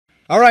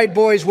Alright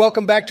boys,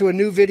 welcome back to a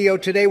new video.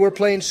 Today we're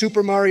playing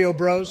Super Mario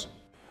Bros.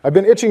 I've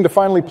been itching to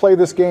finally play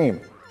this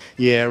game.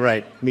 Yeah,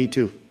 right. Me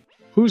too.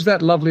 Who's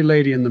that lovely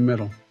lady in the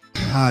middle?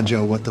 Ah,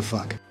 Joe, what the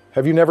fuck?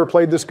 Have you never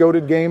played this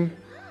goated game?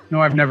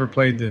 No, I've never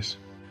played this.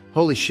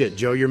 Holy shit,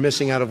 Joe, you're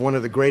missing out of one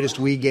of the greatest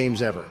Wii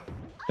games ever.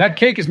 That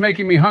cake is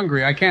making me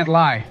hungry, I can't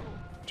lie.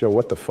 Joe,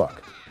 what the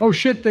fuck? Oh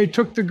shit, they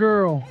took the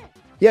girl.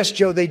 Yes,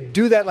 Joe, they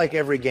do that like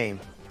every game.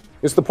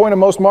 It's the point of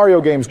most Mario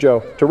games,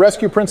 Joe, to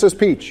rescue Princess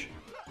Peach.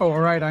 Oh,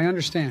 alright, I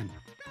understand.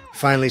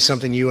 Finally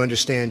something you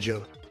understand,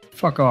 Joe.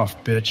 Fuck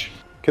off, bitch.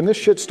 Can this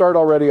shit start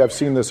already? I've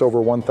seen this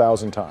over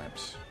 1,000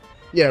 times.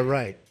 Yeah,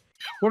 right.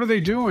 What are they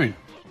doing?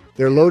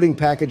 They're loading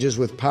packages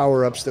with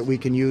power-ups that we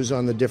can use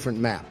on the different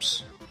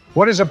maps.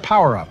 What is a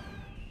power-up?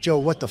 Joe,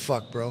 what the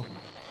fuck, bro?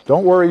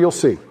 Don't worry, you'll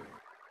see.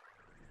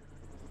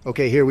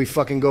 Okay, here we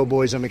fucking go,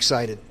 boys. I'm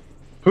excited.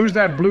 Who's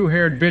that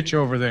blue-haired bitch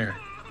over there?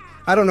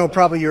 I don't know,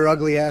 probably your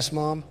ugly-ass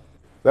mom.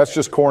 That's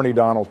just corny,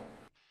 Donald.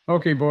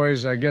 Okay,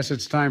 boys, I guess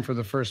it's time for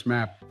the first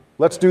map.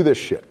 Let's do this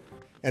shit.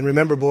 And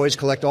remember, boys,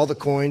 collect all the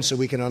coins so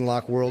we can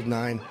unlock World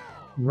 9.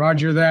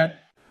 Roger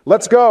that.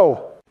 Let's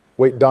go!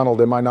 Wait, Donald,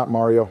 am I not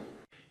Mario?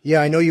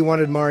 Yeah, I know you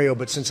wanted Mario,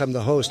 but since I'm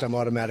the host, I'm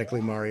automatically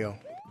Mario.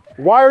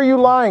 Why are you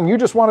lying? You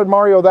just wanted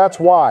Mario, that's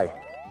why.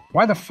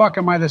 Why the fuck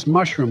am I this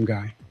mushroom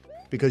guy?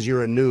 Because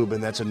you're a noob,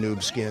 and that's a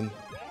noob skin.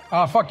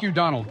 Fuck you,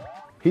 Donald.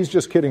 He's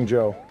just kidding,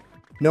 Joe.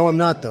 No, I'm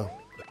not, though.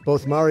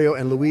 Both Mario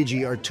and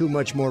Luigi are two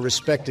much more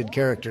respected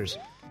characters.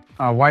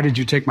 Why did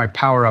you take my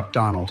power-up,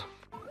 Donald?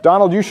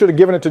 Donald, you should have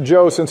given it to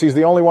Joe since he's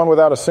the only one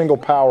without a single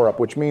power-up,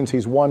 which means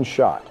he's one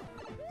shot.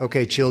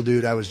 Okay, chill,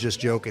 dude. I was just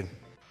joking.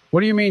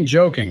 What do you mean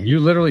joking? You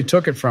literally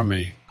took it from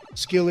me.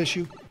 Skill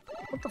issue?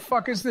 What the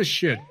fuck is this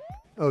shit?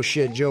 Oh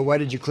shit, Joe, why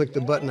did you click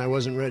the button? I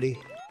wasn't ready.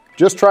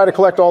 Just try to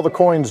collect all the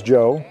coins,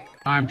 Joe.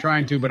 I'm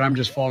trying to, but I'm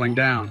just falling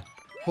down.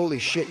 Holy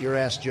shit, your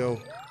ass, Joe.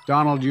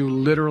 Donald, you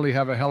literally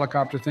have a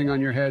helicopter thing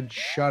on your head?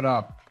 Shut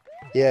up.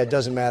 Yeah, it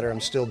doesn't matter.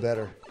 I'm still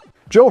better.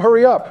 Joe,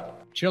 hurry up.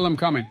 Chill, I'm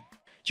coming.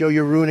 Joe,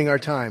 you're ruining our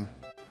time.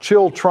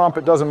 Chill, Trump.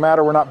 It doesn't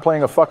matter. We're not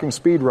playing a fucking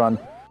speed run.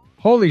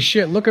 Holy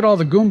shit, look at all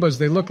the Goombas.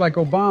 They look like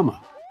Obama.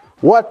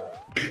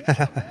 What?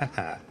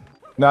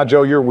 Nah,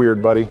 Joe, you're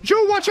weird, buddy.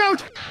 Joe, watch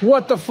out!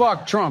 What the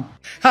fuck, Trump?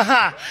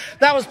 Haha,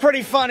 that was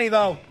pretty funny,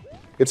 though.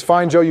 It's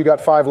fine, Joe. You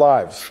got 5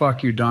 lives.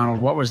 Fuck you, Donald.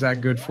 What was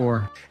that good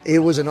for? It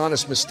was an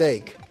honest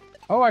mistake.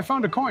 Oh, I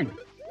found a coin.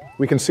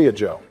 We can see it,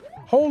 Joe.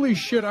 Holy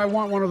shit, I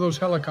want one of those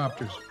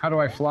helicopters. How do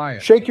I fly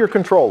it? Shake your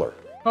controller.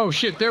 Oh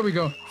shit, there we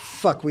go.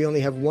 Fuck, we only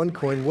have one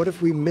coin. What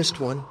if we missed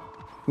one?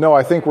 No,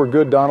 I think we're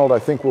good, Donald. I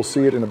think we'll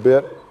see it in a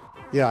bit.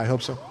 Yeah, I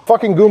hope so.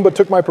 Fucking Goomba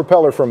took my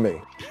propeller from me.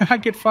 I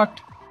get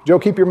fucked. Joe,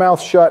 keep your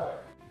mouth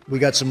shut. We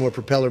got some more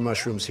propeller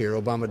mushrooms here.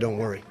 Obama, don't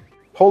worry.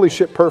 Holy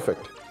shit,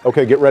 perfect.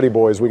 Okay, get ready,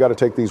 boys. We got to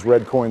take these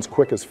red coins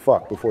quick as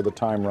fuck before the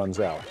time runs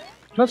out.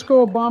 Let's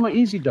go Obama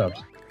easy dubs.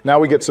 Now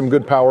we get some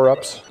good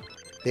power-ups.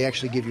 They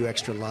actually give you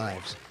extra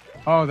lives.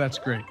 Oh, that's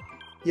great.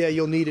 Yeah,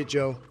 you'll need it,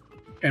 Joe.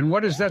 And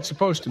what is that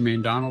supposed to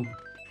mean, Donald?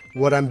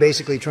 What I'm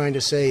basically trying to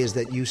say is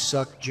that you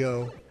suck,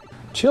 Joe.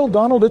 Chill,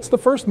 Donald. It's the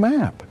first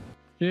map.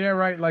 Yeah,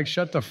 right, like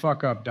shut the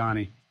fuck up,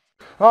 Donnie.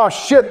 Oh,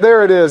 shit,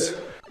 there it is.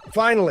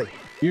 Finally.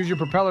 Use your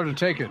propeller to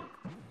take it.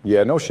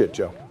 Yeah, no shit,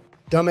 Joe.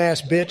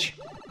 Dumbass bitch.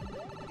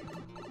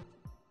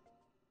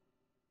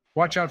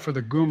 Watch out for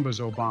the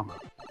Goombas, Obama.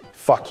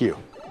 Fuck you.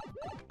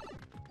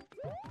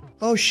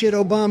 Oh shit,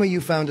 Obama,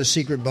 you found a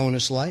secret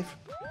bonus life.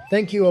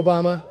 Thank you,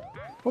 Obama.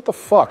 What the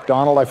fuck,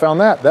 Donald? I found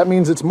that. That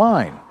means it's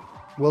mine.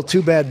 Well,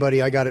 too bad,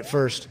 buddy. I got it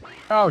first.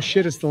 Oh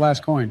shit, it's the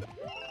last coin.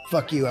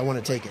 Fuck you, I want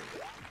to take it.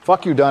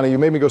 Fuck you, Donnie. You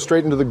made me go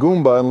straight into the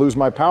Goomba and lose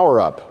my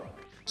power-up.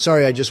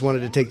 Sorry, I just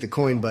wanted to take the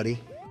coin, buddy.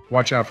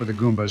 Watch out for the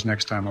Goombas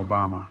next time,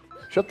 Obama.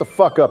 Shut the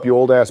fuck up, you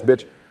old-ass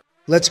bitch.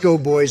 Let's go,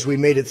 boys. We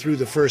made it through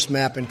the first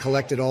map and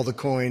collected all the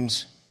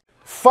coins.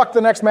 Fuck,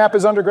 the next map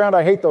is underground.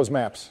 I hate those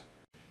maps.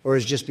 Or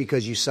is it just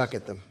because you suck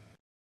at them?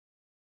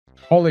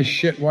 Holy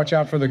shit, watch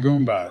out for the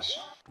Goombas.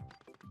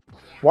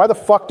 Why the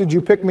fuck did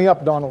you pick me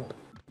up, Donald?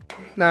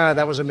 Nah,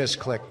 that was a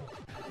misclick.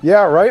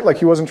 Yeah, right? Like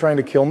he wasn't trying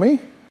to kill me?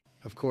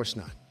 Of course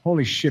not.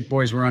 Holy shit,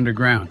 boys, we're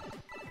underground.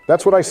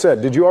 That's what I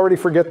said. Did you already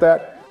forget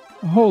that?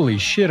 Holy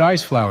shit,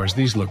 ice flowers,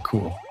 these look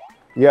cool.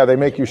 Yeah, they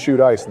make you shoot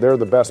ice. They're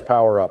the best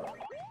power-up.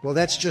 Well,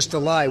 that's just a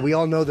lie. We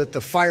all know that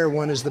the fire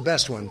one is the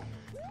best one.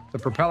 The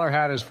propeller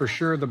hat is for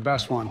sure the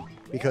best one.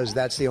 Because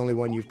that's the only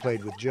one you've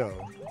played with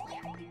Joe.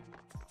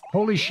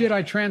 Holy shit,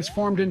 I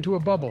transformed into a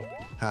bubble.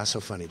 Ah,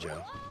 so funny,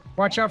 Joe.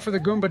 Watch out for the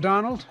Goomba,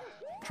 Donald.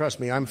 Trust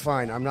me, I'm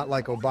fine. I'm not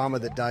like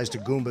Obama that dies to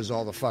Goombas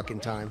all the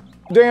fucking time.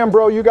 Damn,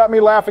 bro, you got me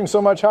laughing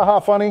so much. Haha,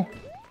 funny.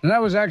 And that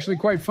was actually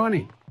quite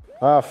funny.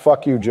 Ah,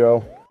 fuck you,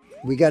 Joe.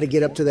 We got to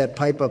get up to that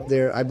pipe up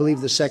there. I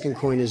believe the second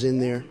coin is in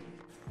there.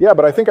 Yeah,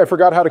 but I think I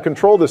forgot how to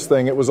control this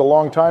thing. It was a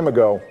long time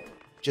ago.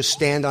 Just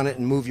stand on it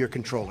and move your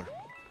controller.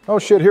 Oh,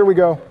 shit, here we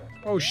go.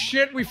 Oh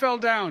shit, we fell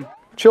down.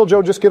 Chill,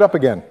 Joe, just get up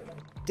again.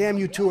 Damn,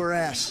 you two are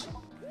ass.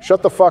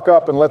 Shut the fuck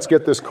up and let's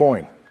get this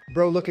coin.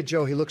 Bro, look at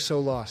Joe. He looks so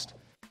lost.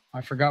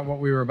 I forgot what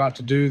we were about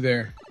to do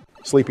there.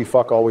 Sleepy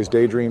fuck always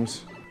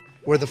daydreams.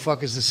 Where the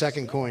fuck is the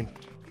second coin?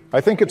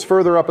 I think it's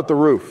further up at the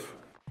roof.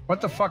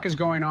 What the fuck is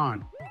going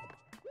on?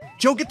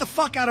 Joe, get the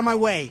fuck out of my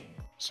way!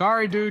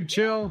 Sorry, dude,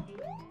 chill.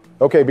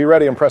 Okay, be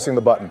ready. I'm pressing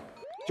the button.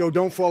 Joe,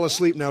 don't fall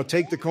asleep now.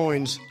 Take the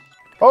coins.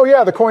 Oh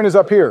yeah, the coin is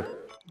up here.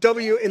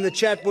 W in the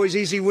chat, boys.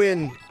 Easy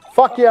win.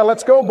 Fuck yeah,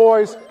 let's go,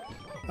 boys.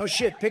 Oh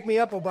shit, pick me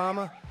up,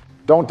 Obama.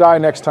 Don't die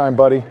next time,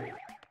 buddy.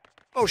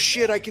 Oh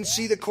shit, I can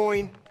see the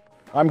coin.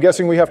 I'm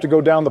guessing we have to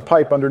go down the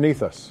pipe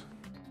underneath us.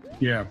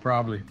 Yeah,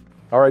 probably.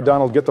 All right,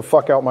 Donald, get the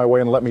fuck out my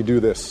way and let me do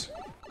this.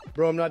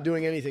 Bro, I'm not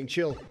doing anything.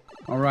 Chill.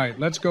 All right,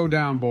 let's go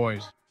down,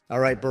 boys. All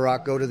right,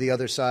 Barack, go to the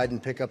other side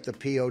and pick up the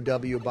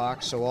POW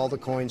box so all the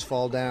coins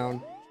fall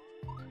down.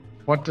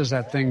 What does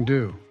that thing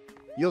do?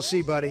 You'll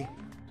see, buddy.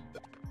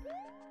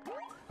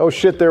 Oh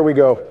shit, there we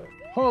go.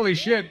 Holy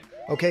shit.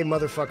 Okay,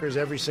 motherfuckers,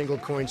 every single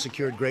coin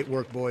secured. Great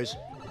work, boys.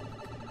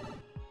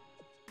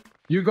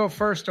 You go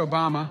first,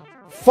 Obama.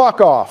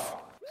 Fuck off.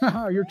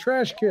 You're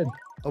trash, kid.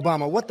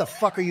 Obama, what the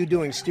fuck are you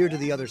doing? Steer to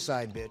the other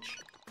side, bitch.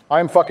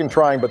 I'm fucking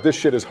trying, but this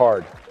shit is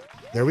hard.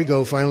 There we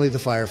go, finally the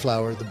fire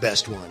flower, the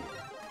best one.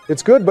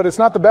 It's good, but it's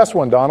not the best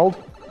one, Donald.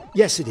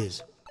 Yes, it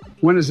is.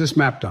 When is this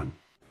map done?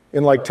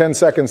 In like 10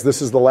 seconds,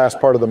 this is the last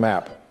part of the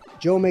map.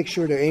 Joe, make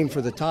sure to aim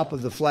for the top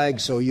of the flag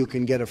so you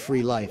can get a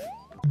free life.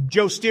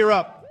 Joe, steer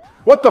up.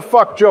 What the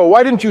fuck, Joe?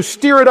 Why didn't you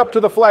steer it up to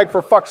the flag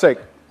for fuck's sake?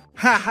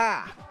 Ha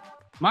ha!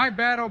 My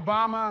bad,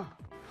 Obama.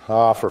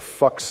 Ah, for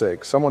fuck's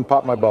sake. Someone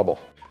pop my bubble.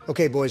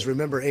 Okay, boys,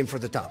 remember, aim for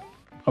the top.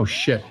 Oh,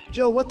 shit.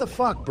 Joe, what the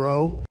fuck,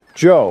 bro?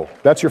 Joe,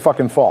 that's your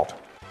fucking fault.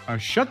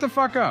 Shut the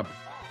fuck up.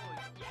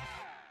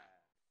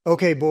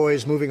 Okay,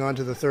 boys, moving on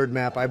to the third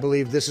map. I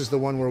believe this is the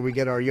one where we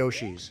get our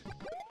Yoshis.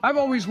 I've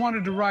always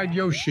wanted to ride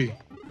Yoshi.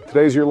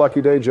 Today's your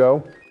lucky day,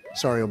 Joe.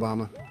 Sorry,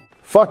 Obama.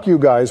 Fuck you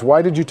guys.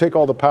 Why did you take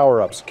all the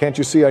power-ups? Can't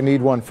you see I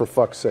need one for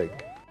fuck's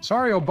sake?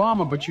 Sorry,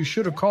 Obama, but you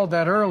should have called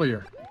that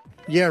earlier.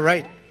 Yeah,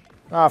 right.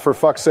 Ah, for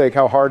fuck's sake,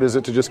 how hard is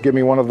it to just give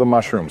me one of the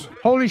mushrooms?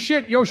 Holy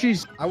shit,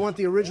 Yoshi's. I want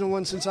the original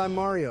one since I'm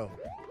Mario.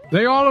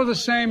 They all are the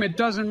same. It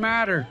doesn't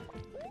matter.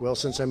 Well,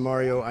 since I'm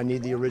Mario, I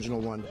need the original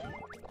one.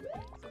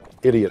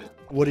 Idiot.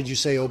 What did you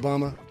say,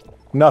 Obama?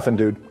 Nothing,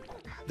 dude.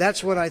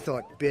 That's what I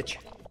thought, bitch.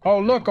 Oh,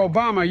 look,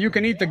 Obama, you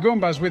can eat the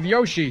Goombas with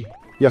Yoshi.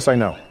 Yes, I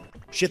know.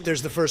 Shit,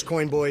 there's the first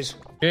coin, boys.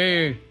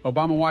 Hey,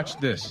 Obama, watch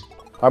this.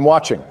 I'm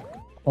watching.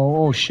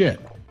 Oh, shit.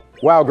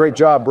 Wow, great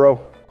job,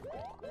 bro.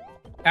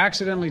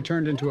 Accidentally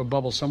turned into a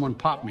bubble. Someone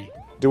popped me.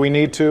 Do we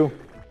need to?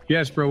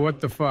 Yes, bro, what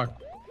the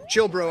fuck?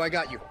 Chill, bro, I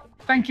got you.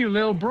 Thank you,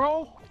 lil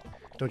bro.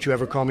 Don't you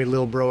ever call me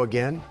Lil Bro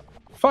again?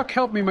 Fuck,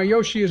 help me, my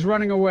Yoshi is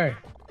running away.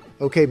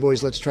 Okay,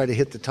 boys, let's try to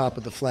hit the top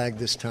of the flag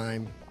this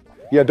time.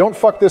 Yeah, don't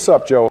fuck this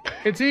up, Joe.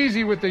 It's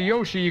easy with the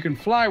Yoshi. You can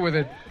fly with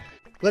it.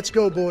 Let's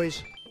go,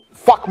 boys.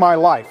 Fuck my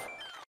life.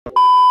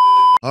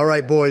 All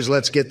right, boys,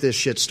 let's get this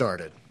shit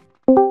started.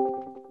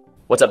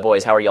 What's up,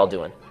 boys? How are y'all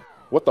doing?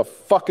 What the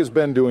fuck has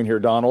Ben doing here,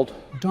 Donald?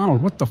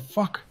 Donald, what the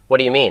fuck? What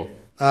do you mean?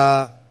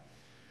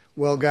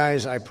 Well,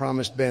 guys, I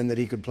promised Ben that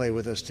he could play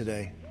with us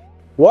today.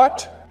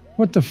 What?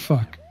 What the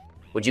fuck?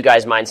 Would you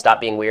guys mind stop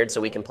being weird so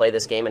we can play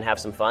this game and have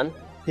some fun?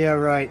 Yeah,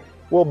 right.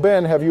 Well,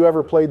 Ben, have you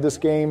ever played this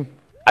game?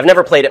 I've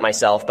never played it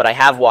myself, but I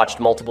have watched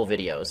multiple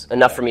videos,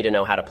 enough for me to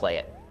know how to play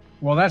it.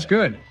 Well, that's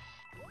good.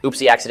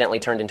 Oopsie accidentally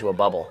turned into a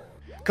bubble.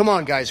 Come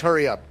on, guys,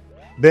 hurry up.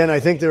 Ben, I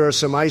think there are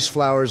some ice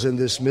flowers in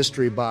this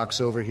mystery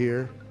box over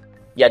here.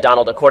 Yeah,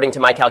 Donald, according to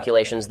my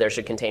calculations, there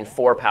should contain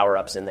 4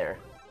 power-ups in there.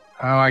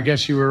 Oh, I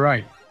guess you were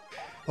right.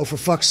 Oh, for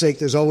fuck's sake,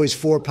 there's always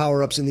 4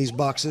 power-ups in these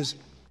boxes.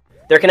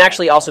 There can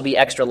actually also be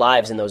extra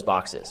lives in those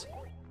boxes.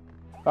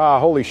 Ah,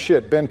 holy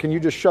shit. Ben, can you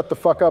just shut the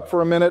fuck up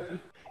for a minute?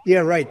 Yeah,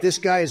 right, this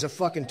guy is a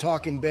fucking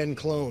talking Ben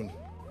clone.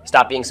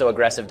 Stop being so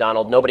aggressive,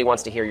 Donald. Nobody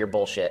wants to hear your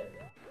bullshit.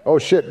 Oh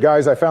shit,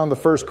 guys, I found the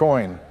first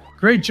coin.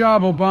 Great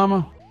job,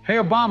 Obama. Hey,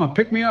 Obama,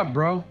 pick me up,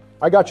 bro.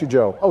 I got you,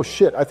 Joe. Oh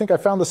shit, I think I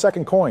found the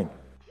second coin.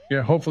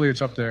 Yeah, hopefully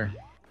it's up there.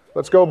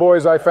 Let's go,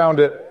 boys, I found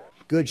it.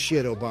 Good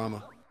shit,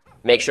 Obama.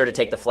 Make sure to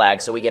take the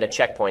flag so we get a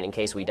checkpoint in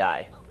case we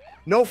die.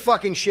 No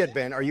fucking shit,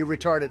 Ben. Are you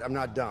retarded? I'm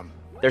not dumb.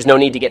 There's no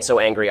need to get so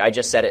angry. I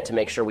just said it to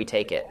make sure we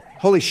take it.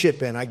 Holy shit,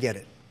 Ben, I get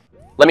it.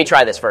 Let me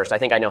try this first. I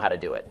think I know how to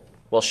do it.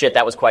 Well, shit,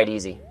 that was quite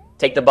easy.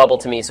 Take the bubble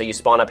to me so you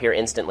spawn up here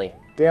instantly.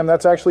 Damn,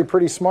 that's actually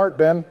pretty smart,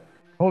 Ben.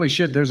 Holy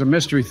shit, there's a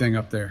mystery thing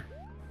up there.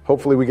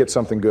 Hopefully we get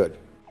something good.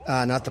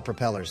 Not the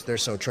propellers. They're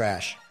so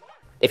trash.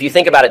 If you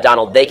think about it,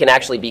 Donald, they can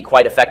actually be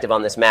quite effective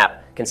on this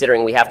map,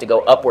 considering we have to go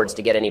upwards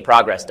to get any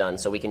progress done,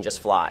 so we can just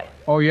fly.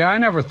 Oh, yeah, I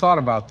never thought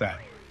about that.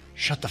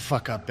 Shut the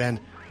fuck up, Ben.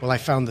 Well, I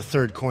found the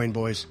third coin,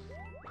 boys.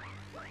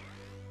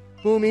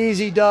 Boom,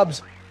 easy,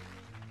 dubs.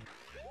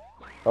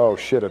 Oh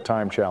shit, a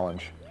time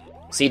challenge.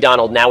 See,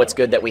 Donald, now it's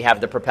good that we have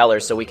the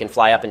propellers so we can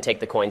fly up and take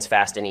the coins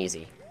fast and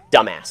easy.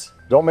 Dumbass.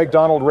 Don't make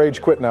Donald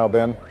rage quit now,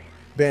 Ben.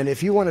 Ben,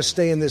 if you want to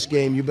stay in this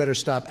game, you better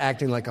stop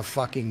acting like a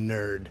fucking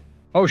nerd.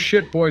 Oh,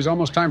 shit, boys,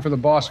 almost time for the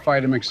boss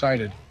fight. I'm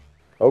excited.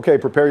 Okay,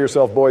 prepare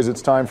yourself, boys.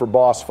 It's time for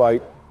boss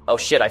fight. Oh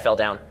shit, I fell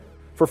down.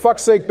 For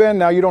fuck's sake, Ben,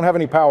 now you don't have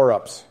any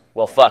power-ups.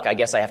 Well, fuck, I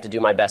guess I have to do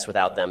my best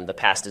without them. The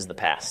past is the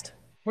past.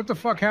 What the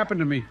fuck happened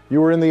to me? You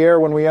were in the air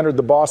when we entered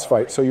the boss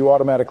fight, so you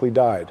automatically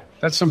died.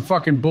 That's some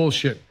fucking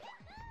bullshit.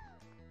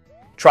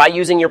 Try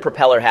using your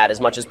propeller hat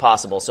as much as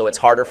possible so it's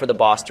harder for the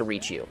boss to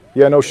reach you.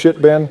 Yeah, no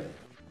shit, Ben.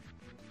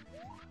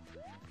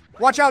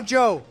 Watch out,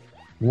 Joe!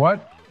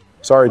 What?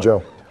 Sorry,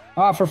 Joe.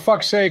 Ah, for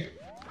fuck's sake.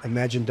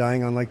 Imagine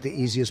dying on like the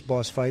easiest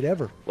boss fight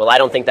ever. Well, I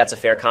don't think that's a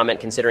fair comment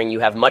considering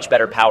you have much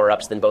better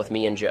power-ups than both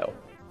me and Joe.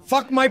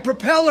 Fuck my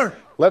propeller!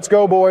 Let's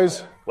go,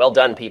 boys. Well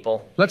done,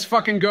 people. Let's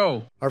fucking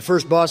go. Our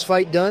first boss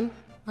fight done?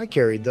 I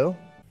carried, though.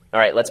 All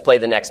right, let's play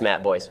the next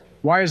map, boys.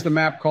 Why is the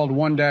map called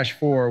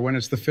 1-4 when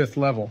it's the 5th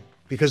level?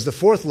 Because the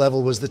 4th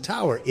level was the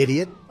tower,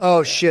 idiot.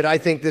 Oh, shit, I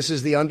think this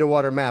is the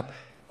underwater map.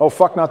 Oh,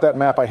 fuck, not that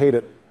map. I hate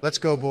it. Let's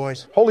go,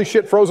 boys. Holy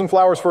shit, frozen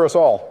flowers for us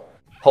all.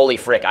 Holy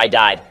frick, I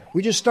died.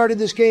 We just started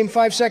this game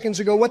 5 seconds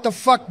ago. What the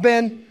fuck,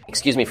 Ben?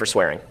 Excuse me for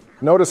swearing.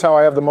 Notice how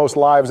I have the most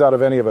lives out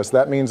of any of us.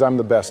 That means I'm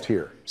the best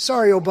here.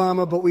 Sorry,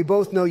 Obama, but we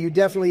both know you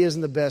definitely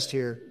isn't the best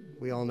here.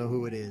 We all know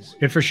who it is.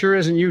 It for sure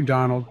isn't you,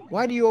 Donald.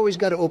 Why do you always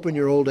got to open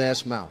your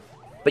old-ass mouth?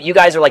 But you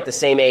guys are like the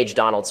same age,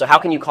 Donald, so how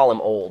can you call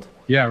him old?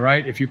 Yeah,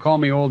 right? If you call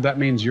me old, that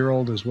means you're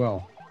old as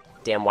well.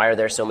 Damn, why are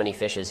there so many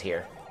fishes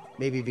here?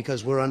 Maybe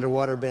because we're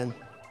underwater, Ben.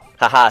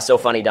 Haha, so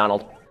funny,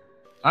 Donald.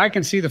 I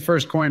can see the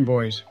first coin,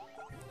 boys.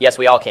 Yes,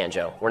 we all can,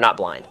 Joe. We're not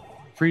blind.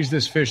 Freeze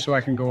this fish so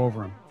I can go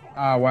over him.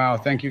 Ah, wow,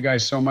 thank you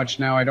guys so much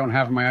now. I don't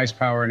have my ice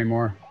power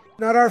anymore.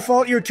 Not our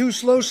fault you're too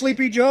slow,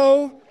 Sleepy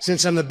Joe.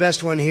 Since I'm the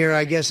best one here,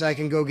 I guess I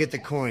can go get the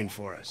coin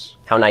for us.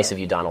 How nice of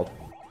you, Donald.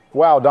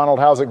 Wow, Donald,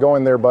 how's it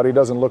going there, buddy?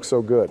 Doesn't look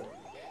so good.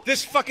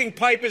 This fucking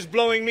pipe is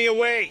blowing me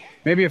away.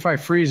 Maybe if I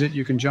freeze it,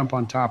 you can jump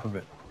on top of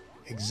it.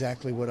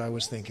 Exactly what I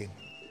was thinking.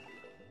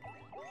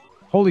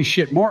 Holy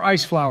shit, more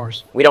ice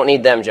flowers. We don't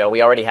need them, Joe.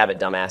 We already have it,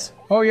 dumbass.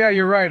 Oh yeah,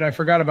 you're right. I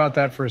forgot about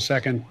that for a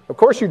second. Of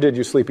course you did,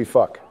 you sleepy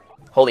fuck.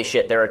 Holy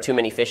shit, there are too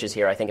many fishes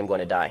here. I think I'm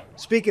going to die.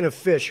 Speaking of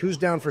fish, who's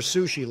down for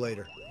sushi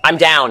later? I'm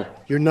down.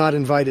 You're not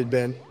invited,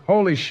 Ben.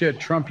 Holy shit,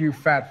 Trump, you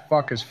fat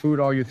fuck. Is food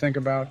all you think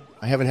about?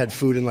 I haven't had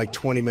food in like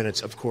 20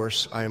 minutes. Of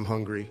course, I am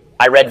hungry.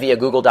 I read via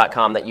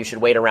Google.com that you should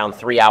wait around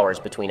 3 hours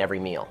between every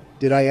meal.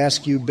 Did I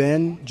ask you,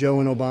 Ben,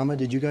 Joe, and Obama?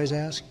 Did you guys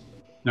ask?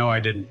 No, I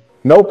didn't.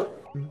 Nope.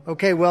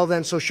 Okay, well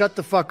then, so shut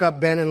the fuck up,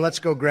 Ben, and let's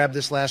go grab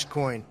this last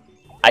coin.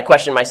 I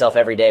question myself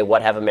every day,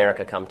 what have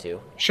America come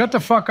to? Shut the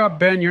fuck up,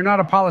 Ben. You're not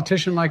a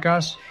politician like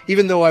us.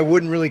 Even though I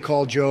wouldn't really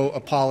call Joe a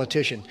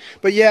politician.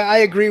 But yeah, I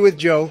agree with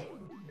Joe.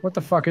 What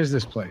the fuck is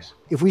this place?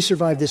 If we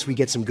survive this, we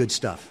get some good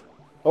stuff.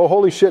 Oh,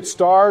 holy shit,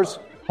 stars.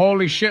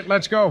 Holy shit,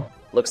 let's go.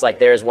 Looks like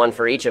there's one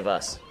for each of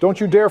us. Don't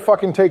you dare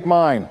fucking take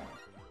mine.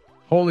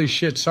 Holy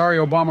shit, sorry,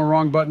 Obama,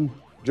 wrong button.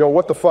 Joe,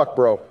 what the fuck,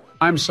 bro?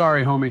 I'm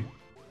sorry, homie.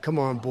 Come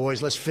on,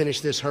 boys, let's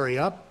finish this. Hurry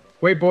up.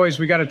 Wait, boys,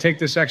 we gotta take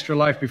this extra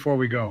life before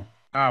we go.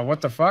 Ah,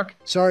 what the fuck?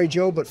 Sorry,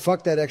 Joe, but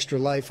fuck that extra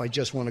life. I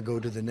just want to go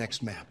to the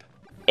next map.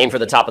 Aim for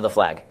the top of the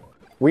flag.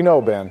 We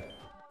know, Ben.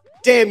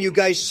 Damn, you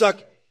guys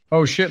suck.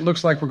 Oh shit,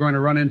 looks like we're going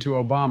to run into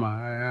Obama.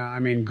 I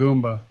mean,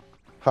 Goomba.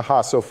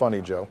 Haha, so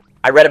funny, Joe.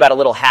 I read about a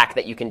little hack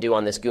that you can do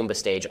on this Goomba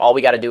stage. All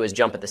we gotta do is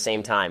jump at the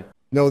same time.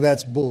 No,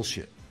 that's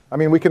bullshit. I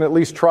mean, we can at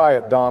least try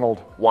it, Donald.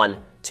 1,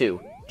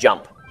 2,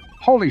 jump.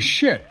 Holy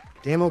shit.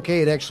 Damn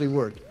okay, it actually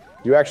worked.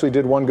 You actually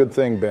did one good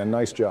thing, Ben.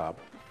 Nice job.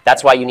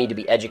 That's why you need to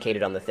be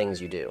educated on the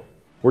things you do.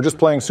 We're just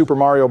playing Super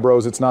Mario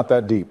Bros. It's not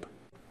that deep.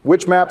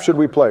 Which map should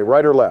we play,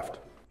 right or left?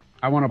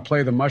 I want to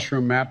play the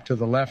mushroom map to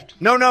the left.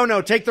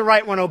 No, take the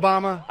right one,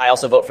 Obama. I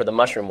also vote for the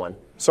mushroom one.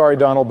 Sorry,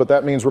 Donald, but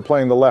that means we're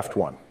playing the left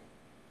one.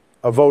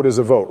 A vote is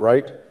a vote,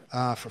 right?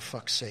 Ah, for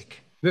fuck's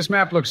sake. This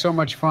map looks so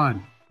much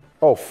fun.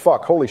 Oh,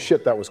 fuck. Holy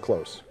shit, that was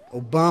close.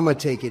 Obama,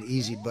 take it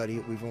easy, buddy.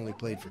 We've only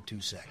played for 2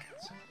 seconds.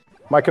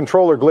 My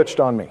controller glitched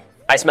on me.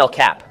 I smell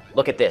cap.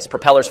 Look at this.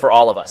 Propellers for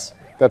all of us.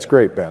 That's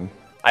great, Ben.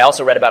 I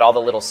also read about all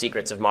the little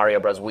secrets of Mario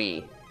Bros.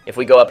 Wii. If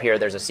we go up here,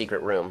 there's a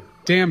secret room.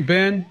 Damn,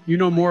 Ben, you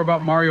know more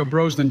about Mario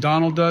Bros. Than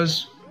Donald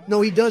does?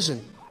 No, he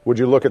doesn't. Would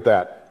you look at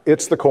that?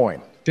 It's the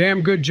coin.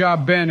 Damn good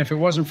job, Ben. If it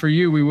wasn't for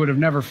you, we would have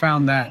never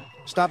found that.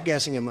 Stop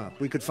gassing him up.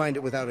 We could find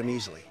it without him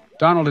easily.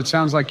 Donald, it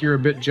sounds like you're a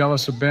bit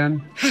jealous of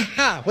Ben.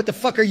 Ha! What the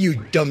fuck are you,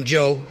 dumb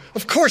Joe?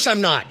 Of course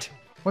I'm not.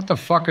 What the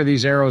fuck are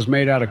these arrows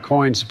made out of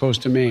coins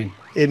supposed to mean?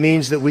 It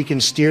means that we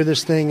can steer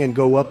this thing and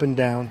go up and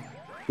down.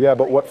 Yeah,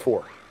 but what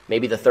for?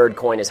 Maybe the third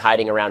coin is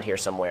hiding around here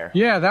somewhere.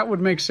 Yeah, that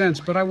would make sense,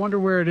 but I wonder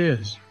where it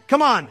is.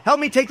 Come on, help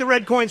me take the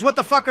red coins. What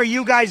the fuck are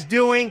you guys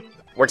doing?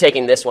 We're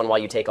taking this one while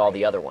you take all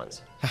the other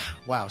ones.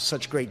 Wow,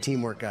 such great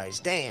teamwork, guys.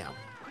 Damn.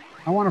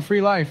 I want a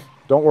free life.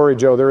 Don't worry,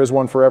 Joe. There is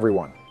one for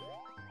everyone.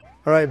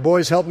 All right,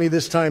 boys, help me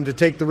this time to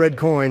take the red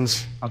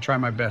coins. I'll try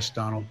my best,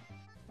 Donald.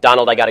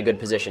 Donald, I got a good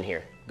position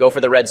here. Go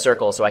for the red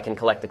circle so I can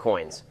collect the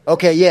coins.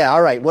 Okay, yeah,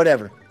 all right,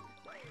 whatever.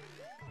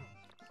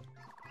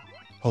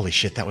 Holy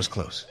shit, that was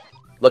close.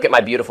 Look at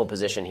my beautiful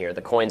position here.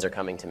 The coins are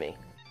coming to me.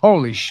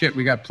 Holy shit,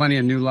 we got plenty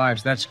of new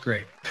lives. That's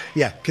great.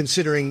 Yeah,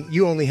 considering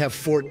you only have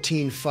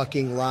 14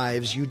 fucking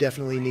lives, you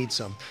definitely need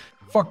some.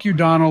 Fuck you,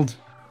 Donald.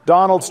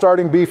 Donald,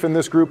 starting beef in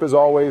this group as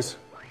always.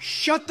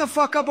 Shut the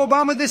fuck up,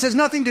 Obama. This has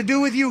nothing to do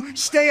with you.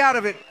 Stay out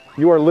of it.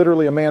 You are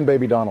literally a man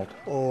baby, Donald.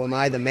 Oh, am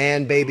I the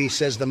man baby,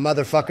 says the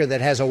motherfucker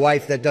that has a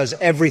wife that does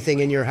everything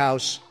in your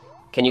house.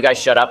 Can you guys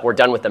shut up? We're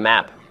done with the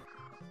map.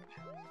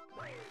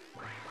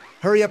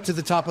 Hurry up to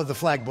the top of the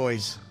flag,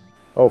 boys.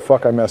 Oh,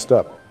 fuck, I messed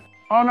up.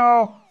 Oh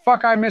no,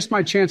 fuck, I missed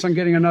my chance on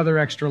getting another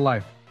extra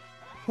life.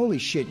 Holy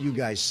shit, you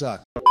guys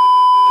suck.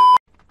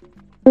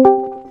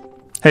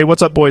 Hey,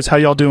 what's up, boys? How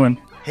y'all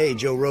doing? Hey,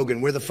 Joe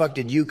Rogan, where the fuck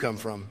did you come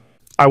from?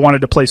 I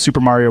wanted to play Super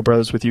Mario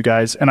Bros. With you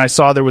guys, and I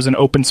saw there was an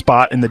open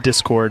spot in the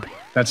Discord.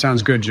 That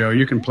sounds good, Joe.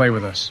 You can play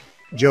with us.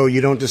 Joe,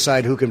 you don't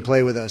decide who can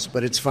play with us,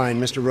 but it's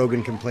fine. Mr.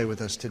 Rogan can play with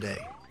us today.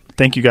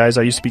 Thank you, guys.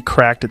 I used to be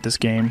cracked at this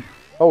game.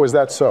 Oh, is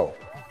that so?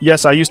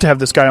 Yes, I used to have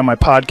this guy on my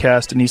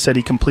podcast, and he said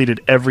he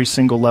completed every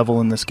single level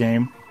in this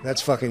game.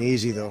 That's fucking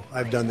easy, though.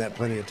 I've done that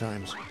plenty of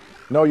times.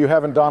 No, you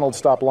haven't, Donald.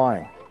 Stop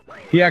lying.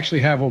 He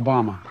actually have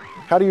Obama,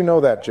 How do you know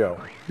that, Joe?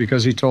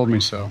 because he told me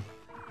so.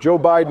 Joe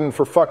Biden,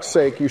 for fuck's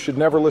sake, you should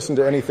never listen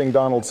to anything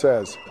Donald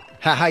says.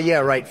 Haha, yeah,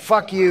 right.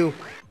 Fuck you.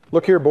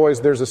 Look here, boys,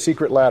 there's a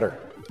secret ladder.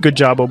 Good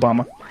job,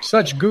 Obama.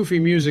 Such goofy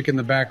music in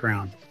the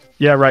background.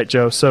 Yeah, right,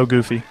 Joe. So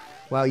goofy.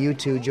 Wow, you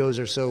two Joes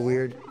are so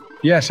weird.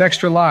 Yes,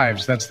 extra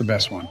lives. That's the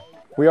best one.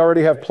 We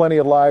already have plenty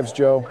of lives,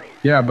 Joe.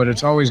 Yeah, but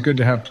it's always good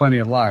to have plenty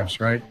of lives,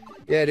 right?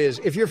 Yeah, it is.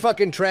 If you're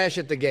fucking trash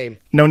at the game.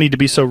 No need to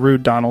be so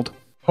rude, Donald.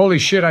 Holy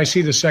shit, I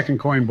see the second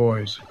coin,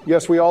 boys.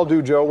 Yes, we all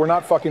do, Joe. We're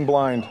not fucking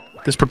blind.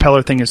 This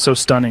propeller thing is so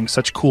stunning.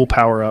 Such cool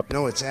power-up.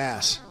 No, it's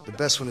ass. The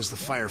best one is the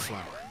fire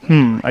flower.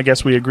 I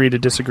guess we agree to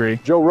disagree.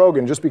 Joe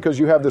Rogan, just because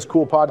you have this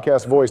cool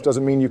podcast voice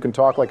doesn't mean you can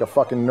talk like a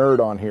fucking nerd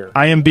on here.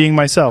 I am being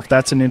myself.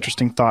 That's an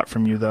interesting thought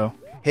from you, though.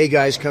 Hey,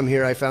 guys, come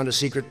here. I found a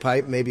secret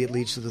pipe. Maybe it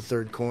leads to the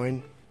third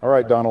coin. All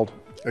right, Donald.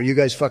 Are you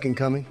guys fucking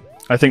coming?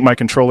 I think my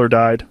controller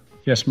died.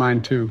 Yes,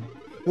 mine too.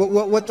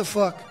 What the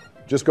fuck?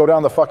 Just go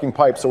down the fucking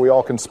pipe so we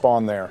all can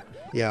spawn there.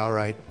 Yeah, all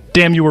right.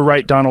 Damn, you were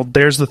right, Donald.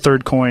 There's the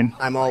third coin.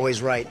 I'm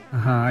always right.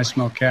 I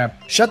smell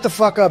cap. Shut the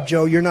fuck up,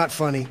 Joe. You're not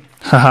funny.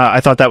 Haha, I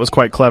thought that was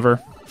quite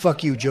clever.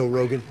 Fuck you, Joe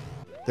Rogan.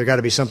 There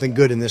gotta be something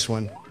good in this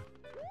one.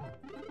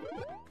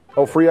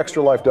 Oh, free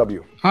extra life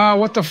W.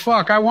 What the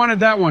fuck? I wanted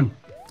that one.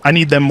 I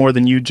need them more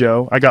than you,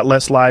 Joe. I got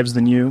less lives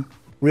than you.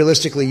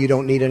 Realistically, you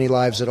don't need any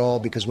lives at all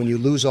because when you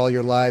lose all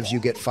your lives, you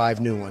get 5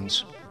 new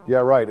ones. Yeah,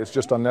 right. It's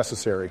just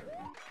unnecessary.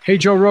 Hey,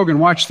 Joe Rogan,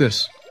 watch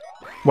this.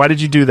 Why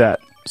did you do that?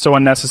 So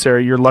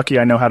unnecessary. You're lucky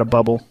I know how to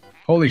bubble.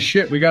 Holy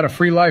shit, we got a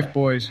free life,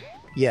 boys.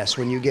 Yes,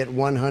 when you get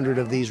 100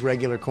 of these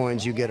regular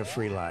coins, you get a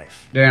free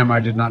life. Damn, I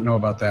did not know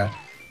about that.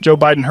 Joe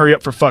Biden, hurry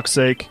up for fuck's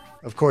sake.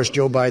 Of course,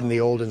 Joe Biden,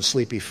 the old and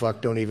sleepy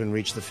fuck, don't even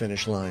reach the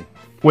finish line.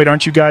 Wait,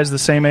 aren't you guys the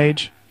same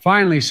age?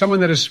 Finally, someone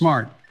that is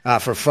smart.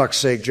 For fuck's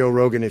sake, Joe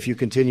Rogan, if you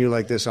continue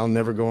like this, I'll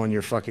never go on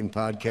your fucking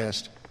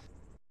podcast.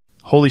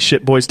 Holy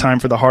shit, boys, time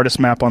for the hardest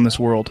map on this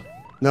world.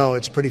 No,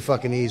 it's pretty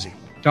fucking easy.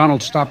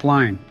 Donald, stop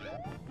lying.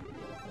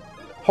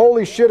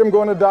 Holy shit, I'm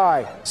going to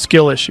die.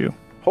 Skill issue.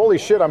 Holy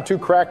shit, I'm too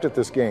cracked at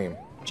this game.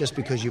 Just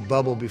because you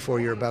bubble before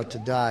you're about to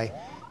die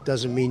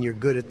doesn't mean you're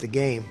good at the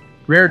game.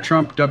 Rare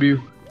Trump,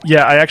 W.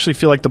 Yeah, I actually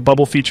feel like the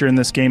bubble feature in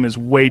this game is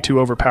way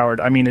too overpowered.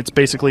 I mean, it's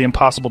basically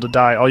impossible to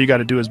die. All you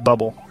gotta do is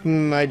bubble.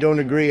 I don't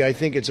agree. I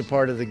think it's a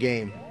part of the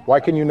game.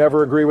 Why can you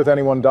never agree with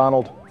anyone,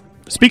 Donald?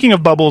 Speaking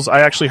of bubbles, I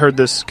actually heard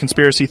this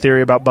conspiracy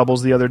theory about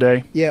bubbles the other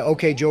day. Yeah,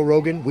 okay, Joe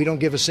Rogan, we don't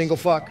give a single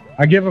fuck.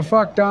 I give a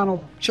fuck,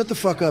 Donald. Shut the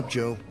fuck up,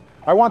 Joe.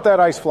 I want that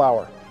ice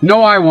flower.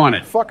 No, I want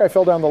it. Fuck, I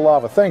fell down the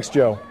lava. Thanks,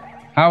 Joe.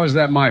 How is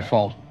that my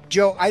fault?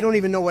 Joe, I don't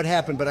even know what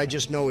happened, but I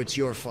just know it's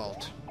your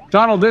fault.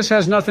 Donald, this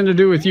has nothing to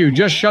do with you.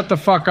 Just shut the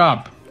fuck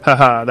up.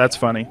 Haha, that's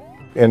funny.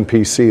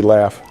 NPC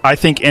laugh. I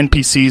think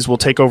NPCs will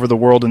take over the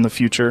world in the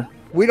future.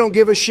 We don't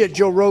give a shit,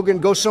 Joe Rogan.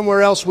 Go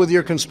somewhere else with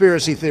your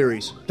conspiracy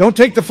theories. Don't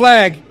take the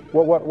flag.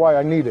 What, why?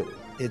 I need it.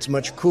 It's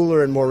much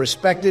cooler and more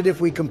respected if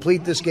we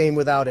complete this game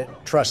without it.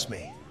 Trust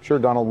me. Sure,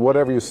 Donald,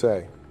 whatever you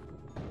say.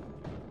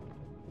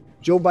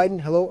 Joe Biden,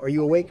 hello? Are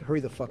you awake?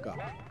 Hurry the fuck up.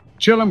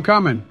 Chill, I'm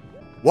coming.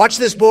 Watch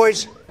this,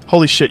 boys.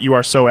 Holy shit, you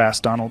are so ass,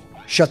 Donald.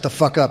 Shut the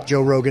fuck up,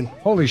 Joe Rogan.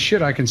 Holy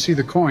shit, I can see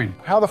the coin.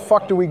 How the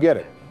fuck do we get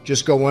it?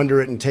 Just go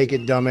under it and take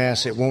it,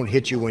 dumbass. It won't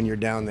hit you when you're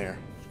down there.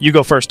 You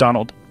go first,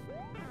 Donald.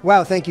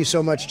 Wow, thank you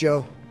so much,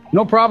 Joe.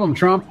 No problem,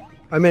 Trump.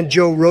 I meant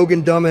Joe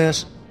Rogan,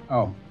 dumbass.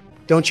 Oh.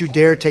 Don't you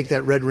dare take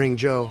that red ring,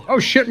 Joe. Oh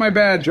shit, my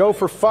bad. Joe,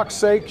 for fuck's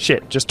sake.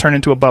 Shit, just turn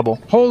into a bubble.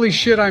 Holy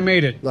shit, I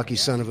made it. Lucky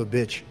son of a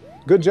bitch.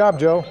 Good job,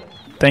 Joe.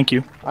 Thank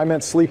you. I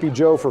meant Sleepy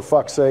Joe, for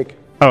fuck's sake.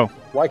 Oh,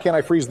 Why can't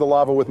I freeze the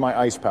lava with my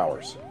ice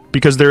powers?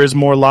 because there is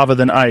more lava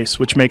than ice,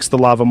 which makes the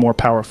lava more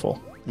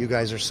powerful. You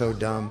guys are so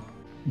dumb.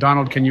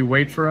 Donald, can you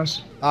wait for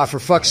us? For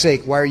fuck's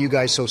sake, why are you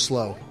guys so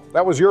slow?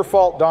 That was your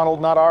fault,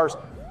 Donald, not ours.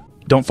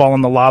 Don't fall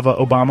in the lava,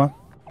 Obama.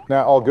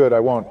 Nah, all good,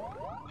 I won't.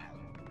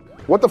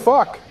 What the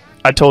fuck?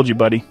 I told you,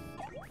 buddy.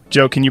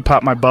 Joe, can you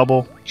pop my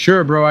bubble?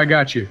 Sure, bro, I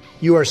got you.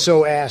 You are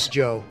so ass,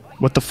 Joe.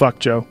 What the fuck,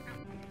 Joe?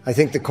 I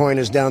think the coin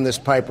is down this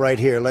pipe right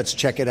here. Let's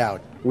check it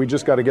out. We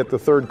just got to get the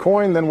third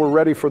coin, then we're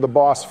ready for the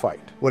boss fight.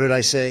 What did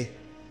I say?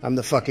 I'm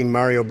the fucking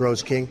Mario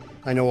Bros. King.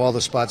 I know all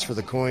the spots for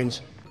the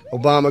coins.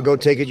 Obama, go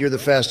take it. You're the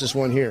fastest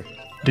one here.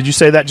 Did you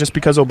say that just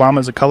because Obama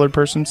is a colored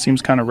person? Seems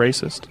kind of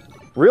racist.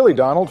 Really,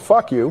 Donald?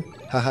 Fuck you.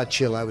 Haha,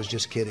 chill, I was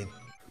just kidding.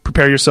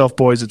 Prepare yourself,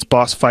 boys. It's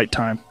boss fight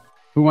time.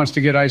 Who wants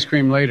to get ice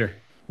cream later?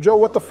 Joe,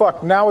 what the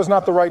fuck? Now is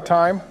not the right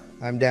time?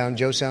 I'm down.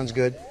 Joe sounds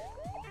good.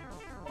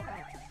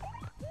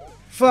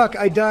 Fuck,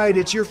 I died.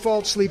 It's your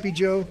fault, Sleepy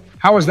Joe.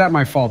 How is that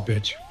my fault,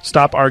 bitch?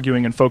 Stop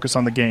arguing and focus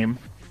on the game.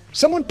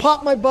 Someone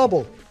popped my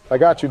bubble. I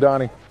got you,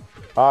 Donnie.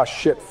 Ah,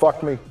 shit,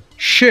 fuck me.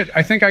 Shit,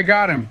 I think I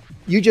got him.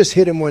 You just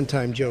hit him one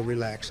time, Joe.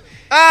 Relax.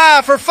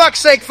 Ah, for fuck's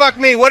sake, fuck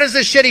me. What is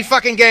this shitty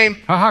fucking game?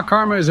 Haha,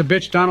 karma is a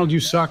bitch, Donald, you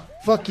suck.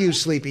 Fuck you,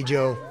 Sleepy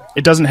Joe.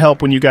 It doesn't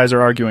help when you guys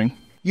are arguing.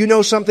 You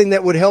know something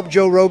that would help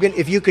Joe Rogan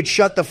if you could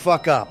shut the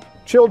fuck up.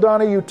 Chill,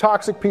 Donnie, you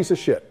toxic piece of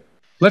shit.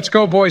 Let's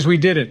go, boys, we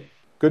did it.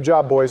 Good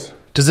job, boys.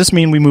 Does this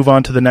mean we move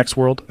on to the next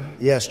world?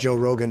 Yes, Joe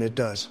Rogan, it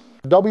does.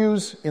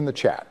 W's in the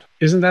chat.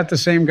 Isn't that the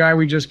same guy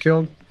we just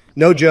killed?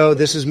 No, Joe,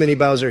 this is Minnie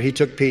Bowser. He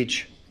took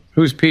Peach.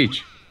 Who's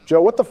Peach?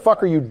 Joe, what the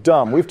fuck are you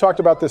dumb? We've talked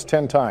about this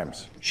 10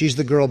 times. She's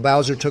the girl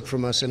Bowser took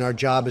from us, and our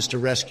job is to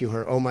rescue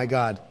her. Oh, my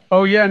God.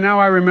 Oh, yeah, now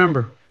I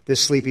remember.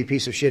 This sleepy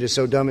piece of shit is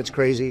so dumb it's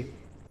crazy.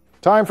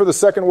 Time for the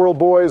second world,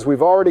 boys.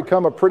 We've already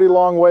come a pretty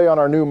long way on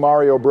our new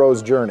Mario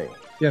Bros. Journey.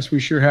 Yes, we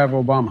sure have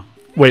Obama.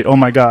 Wait, oh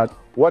my God.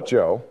 What,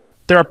 Joe?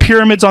 There are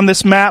pyramids on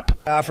this map?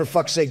 Ah, for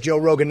fuck's sake, Joe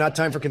Rogan, not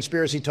time for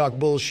conspiracy talk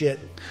bullshit.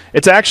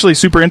 It's actually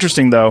super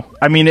interesting, though.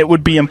 I mean, it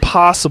would be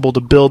impossible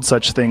to build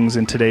such things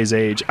in today's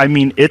age. I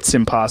mean, it's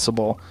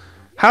impossible.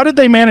 How did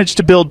they manage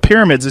to build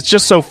pyramids? It's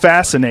just so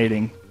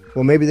fascinating.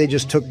 Well, maybe they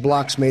just took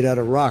blocks made out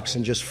of rocks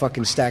and just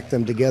fucking stacked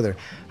them together.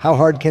 How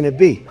hard can it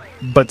be?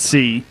 But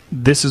see,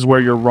 this is where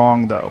you're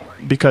wrong, though.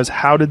 Because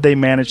how did they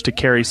manage to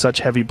carry such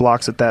heavy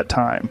blocks at that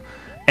time?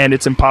 And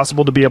it's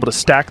impossible to be able to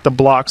stack the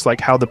blocks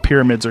like how the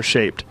pyramids are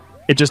shaped.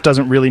 It just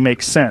doesn't really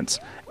make sense.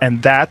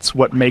 And that's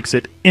what makes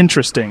it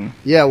interesting.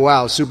 Yeah,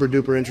 wow, super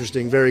duper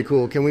interesting. Very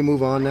cool. Can we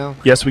move on now?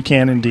 Yes, we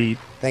can indeed.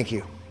 Thank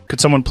you. Could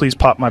someone please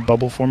pop my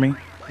bubble for me?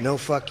 No,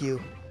 fuck you.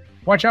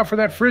 Watch out for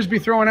that frisbee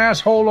throwing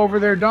asshole over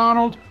there,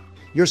 Donald.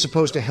 You're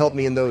supposed to help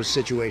me in those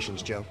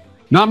situations, Joe.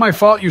 Not my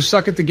fault you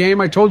suck at the game.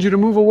 I told you to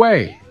move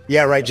away.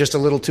 Yeah, right, just a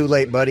little too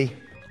late, buddy.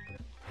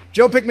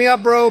 Joe, pick me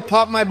up, bro.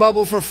 Pop my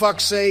bubble for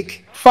fuck's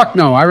sake. Fuck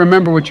no. I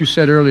remember what you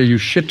said earlier, you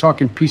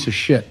shit-talking piece of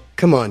shit.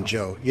 Come on,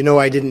 Joe. You know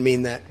I didn't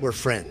mean that. We're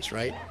friends,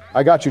 right?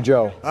 I got you,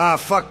 Joe. Ah,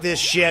 fuck this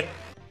shit.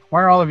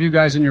 Why are all of you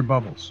guys in your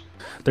bubbles?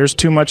 There's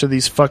too much of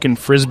these fucking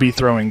frisbee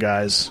throwing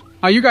guys.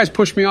 You guys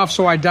pushed me off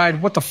so I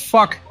died. What the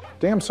fuck?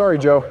 Damn sorry,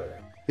 Joe.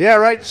 Yeah,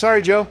 right.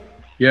 Sorry, Joe.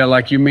 Yeah,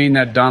 like you mean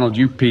that, Donald,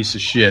 you piece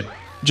of shit.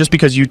 Just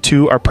because you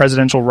two are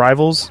presidential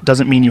rivals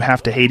doesn't mean you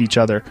have to hate each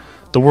other.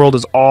 The world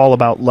is all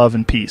about love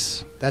and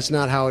peace. That's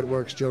not how it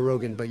works, Joe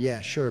Rogan, but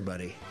yeah, sure,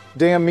 buddy.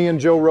 Damn, me and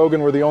Joe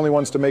Rogan were the only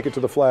ones to make it to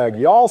the flag.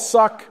 Y'all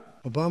suck.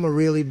 Obama,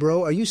 really,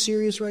 bro? Are you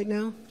serious right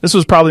now? This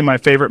was probably my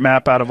favorite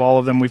map out of all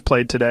of them we've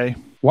played today.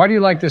 Why do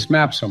you like this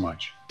map so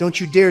much? Don't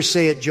you dare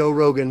say it, Joe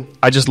Rogan.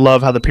 I just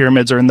love how the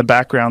pyramids are in the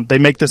background. They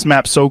make this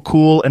map so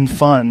cool and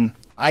fun.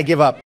 I give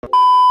up.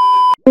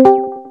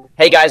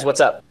 Hey guys,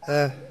 what's up?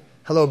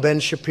 Hello, Ben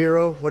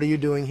Shapiro. What are you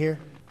doing here?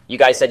 You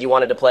guys said you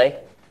wanted to play?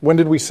 When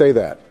did we say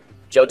that?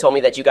 Joe told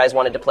me that you guys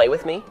wanted to play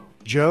with me?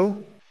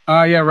 Joe?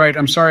 Yeah, right.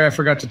 I'm sorry I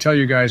forgot to tell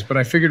you guys, but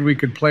I figured we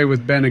could play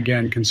with Ben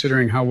again,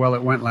 considering how well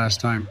it went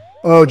last time.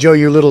 Oh, Joe,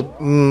 you little...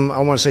 I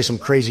want to say some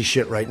crazy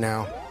shit right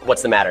now.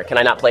 What's the matter? Can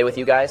I not play with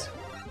you guys?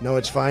 No,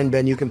 it's fine,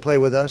 Ben. You can play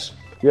with us.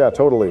 Yeah,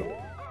 totally.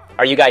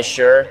 Are you guys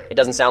sure? It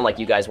doesn't sound like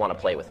you guys want to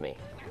play with me.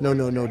 No,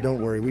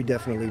 don't worry. We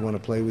definitely want to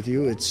play with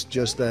you. It's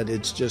just that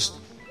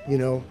you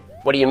know...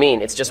 What do you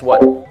mean? It's just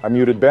what? I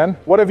muted Ben.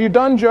 What have you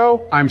done,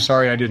 Joe? I'm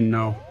sorry I didn't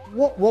know.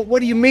 What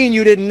do you mean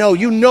you didn't know?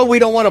 You know we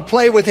don't want to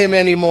play with him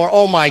anymore.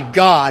 Oh, my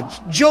God.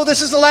 Joe,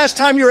 this is the last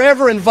time you're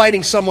ever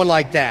inviting someone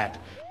like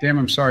that. Damn,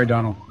 I'm sorry,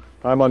 Donald.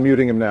 I'm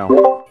unmuting him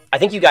now. I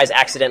think you guys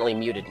accidentally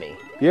muted me.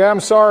 Yeah,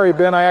 I'm sorry,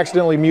 Ben. I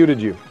accidentally muted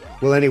you.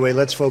 Well, anyway,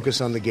 let's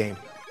focus on the game.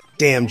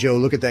 Damn, Joe,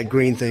 look at that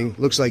green thing.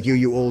 Looks like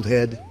you old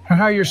head.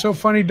 Haha, you're so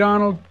funny,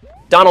 Donald.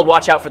 Donald,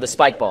 watch out for the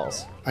spike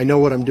balls. I know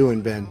what I'm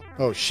doing, Ben.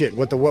 Oh, shit.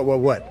 What?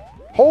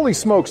 Holy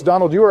smokes,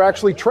 Donald, you are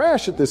actually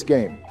trash at this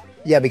game.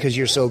 Yeah, because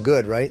you're so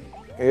good, right?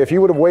 If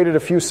you would have waited a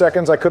few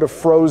seconds, I could have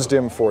frozed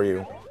him for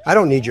you. I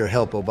don't need your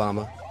help,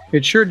 Obama.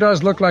 It sure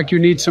does look like you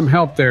need some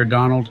help there,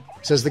 Donald.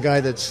 Says the guy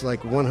that's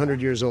like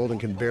 100 years old and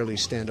can barely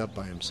stand up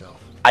by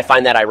himself. I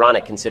find that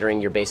ironic considering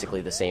you're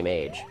basically the same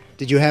age.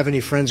 Did you have any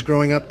friends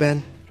growing up,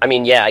 Ben? I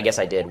mean, yeah, I guess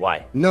I did.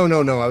 Why? No.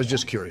 I was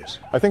just curious.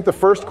 I think the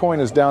first coin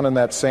is down in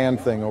that sand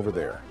thing over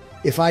there.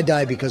 If I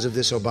die because of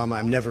this, Obama,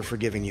 I'm never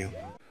forgiving you.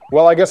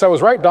 Well, I guess I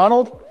was right,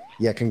 Donald.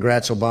 Yeah,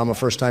 congrats, Obama.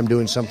 First time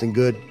doing something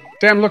good.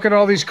 Damn, look at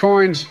all these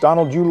coins.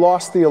 Donald, you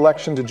lost the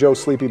election to Joe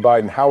Sleepy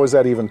Biden. How is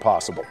that even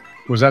possible?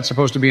 Was that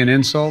supposed to be an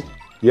insult?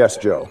 Yes,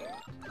 Joe.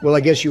 Well, I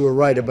guess you were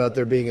right about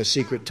there being a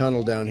secret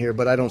tunnel down here,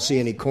 but I don't see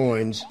any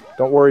coins.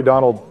 Don't worry,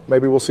 Donald.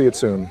 Maybe we'll see it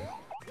soon.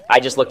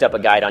 I just looked up a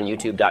guide on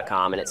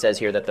YouTube.com, and it says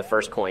here that the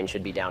first coin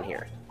should be down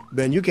here.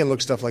 Ben, you can't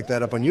look stuff like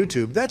that up on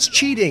YouTube. That's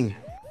cheating.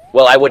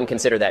 Well, I wouldn't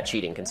consider that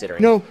cheating,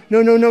 considering...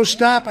 No,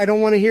 stop. I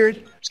don't want to hear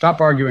it. Stop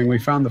arguing. We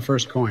found the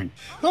first coin.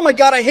 Oh, my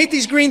God, I hate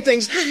these green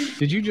things.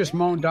 Did you just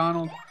moan,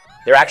 Donald?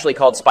 They're actually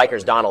called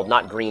spikers, Donald,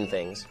 not green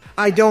things.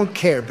 I don't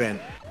care, Ben.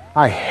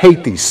 I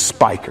hate these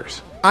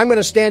spikers. I'm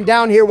gonna stand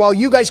down here while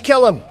you guys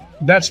kill him.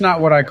 That's not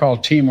what I call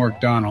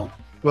teamwork, Donald.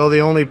 Well, the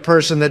only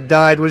person that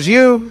died was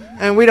you,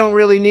 and we don't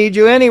really need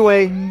you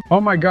anyway.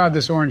 Oh my God,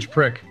 this orange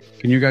prick.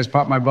 Can you guys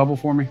pop my bubble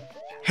for me?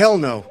 Hell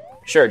no.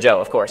 Sure, Joe,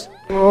 of course.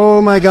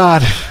 Oh my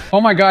God. Oh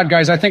my God,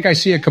 guys, I think I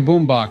see a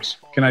kaboom box.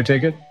 Can I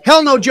take it?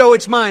 Hell no, Joe,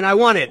 it's mine. I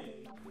want it.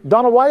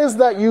 Donald, why is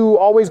that you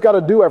always got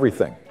to do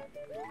everything?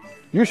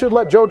 You should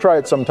let Joe try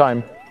it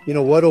sometime. You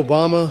know what,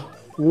 Obama?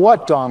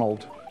 What,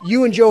 Donald?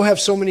 You and Joe have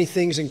so many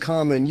things in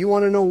common. You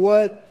want to know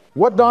what?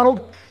 What,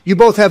 Donald? You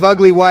both have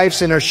ugly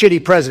wives and are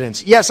shitty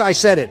presidents. Yes, I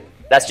said it.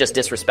 That's just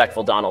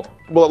disrespectful, Donald.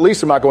 Well, at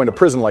least I'm not going to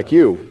prison like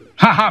you.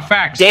 Haha,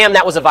 facts. Damn,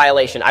 that was a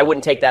violation. I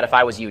wouldn't take that if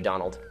I was you,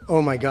 Donald.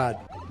 Oh my God.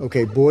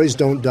 Okay, boys,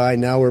 don't die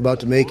now. We're about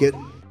to make it.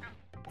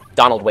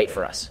 Donald, wait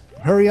for us.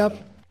 Hurry up.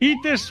 Eat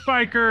this,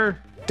 Spiker.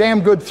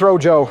 Damn good throw,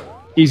 Joe.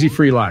 Easy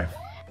free life.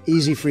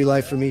 Easy free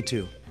life for me,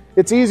 too.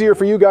 It's easier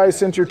for you guys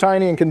since you're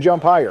tiny and can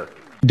jump higher.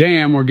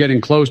 Damn, we're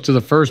getting close to the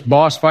first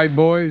boss fight,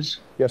 boys.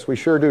 Yes, we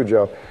sure do,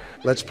 Joe.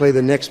 Let's play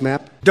the next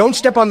map. Don't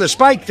step on the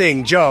spike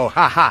thing, Joe.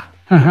 Ha ha.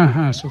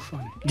 Haha, so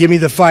funny. Give me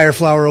the fire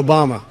flower,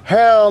 Obama.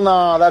 Hell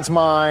no, that's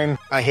mine.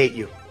 I hate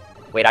you.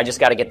 Wait, I just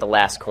gotta get the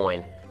last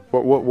coin.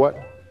 What?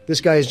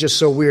 This guy is just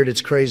so weird,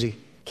 it's crazy.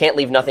 Can't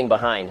leave nothing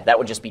behind. That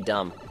would just be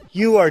dumb.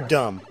 You are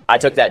dumb. I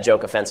took that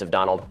joke offensive,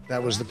 Donald.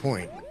 That was the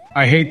point.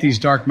 I hate these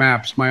dark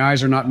maps. My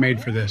eyes are not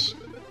made for this.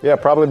 Yeah,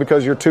 probably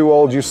because you're too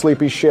old, you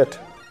sleepy shit.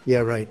 Yeah,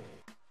 right.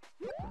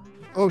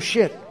 Oh,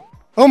 shit.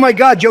 Oh, my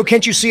God, Joe,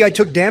 can't you see I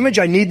took damage?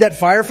 I need that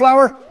fire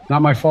flower?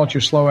 Not my fault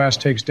your slow ass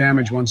takes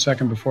damage 1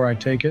 second before I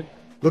take it.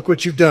 Look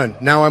what you've done.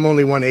 Now I'm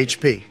only 1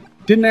 HP.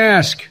 Didn't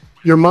ask.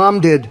 Your mom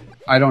did.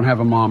 I don't have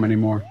a mom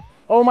anymore.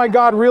 Oh my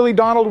God, really,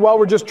 Donald? While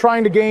we're just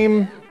trying to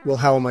game... Well,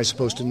 how am I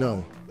supposed to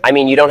know? I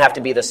mean, you don't have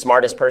to be the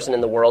smartest person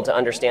in the world to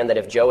understand that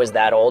if Joe is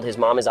that old, his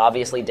mom is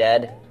obviously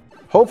dead.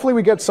 Hopefully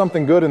we get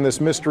something good in this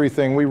mystery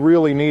thing. We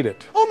really need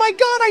it. Oh, my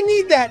God, I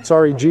need that.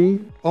 Sorry, G.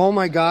 Oh,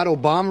 my God,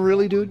 Obama,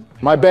 really, dude?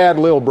 My bad,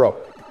 lil bro.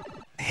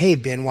 Hey,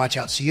 Ben, watch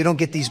out so you don't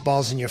get these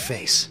balls in your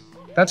face.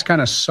 That's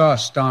kind of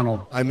sus,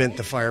 Donald. I meant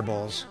the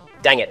fireballs.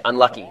 Dang it,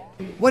 unlucky.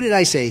 What did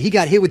I say? He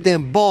got hit with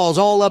them balls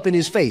all up in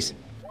his face.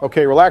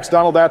 Okay, relax,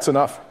 Donald. That's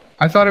enough.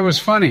 I thought it was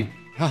funny.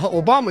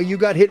 Obama, you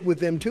got hit with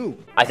them, too.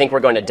 I think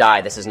we're going to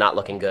die. This is not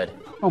looking good.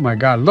 Oh my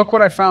God, look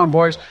what I found,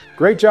 boys.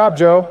 Great job,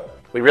 Joe.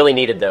 We really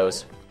needed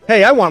those.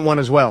 Hey, I want one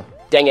as well.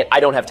 Dang it, I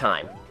don't have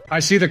time. I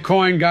see the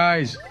coin,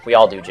 guys. We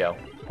all do, Joe.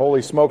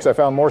 Holy smokes, I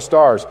found more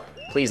stars.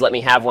 Please let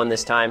me have one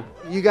this time.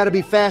 You got to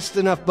be fast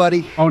enough,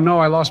 buddy. Oh no,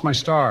 I lost my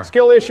star.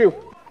 Skill issue.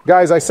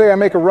 Guys, I say I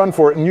make a run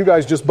for it and you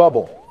guys just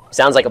bubble.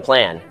 Sounds like a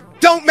plan.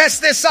 Don't mess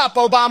this up,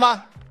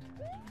 Obama!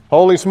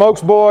 Holy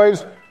smokes,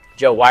 boys.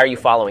 Joe, why are you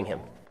following him?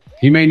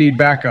 He may need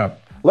backup.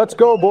 Let's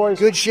go, boys.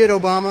 Good shit,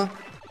 Obama.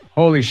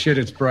 Holy shit,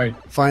 it's bright.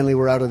 Finally,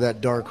 we're out of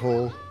that dark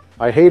hole.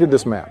 I hated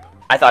this map.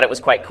 I thought it was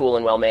quite cool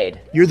and well made.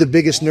 You're the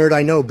biggest nerd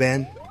I know,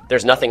 Ben.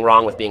 There's nothing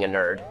wrong with being a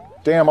nerd.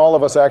 Damn, all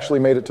of us actually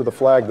made it to the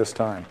flag this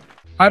time.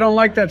 I don't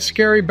like that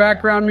scary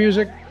background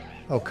music.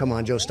 Oh, come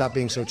on, Joe, stop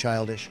being so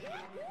childish.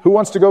 Who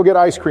wants to go get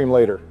ice cream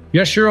later?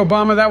 Yes, sure,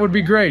 Obama, that would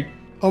be great.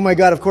 Oh my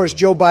God, of course,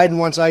 Joe Biden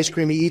wants ice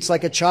cream. He eats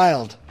like a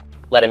child.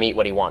 Let him eat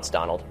what he wants,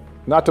 Donald.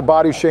 Not to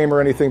body shame or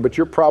anything, but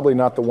you're probably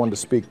not the one to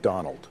speak,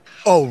 Donald.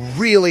 Oh,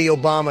 really,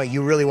 Obama?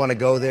 You really want to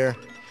go there?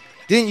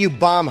 Didn't you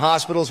bomb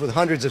hospitals with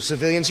hundreds of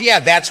civilians? Yeah,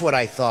 that's what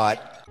I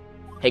thought.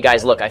 Hey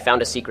guys, look, I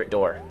found a secret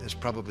door. There's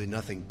probably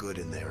nothing good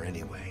in there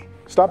anyway.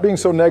 Stop being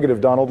so negative,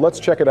 Donald. Let's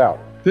check it out.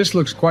 This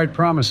looks quite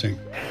promising.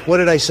 What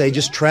did I say?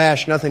 Just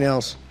trash, nothing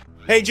else.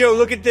 Hey, Joe,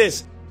 look at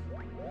this.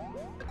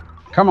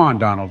 Come on,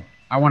 Donald.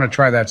 I want to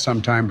try that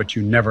sometime, but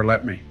you never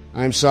let me.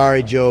 I'm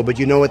sorry, Joe, but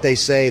you know what they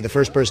say. The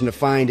first person to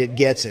find it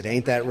gets it.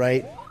 Ain't that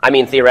right? I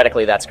mean,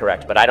 theoretically that's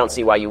correct, but I don't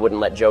see why you wouldn't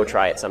let Joe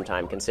try it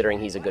sometime, considering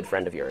he's a good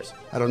friend of yours.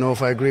 I don't know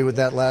if I agree with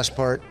that last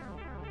part.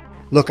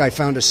 Look, I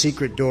found a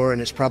secret door,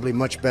 and it's probably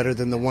much better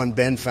than the one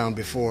Ben found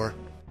before.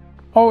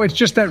 Oh, it's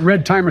just that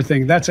red timer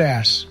thing. That's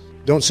ass.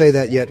 Don't say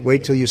that yet.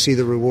 Wait till you see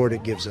the reward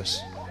it gives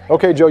us.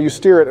 Okay, Joe, you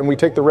steer it and we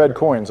take the red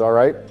coins, all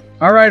right?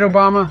 All right,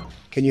 Obama.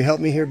 Can you help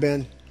me here,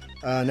 Ben?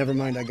 Never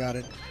mind, I got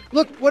it.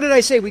 Look, what did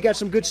I say? We got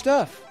some good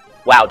stuff.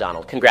 Wow,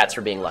 Donald, congrats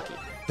for being lucky.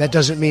 That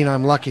doesn't mean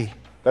I'm lucky.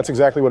 That's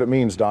exactly what it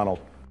means, Donald.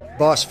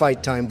 Boss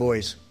fight time,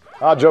 boys.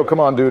 Ah, Joe, come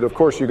on, dude. Of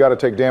course you got to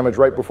take damage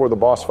right before the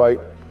boss fight.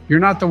 You're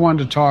not the one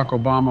to talk,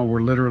 Obama.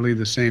 We're literally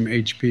the same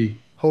HP.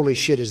 Holy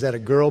shit, is that a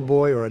girl,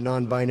 boy, or a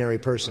non-binary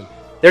person?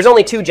 There's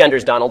only 2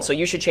 genders, Donald, so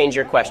you should change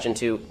your question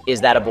to,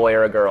 is that a boy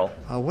or a girl?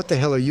 What the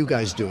hell are you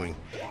guys doing?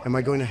 Am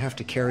I going to have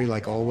to carry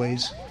like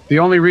always? The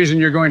only reason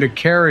you're going to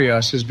carry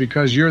us is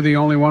because you're the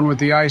only one with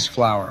the ice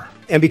flower.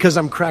 And because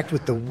I'm cracked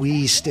with the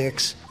Wii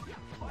sticks?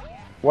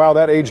 Wow,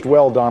 that aged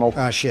well, Donald.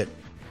 Ah, shit.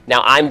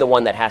 Now I'm the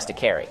one that has to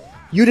carry.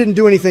 You didn't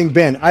do anything,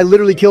 Ben. I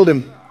literally killed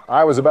him.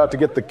 I was about to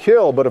get the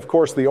kill, but of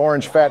course the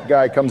orange fat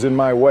guy comes in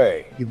my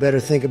way. You better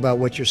think about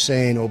what you're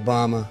saying,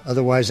 Obama.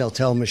 Otherwise, I'll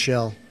tell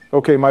Michelle.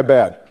 Okay, my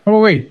bad. Oh,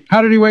 wait.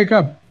 How did he wake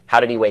up? How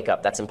did he wake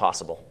up? That's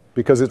impossible.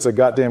 Because it's a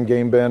goddamn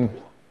game, Ben,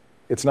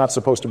 it's not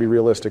supposed to be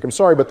realistic. I'm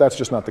sorry, but that's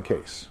just not the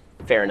case.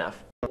 Fair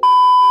enough.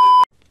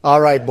 All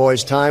right,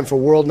 boys, time for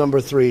world number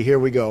 3. Here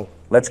we go.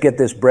 Let's get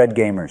this bread,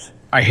 gamers.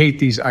 I hate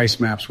these ice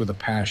maps with a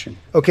passion.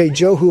 Okay,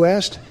 Joe, who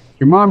asked?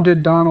 Your mom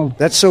did, Donald.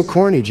 That's so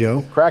corny,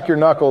 Joe. Crack your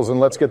knuckles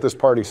and let's get this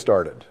party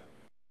started.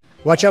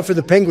 Watch out for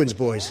the penguins,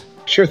 boys.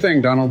 Sure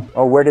thing, Donald.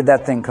 Oh, where did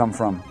that thing come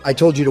from? I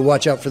told you to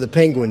watch out for the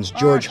penguins,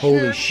 George.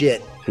 Holy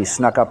shit. He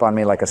snuck up on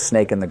me like a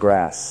snake in the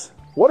grass.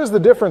 What is the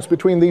difference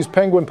between these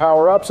penguin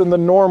power-ups and the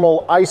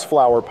normal ice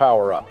flower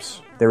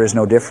power-ups? There is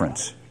no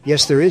difference.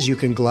 Yes, there is. You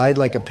can glide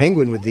like a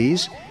penguin with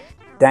these.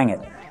 Dang it.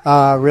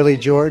 Really,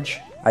 George?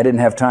 I didn't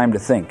have time to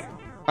think.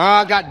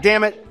 God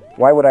damn it.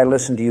 Why would I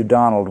listen to you,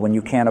 Donald, when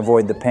you can't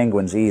avoid the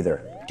penguins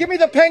either? Give me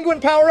the penguin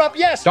power-up,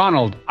 yes!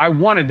 Donald, I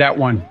wanted that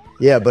one.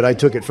 Yeah, but I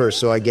took it first,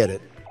 so I get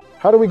it.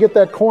 How do we get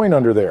that coin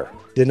under there?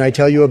 Didn't I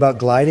tell you about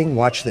gliding?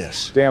 Watch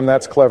this. Damn,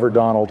 that's clever,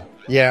 Donald.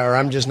 Yeah, or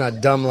I'm just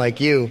not dumb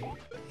like you.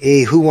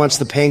 Hey, who wants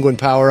the penguin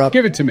power-up?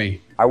 Give it to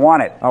me. I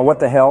want it. What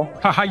the hell?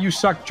 Haha, you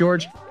suck,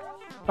 George.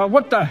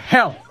 What the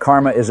hell?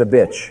 Karma is a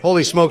bitch.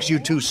 Holy smokes, you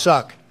two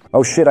suck.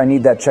 Oh shit, I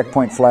need that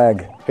checkpoint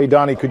flag. Hey,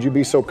 Donnie, could you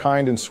be so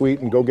kind and sweet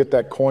and go get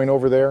that coin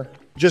over there?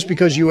 Just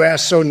because you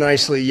asked so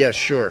nicely, yes,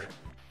 sure.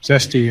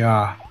 Zesty,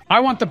 I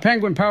want the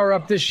penguin power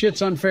up. This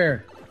shit's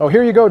unfair. Oh,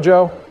 here you go,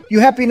 Joe. You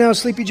happy now,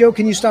 Sleepy Joe?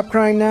 Can you stop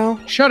crying now?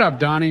 Shut up,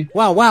 Donnie.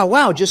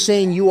 Wow. Just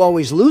saying you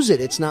always lose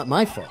it. It's not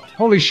my fault.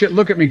 Holy shit,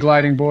 look at me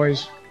gliding,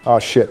 boys. Oh,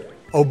 shit.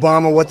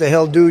 Obama, what the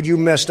hell, dude? You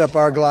messed up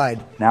our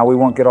glide. Now we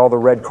won't get all the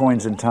red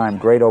coins in time.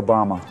 Great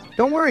Obama.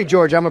 Don't worry,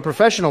 George. I'm a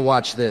professional.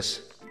 Watch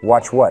this.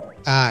 Watch what?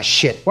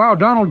 Shit. Wow,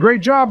 Donald,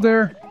 great job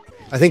there.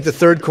 I think the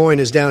third coin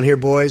is down here,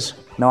 boys.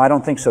 No, I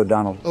don't think so,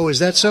 Donald. Oh, is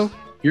that so?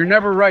 You're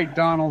never right,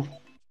 Donald.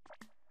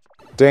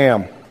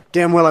 Damn.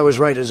 Damn well I was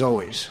right as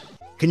always.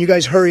 Can you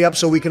guys hurry up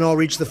so we can all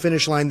reach the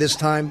finish line this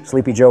time?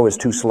 Sleepy Joe is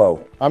too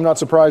slow. I'm not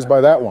surprised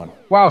by that one.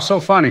 Wow, so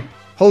funny.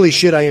 Holy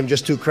shit, I am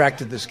just too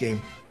cracked at this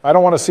game. I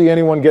don't want to see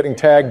anyone getting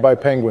tagged by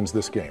penguins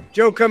this game.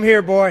 Joe, come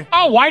here, boy.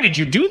 Oh, why did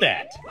you do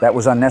that? That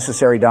was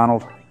unnecessary,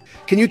 Donald.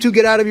 Can you two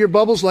get out of your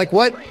bubbles? Like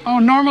what? Oh,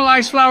 normal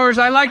ice flowers,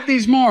 I like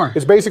these more.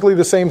 It's basically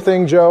the same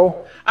thing,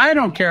 Joe. I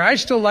don't care, I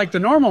still like the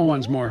normal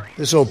ones more.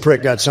 This old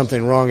prick got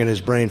something wrong in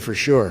his brain for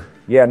sure.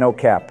 Yeah, no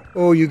cap.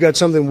 Oh, you got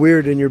something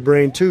weird in your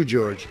brain too,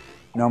 George.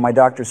 No, my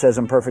doctor says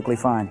I'm perfectly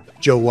fine.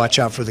 Joe, watch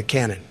out for the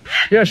cannon.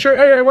 Yeah, sure.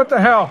 Hey, what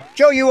the hell?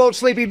 Joe, you old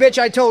sleepy bitch,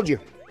 I told you.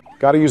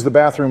 Gotta use the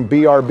bathroom,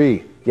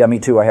 BRB. Yeah, me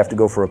too. I have to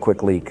go for a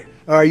quick leak.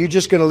 Are you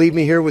just gonna leave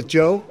me here with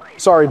Joe?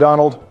 Sorry,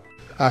 Donald.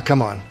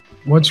 Come on.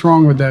 What's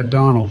wrong with that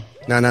Donald?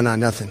 No,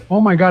 nothing. Oh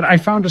my god, I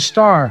found a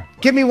star.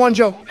 Give me one,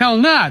 Joe. Hell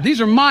nah,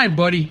 these are mine,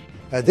 buddy.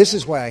 This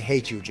is why I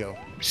hate you, Joe.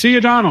 See you,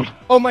 Donald.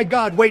 Oh my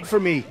god, wait for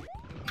me.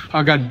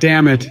 Oh god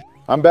damn it.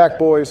 I'm back,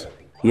 boys.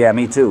 Yeah,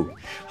 me too.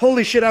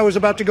 Holy shit, I was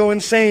about to go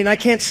insane. I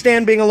can't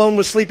stand being alone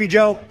with Sleepy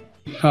Joe.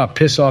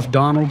 Piss off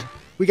Donald.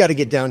 We gotta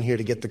get down here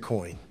to get the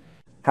coin.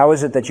 How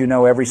is it that you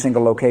know every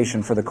single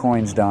location for the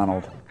coins,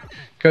 Donald?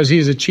 Because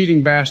he's a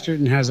cheating bastard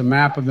and has a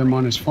map of them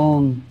on his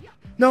phone.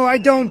 No, I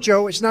don't,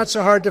 Joe. It's not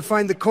so hard to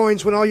find the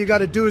coins when all you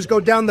gotta do is go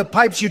down the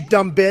pipes, you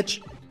dumb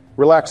bitch.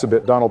 Relax a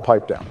bit, Donald.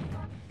 Pipe down.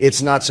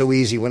 It's not so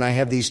easy when I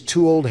have these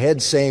two old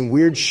heads saying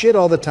weird shit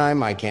all the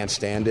time. I can't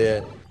stand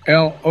it.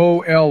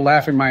 LOL,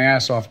 laughing my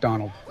ass off,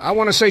 Donald. I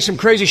want to say some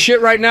crazy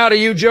shit right now to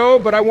you, Joe,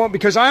 but I won't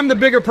because I'm the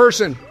bigger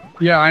person.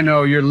 Yeah, I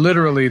know. You're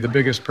literally the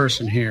biggest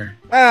person here.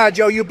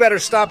 Joe, you better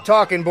stop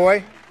talking,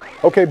 boy.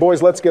 Okay,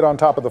 boys, let's get on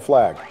top of the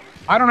flag.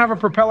 I don't have a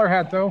propeller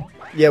hat, though.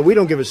 Yeah, we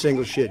don't give a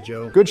single shit,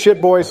 Joe. Good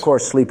shit, boys. Of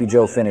course, Sleepy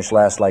Joe finished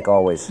last like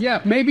always.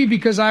 Yeah, maybe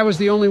because I was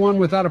the only one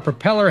without a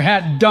propeller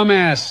hat,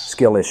 dumbass.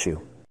 Skill issue.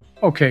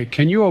 Okay,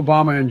 can you,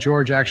 Obama and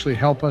George, actually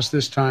help us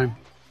this time?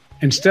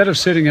 Instead of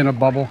sitting in a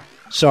bubble.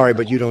 Sorry,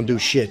 but you don't do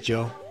shit,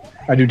 Joe.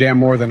 I do damn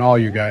more than all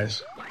you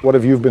guys. What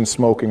have you been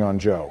smoking on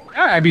Joe?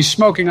 I'd be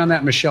smoking on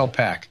that Michelle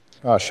pack.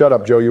 Shut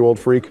up, Joe, you old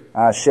freak.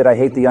 Shit, I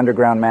hate the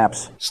underground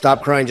maps.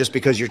 Stop crying just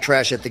because you're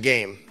trash at the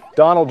game.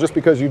 Donald, just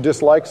because you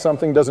dislike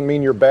something doesn't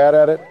mean you're bad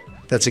at it.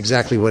 That's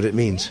exactly what it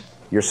means.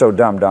 You're so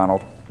dumb,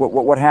 Donald.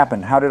 What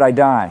happened? How did I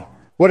die?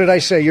 What did I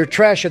say? You're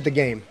trash at the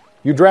game.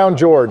 You drowned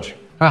George.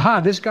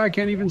 Aha, this guy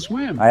can't even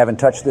swim. I haven't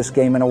touched this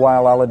game in a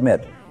while, I'll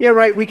admit. Yeah,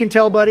 right, we can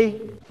tell,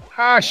 buddy.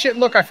 Shit,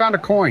 look, I found a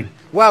coin.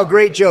 Wow,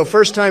 great, Joe.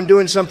 First time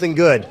doing something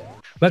good.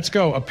 Let's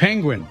go, a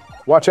penguin.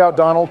 Watch out,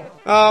 Donald.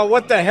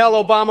 What the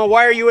hell, Obama?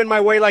 Why are you in my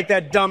way like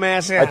that,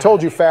 dumbass? I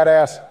told you, fat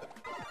ass.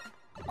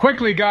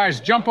 Quickly, guys,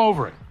 jump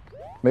over it.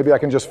 Maybe I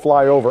can just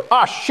fly over.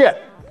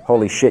 Shit!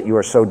 Holy shit, you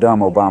are so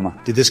dumb,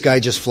 Obama. Did this guy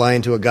just fly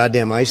into a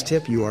goddamn ice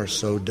tip? You are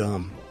so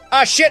dumb.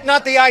 Shit,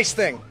 not the ice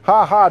thing.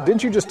 Ha,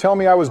 didn't you just tell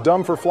me I was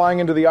dumb for flying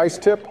into the ice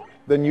tip?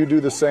 Then you do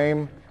the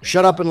same?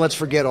 Shut up and let's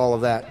forget all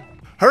of that.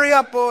 Hurry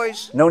up,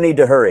 boys. No need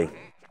to hurry.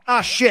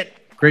 Shit.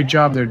 Great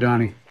job there,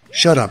 Donnie.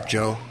 Shut up,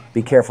 Joe.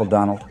 Be careful,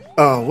 Donald.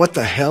 What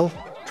the hell?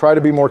 Try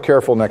to be more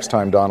careful next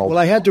time, Donald. Well,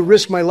 I had to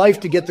risk my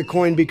life to get the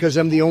coin because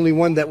I'm the only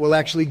one that will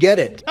actually get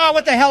it.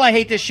 What the hell? I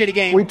hate this shitty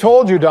game. We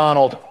told you,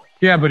 Donald.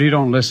 Yeah, but he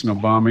don't listen,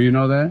 Obama, you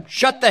know that?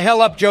 Shut the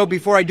hell up, Joe,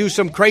 before I do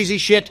some crazy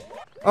shit.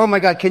 Oh my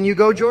God, can you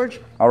go, George?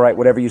 All right,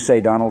 whatever you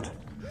say, Donald.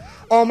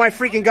 Oh my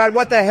freaking God,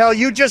 what the hell?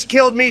 You just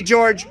killed me,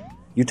 George.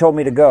 You told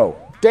me to go.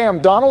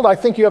 Damn, Donald, I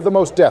think you have the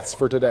most deaths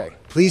for today.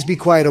 Please be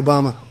quiet,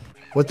 Obama.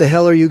 What the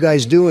hell are you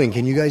guys doing?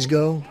 Can you guys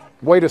go?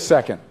 Wait a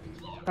second.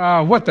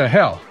 What the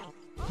hell?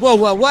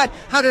 Whoa, what?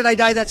 How did I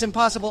die? That's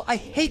impossible. I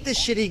hate this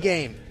shitty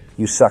game.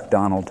 You suck,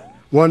 Donald.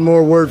 One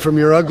more word from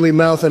your ugly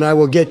mouth and I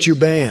will get you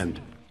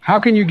banned. How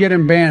can you get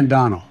him banned,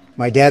 Donald?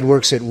 My dad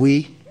works at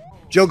Wii.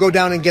 Joe, go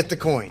down and get the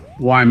coin.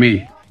 Why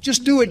me?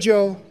 Just do it,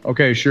 Joe.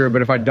 Okay, sure,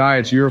 but if I die,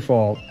 it's your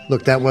fault.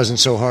 Look, that wasn't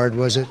so hard,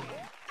 was it?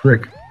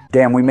 Prick.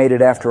 Damn, we made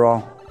it after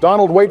all.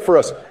 Donald, wait for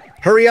us.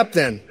 Hurry up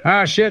then.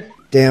 Ah, shit.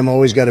 Damn,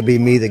 always gotta be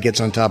me that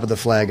gets on top of the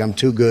flag. I'm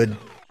too good.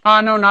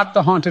 No, not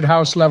the haunted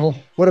house level.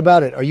 What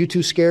about it? Are you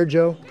too scared,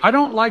 Joe? I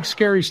don't like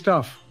scary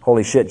stuff.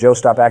 Holy shit, Joe,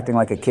 stop acting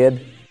like a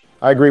kid.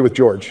 I agree with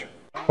George.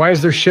 Why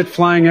is there shit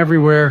flying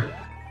everywhere?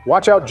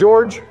 Watch out,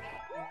 George.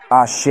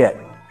 Ah, shit.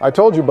 I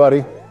told you,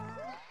 buddy.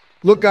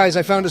 Look, guys,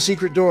 I found a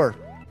secret door.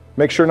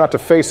 Make sure not to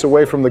face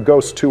away from the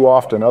ghosts too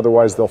often,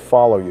 otherwise they'll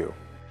follow you.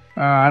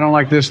 I don't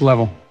like this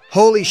level.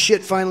 Holy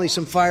shit, finally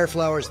some fire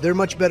flowers. They're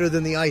much better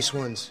than the ice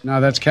ones.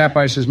 No, that's cap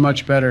ice is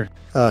much better.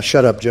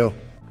 Shut up, Joe.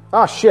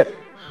 Ah, shit.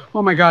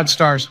 Oh my God,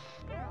 stars.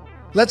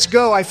 Let's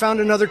go. I found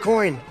another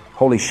coin.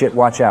 Holy shit,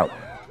 watch out.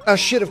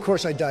 Shit, of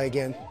course I die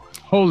again.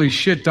 Holy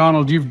shit,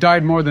 Donald, you've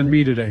died more than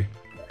me today.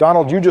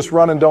 Donald, you just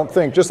run and don't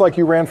think, just like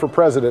you ran for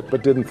president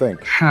but didn't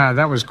think.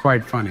 That was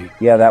quite funny.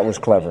 Yeah, that was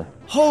clever.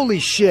 Holy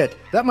shit.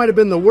 That might have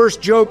been the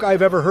worst joke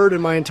I've ever heard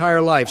in my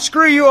entire life.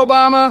 Screw you,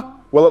 Obama.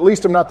 Well, at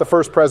least I'm not the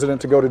first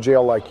president to go to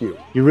jail like you.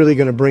 You really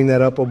gonna bring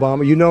that up,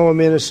 Obama? You know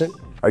I'm innocent.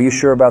 Are you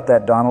sure about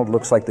that, Donald?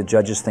 Looks like the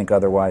judges think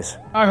otherwise.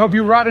 I hope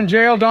you rot in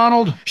jail,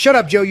 Donald. Shut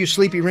up, Joe, you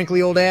sleepy,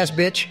 wrinkly old ass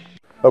bitch.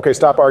 Okay,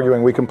 stop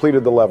arguing. We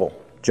completed the level.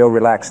 Joe,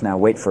 relax now.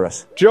 Wait for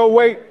us. Joe,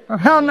 wait. Oh,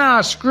 hell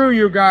nah, screw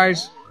you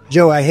guys.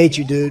 Joe, I hate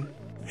you, dude.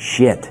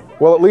 Shit.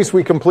 Well, at least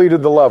we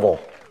completed the level.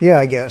 Yeah,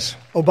 I guess.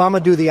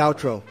 Obama, do the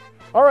outro.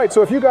 All right,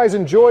 so if you guys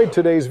enjoyed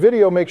today's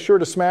video, make sure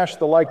to smash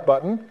the like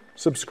button,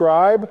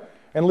 subscribe,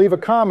 and leave a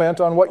comment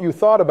on what you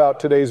thought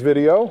about today's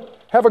video.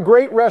 Have a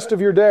great rest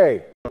of your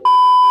day.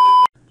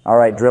 All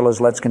right,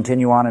 drillers, let's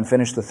continue on and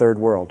finish the third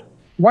world.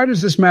 Why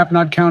does this map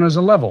not count as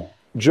a level?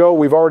 Joe,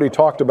 we've already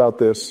talked about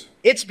this.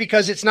 It's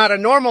because it's not a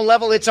normal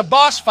level, it's a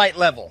boss fight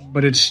level.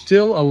 But it's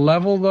still a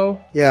level,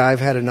 though? Yeah, I've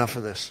had enough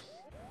of this.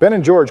 Ben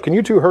and George, can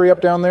you two hurry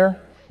up down there?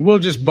 We'll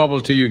just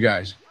bubble to you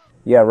guys.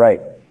 Yeah, right.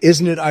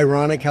 Isn't it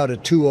ironic how the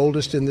two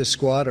oldest in this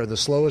squad are the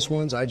slowest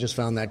ones? I just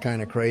found that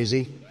kind of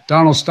crazy.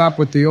 Donald, stop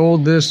with the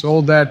old this,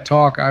 old that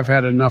talk. I've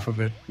had enough of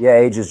it. Yeah,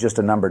 age is just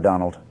a number,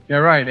 Donald. Yeah,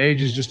 right.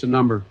 Age is just a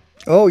number.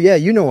 Oh, yeah,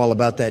 you know all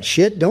about that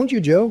shit, don't you,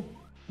 Joe?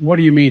 What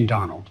do you mean,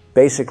 Donald?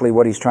 Basically,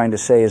 what he's trying to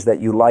say is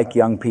that you like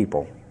young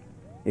people.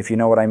 If you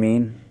know what I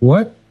mean.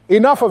 What?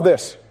 Enough of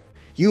this.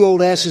 You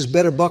old asses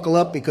better buckle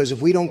up, because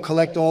if we don't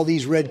collect all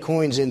these red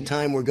coins in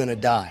time, we're gonna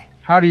die.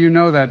 How do you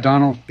know that,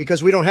 Donald?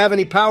 Because we don't have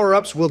any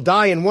power-ups, we'll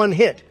die in one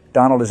hit.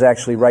 Donald is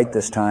actually right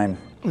this time.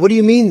 What do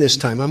you mean this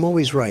time? I'm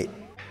always right.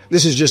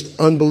 This is just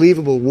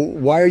unbelievable.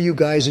 Why are you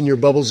guys in your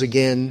bubbles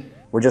again?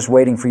 We're just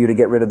waiting for you to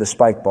get rid of the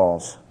spike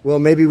balls. Well,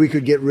 maybe we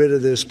could get rid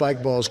of the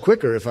spike balls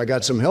quicker if I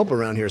got some help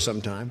around here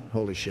sometime.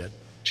 Holy shit.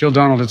 Chill,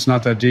 Donald. It's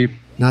not that deep.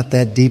 Not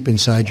that deep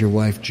inside your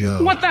wife,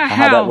 Joe. What the That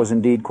hell? was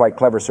indeed quite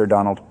clever, Sir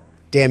Donald.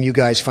 Damn, you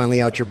guys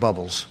finally out your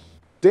bubbles.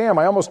 Damn,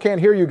 I almost can't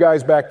hear you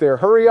guys back there.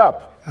 Hurry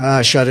up.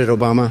 Shut it,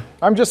 Obama.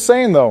 I'm just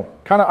saying, though,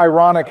 kind of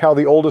ironic how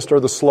the oldest are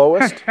the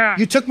slowest.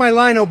 You took my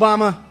line,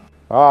 Obama.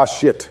 Ah,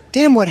 shit.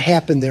 Damn, what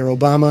happened there,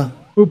 Obama?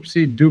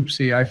 Oopsie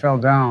doopsie, I fell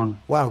down.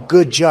 Wow,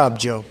 good job,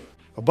 Joe.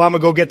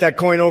 Obama, go get that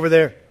coin over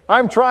there.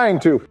 I'm trying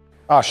to.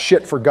 Ah,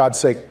 shit, for God's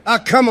sake.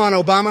 Come on,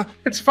 Obama.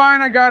 It's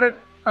fine, I got it.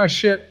 Oh,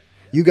 shit.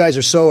 You guys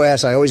are so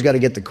ass, I always got to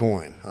get the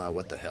coin.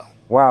 What the hell?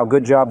 Wow,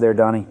 good job there,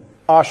 Donnie.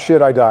 Ah,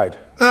 shit, I died.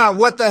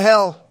 What the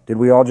hell? Did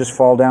we all just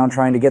fall down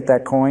trying to get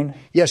that coin?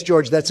 Yes,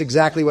 George, that's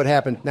exactly what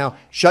happened. Now,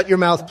 shut your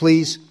mouth,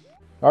 please.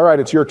 All right,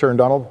 it's your turn,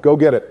 Donald. Go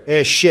get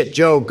it. Shit,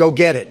 Joe, go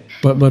get it.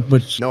 But.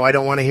 No, I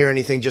don't want to hear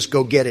anything. Just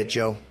go get it,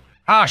 Joe.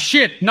 Ah,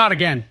 shit, not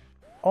again.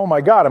 Oh,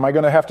 my God, am I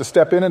going to have to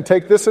step in and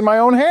take this in my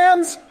own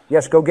hands?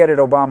 Yes, go get it,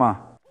 Obama.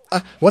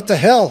 What the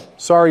hell?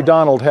 Sorry,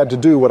 Donald had to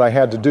do what I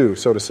had to do,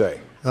 so to say.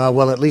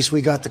 Well, at least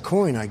we got the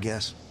coin, I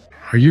guess.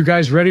 Are you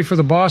guys ready for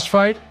the boss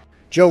fight?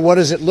 Joe, what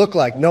does it look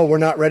like? No, we're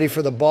not ready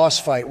for the boss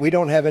fight. We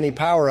don't have any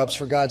power-ups,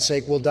 for God's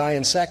sake. We'll die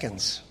in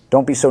seconds.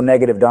 Don't be so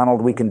negative,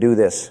 Donald. We can do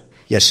this.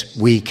 Yes,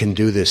 we can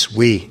do this.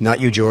 We,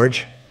 not you,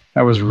 George.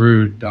 That was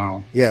rude,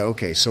 Donald. Yeah,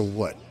 okay, so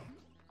what?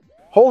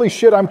 Holy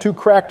shit, I'm too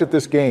cracked at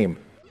this game.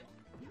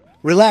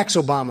 Relax,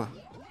 Obama.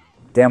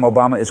 Damn,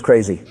 Obama is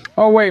crazy.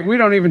 Oh, wait, we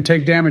don't even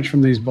take damage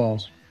from these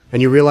balls.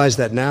 And you realize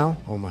that now?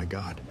 Oh, my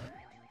God.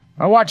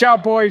 Oh, watch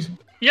out, boys.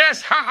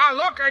 Yes, haha,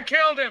 look, I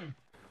killed him.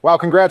 Wow,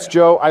 congrats,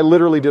 Joe. I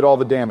literally did all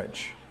the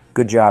damage.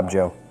 Good job,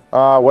 Joe.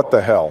 What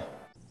the hell?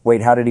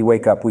 Wait, how did he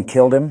wake up? We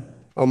killed him?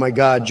 Oh, my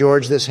God,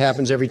 George, this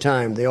happens every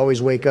time. They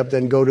always wake up,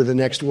 then go to the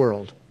next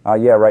world.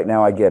 Yeah, right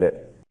now I get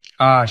it.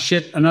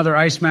 Shit, another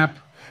ice map.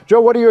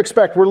 Joe, what do you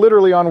expect? We're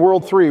literally on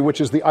World 3,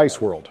 which is the ice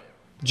world.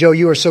 Joe,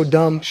 you are so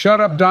dumb. Shut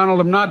up, Donald.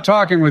 I'm not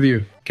talking with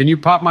you. Can you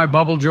pop my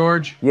bubble,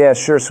 George? Yeah,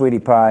 sure, sweetie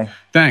pie.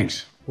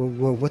 Thanks.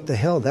 Well, what the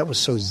hell? That was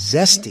so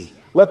zesty.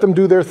 Let them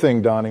do their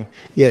thing, Donnie.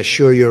 Yeah,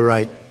 sure, you're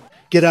right.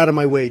 Get out of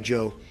my way,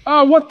 Joe.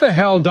 Oh, what the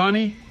hell,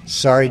 Donnie?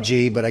 Sorry,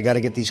 G, but I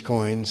gotta get these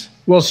coins.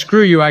 Well,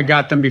 screw you. I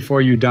got them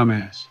before you,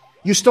 dumbass.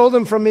 You stole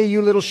them from me,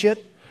 you little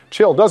shit?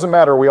 Chill, doesn't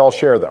matter, we all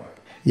share them.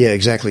 Yeah,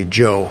 exactly,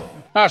 Joe.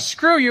 Ah,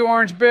 screw you,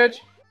 orange bitch.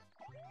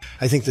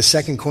 I think the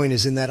second coin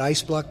is in that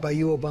ice block by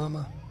you,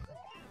 Obama.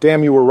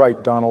 Damn, you were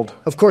right, Donald.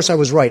 Of course I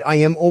was right. I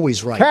am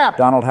always right. Cap!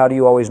 Donald, how do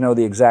you always know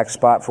the exact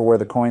spot for where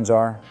the coins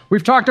are?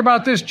 We've talked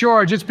about this,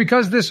 George. It's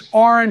because this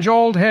orange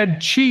old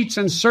head cheats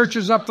and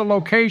searches up the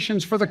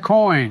locations for the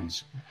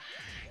coins.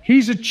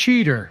 He's a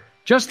cheater,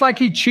 just like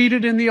he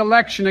cheated in the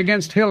election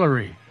against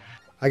Hillary.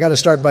 I gotta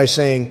start by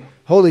saying,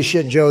 holy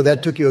shit, Joe,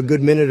 that took you a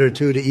good minute or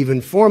two to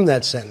even form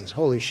that sentence.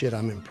 Holy shit,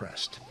 I'm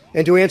impressed.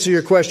 And to answer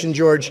your question,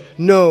 George,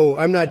 no,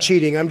 I'm not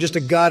cheating. I'm just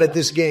a god at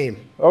this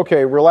game.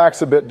 Okay,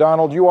 relax a bit,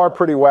 Donald. You are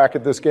pretty whack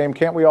at this game.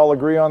 Can't we all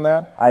agree on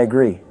that? I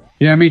agree.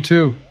 Yeah, me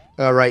too.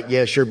 All right,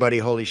 yeah, sure, buddy,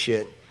 holy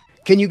shit.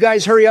 Can you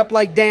guys hurry up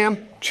like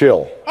damn?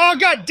 Chill. Oh,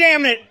 god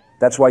damn it!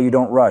 That's why you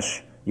don't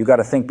rush. You got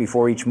to think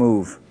before each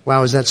move.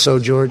 Wow, is that so,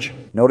 George?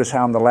 Notice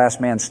how I'm the last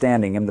man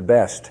standing. I'm the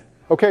best.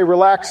 Okay,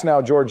 relax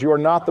now, George. You are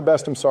not the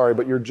best, I'm sorry,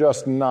 but you're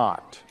just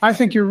not. I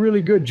think you're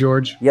really good,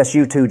 George. Yes,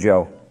 you too,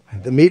 Joe.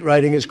 The meat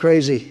writing is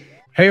crazy.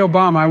 Hey,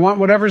 Obama, I want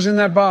whatever's in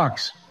that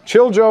box.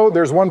 Chill, Joe.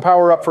 There's one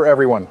power-up for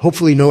everyone.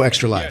 Hopefully no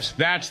extra lives.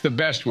 That's the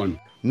best one.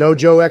 No,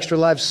 Joe, extra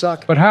lives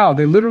suck. But how?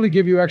 They literally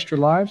give you extra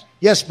lives?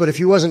 Yes, but if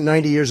you wasn't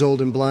 90 years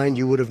old and blind,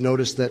 you would have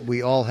noticed that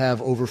we all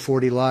have over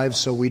 40 lives,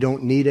 so we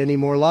don't need any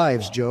more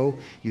lives, Joe.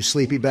 You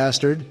sleepy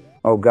bastard.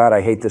 Oh, God,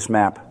 I hate this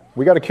map.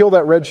 We got to kill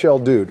that red shell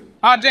dude.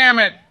 Ah, damn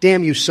it.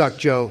 Damn, you suck,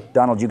 Joe.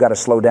 Donald, you got to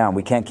slow down.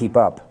 We can't keep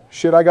up.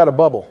 Shit, I got a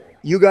bubble.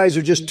 You guys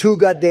are just too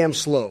goddamn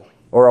slow.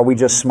 Or are we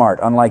just smart,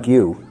 unlike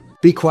you?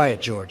 Be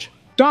quiet, George.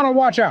 Donald,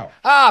 watch out.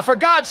 Ah, for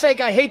God's sake,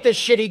 I hate this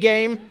shitty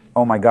game.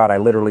 Oh, my God, I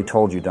literally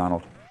told you,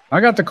 Donald.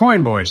 I got the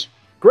coin, boys.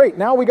 Great,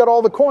 now we got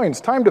all the coins.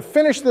 Time to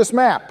finish this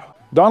map.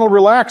 Donald,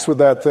 relax with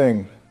that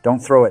thing. Don't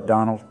throw it,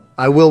 Donald.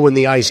 I will when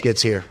the ice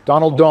gets here.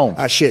 Donald, don't.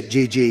 Ah, shit,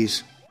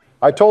 GG's.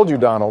 I told you,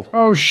 Donald.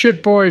 Oh,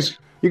 shit, boys.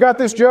 You got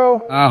this,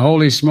 Joe? Ah,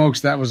 holy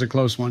smokes, that was a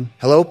close one.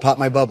 Hello, pop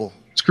my bubble.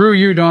 Screw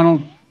you,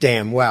 Donald.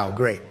 Damn, wow,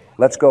 great.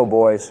 Let's go,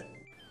 boys.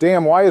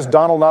 Damn, why is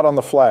Donald not on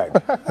the flag?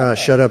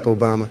 Shut up,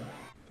 Obama.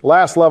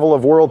 Last level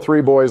of World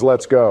 3, boys,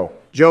 let's go.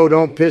 Joe,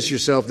 don't piss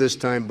yourself this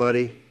time,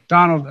 buddy.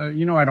 Donald,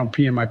 you know I don't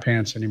pee in my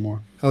pants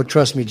anymore. Oh,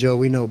 trust me, Joe,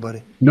 we know,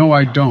 buddy. No,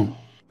 I don't.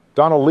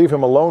 Donald, leave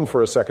him alone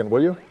for a second,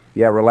 will you?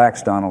 Yeah,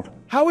 relax, Donald.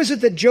 How is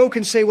it that Joe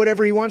can say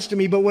whatever he wants to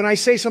me, but when I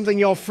say something,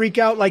 y'all freak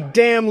out like,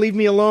 damn, leave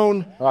me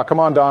alone? Come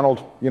on,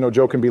 Donald. You know,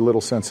 Joe can be a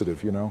little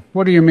sensitive, you know?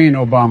 What do you mean,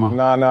 Obama?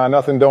 Nah,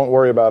 nothing. Don't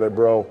worry about it,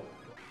 bro.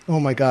 Oh,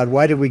 my God,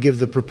 why did we give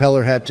the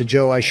propeller hat to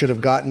Joe? I should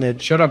have gotten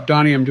it. Shut up,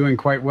 Donnie. I'm doing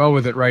quite well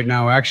with it right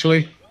now,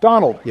 actually.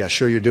 Donald. Yeah,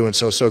 sure, you're doing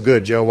so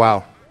good, Joe.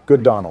 Wow.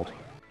 Good, Donald.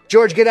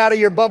 George, get out of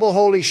your bubble,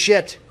 holy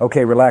shit.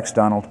 Okay, relax,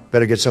 Donald.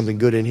 Better get something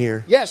good in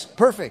here. Yes,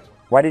 perfect.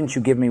 Why didn't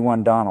you give me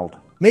one, Donald?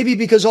 Maybe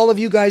because all of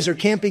you guys are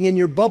camping in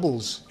your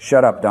bubbles.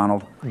 Shut up,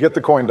 Donald. Get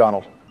the coin,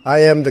 Donald. I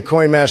am the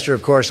coin master,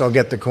 of course. I'll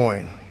get the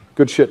coin.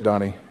 Good shit,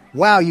 Donnie.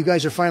 Wow, you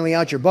guys are finally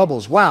out your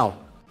bubbles. Wow.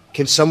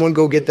 Can someone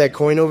go get that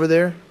coin over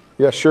there?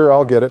 Yeah, sure,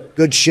 I'll get it.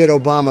 Good shit,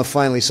 Obama.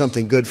 Finally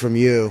something good from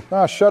you.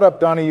 Shut up,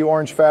 Donnie, you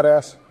orange fat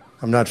ass.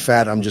 I'm not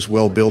fat. I'm just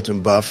well-built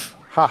and buff.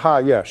 Ha,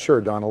 yeah, sure,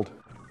 Donald.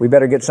 We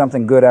better get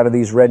something good out of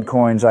these red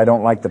coins. I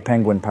don't like the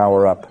penguin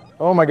power-up.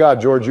 Oh, my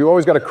God, George, you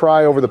always got to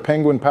cry over the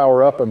penguin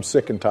power-up. I'm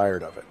sick and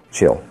tired of it.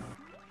 Chill.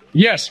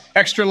 Yes,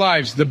 extra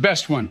lives, the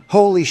best one.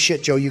 Holy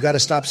shit, Joe. You got to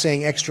stop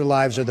saying extra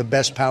lives are the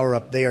best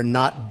power-up. They are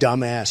not,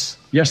 dumbass.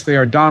 Yes, they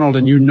are, Donald,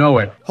 and you know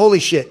it. Holy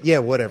shit. Yeah,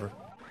 whatever.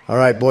 All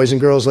right, boys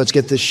and girls, let's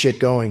get this shit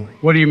going.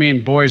 What do you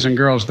mean, boys and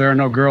girls? There are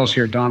no girls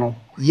here, Donald.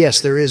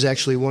 Yes, there is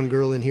actually one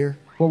girl in here.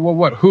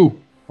 What? Who?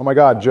 Oh, my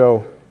God,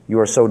 Joe. You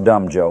are so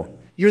dumb, Joe.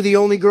 You're the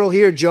only girl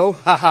here, Joe.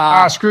 Ha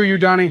ha. Ah, screw you,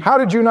 Donnie. How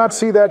did you not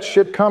see that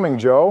shit coming,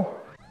 Joe?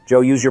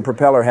 Joe, use your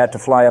propeller hat to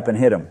fly up and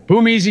hit him.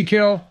 Boom, easy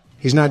kill.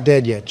 He's not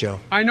dead yet, Joe.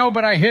 I know,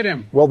 but I hit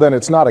him. Well, then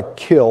it's not a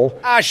kill.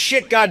 Ah,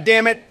 shit,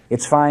 goddammit.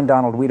 It's fine,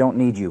 Donald. We don't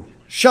need you.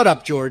 Shut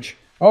up, George.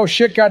 Oh,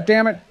 shit,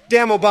 goddammit.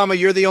 Damn, Obama,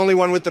 you're the only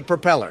one with the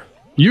propeller.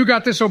 You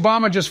got this,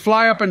 Obama. Just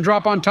fly up and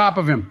drop on top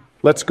of him.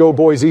 Let's go,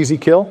 boys. Easy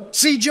kill.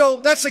 See,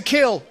 Joe, that's a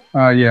kill.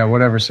 Yeah,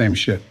 whatever, same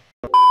shit.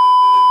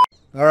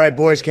 All right,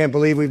 boys, can't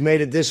believe we've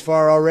made it this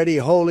far already.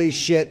 Holy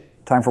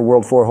shit. Time for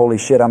World 4. Holy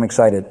shit, I'm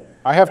excited.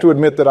 I have to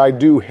admit that I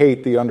do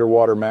hate the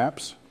underwater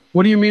maps.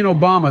 What do you mean,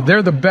 Obama?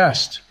 They're the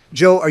best.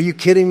 Joe, are you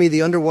kidding me?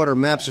 The underwater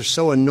maps are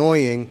so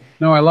annoying.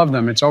 No, I love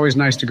them. It's always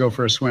nice to go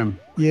for a swim.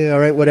 Yeah, all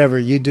right, whatever.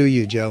 You do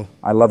you, Joe.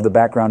 I love the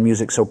background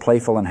music, so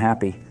playful and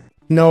happy.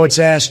 No, it's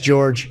ass,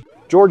 George.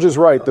 George is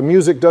right. The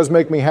music does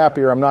make me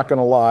happier, I'm not going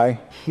to lie.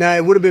 Now,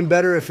 it would have been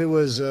better if it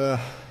was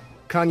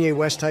Kanye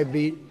West type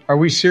beat. Are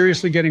we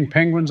seriously getting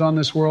penguins on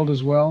this world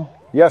as well?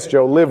 Yes,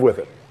 Joe, live with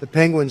it. The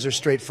penguins are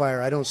straight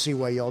fire. I don't see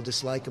why y'all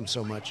dislike them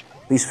so much.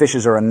 These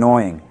fishes are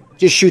annoying.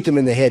 Just shoot them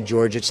in the head,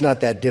 George. It's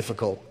not that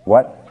difficult.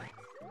 What?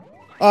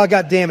 Oh,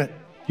 God damn it.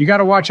 You got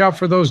to watch out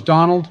for those,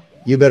 Donald.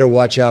 You better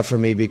watch out for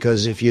me,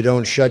 because if you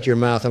don't shut your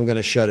mouth, I'm going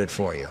to shut it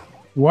for you.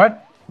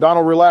 What?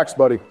 Donald, relax,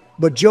 buddy.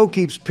 But Joe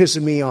keeps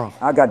pissing me off.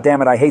 Ah,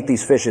 goddammit, I hate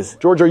these fishes.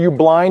 George, are you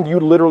blind? You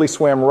literally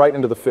swam right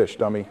into the fish,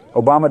 dummy.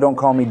 Obama, don't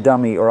call me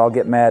dummy or I'll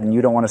get mad and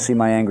you don't want to see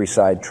my angry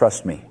side.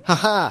 Trust me.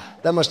 Haha,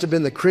 that must have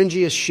been the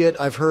cringiest shit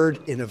I've heard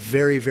in a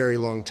very, very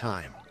long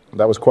time.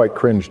 That was quite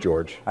cringe,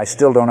 George. I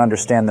still don't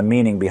understand the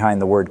meaning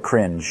behind the word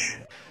cringe.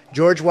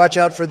 George, watch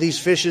out for these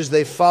fishes.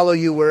 They follow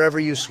you wherever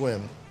you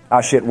swim. Ah,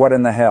 shit, what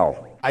in the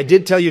hell? I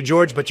did tell you,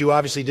 George, but you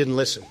obviously didn't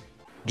listen.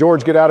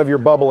 George, get out of your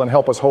bubble and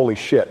help us. Holy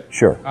shit.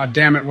 Sure. Ah,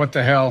 damn it, what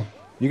the hell?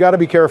 You gotta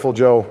be careful,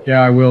 Joe. Yeah,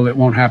 I will. It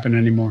won't happen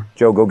anymore.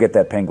 Joe, go get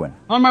that penguin.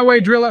 On my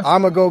way, Driller.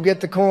 I'ma go get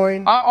the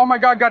coin. Oh my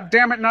God, God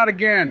damn it, not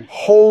again.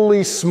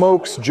 Holy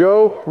smokes,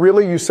 Joe.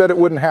 Really? You said it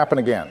wouldn't happen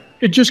again.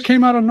 It just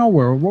came out of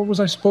nowhere. What was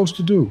I supposed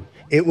to do?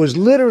 It was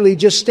literally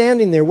just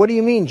standing there. What do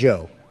you mean,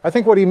 Joe? I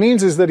think what he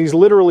means is that he's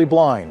literally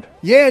blind.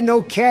 Yeah,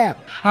 no cap.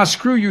 Ah,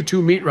 screw you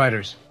two meat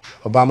riders.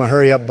 Obama,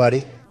 hurry up,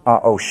 buddy.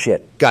 Oh,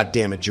 shit. God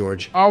damn it,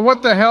 George.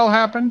 What the hell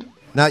happened?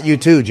 Not you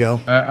too, Joe.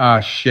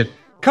 Shit.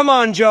 Come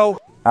on, Joe.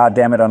 Ah,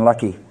 damn it,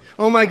 unlucky.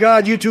 Oh my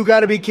God, you two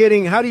gotta be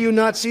kidding. How do you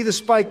not see the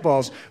spike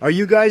balls? Are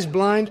you guys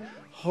blind?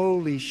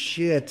 Holy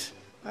shit.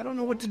 I don't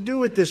know what to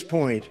do at this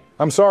point.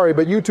 I'm sorry,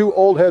 but you two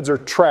old heads are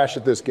trash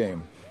at this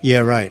game. Yeah,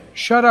 right.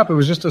 Shut up. It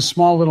was just a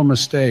small little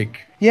mistake.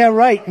 Yeah,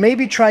 right.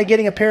 Maybe try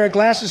getting a pair of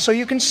glasses so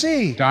you can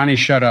see. Donnie,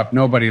 shut up.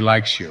 Nobody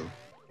likes you.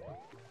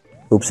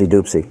 Oopsie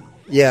doopsie.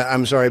 Yeah,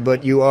 I'm sorry,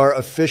 but you are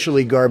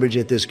officially garbage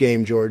at this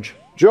game, George.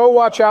 Joe,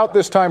 watch out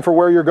this time for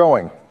where you're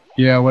going.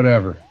 Yeah,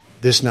 whatever.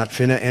 This not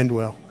finna end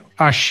well.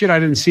 Ah, shit, I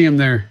didn't see him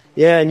there.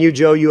 Yeah, and you,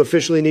 Joe, you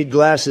officially need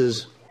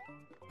glasses.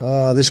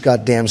 Oh, this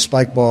goddamn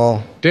spike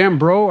ball. Damn,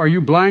 bro, are you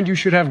blind? You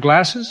should have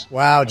glasses?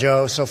 Wow,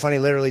 Joe, so funny,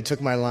 literally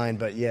took my line,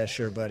 but yeah,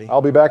 sure, buddy.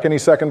 I'll be back any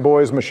second,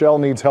 boys. Michelle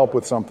needs help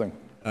with something.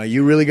 Are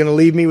you really gonna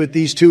leave me with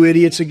these two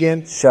idiots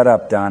again? Shut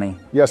up, Donnie.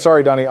 Yeah,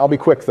 sorry, Donnie. I'll be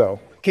quick, though.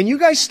 Can you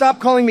guys stop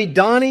calling me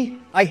Donnie?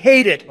 I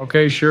hate it.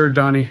 Okay, sure,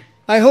 Donnie.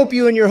 I hope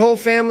you and your whole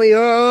family...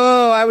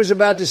 Oh, I was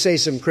about to say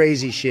some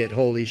crazy shit.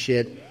 Holy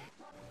shit.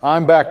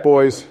 I'm back,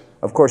 boys.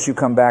 Of course you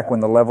come back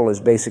when the level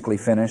is basically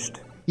finished.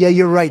 Yeah,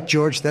 you're right,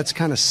 George. That's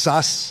kind of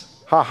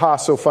sus. Ha ha,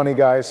 so funny,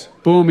 guys.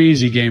 Boom,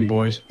 easy game,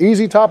 boys.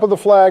 Easy top of the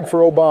flag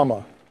for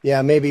Obama.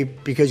 Yeah, maybe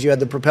because you had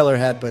the propeller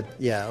hat, but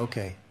yeah,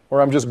 okay.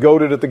 Or I'm just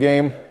goated at the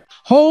game.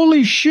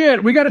 Holy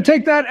shit, we got to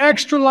take that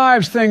extra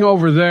lives thing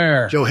over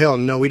there. Joe, hell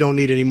no, we don't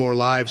need any more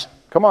lives.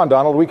 Come on,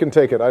 Donald, we can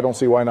take it. I don't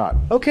see why not.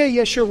 Okay,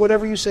 yeah, sure,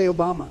 whatever you say,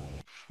 Obama.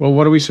 Well,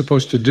 what are we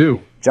supposed to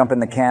do? Jump in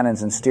the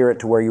cannons and steer it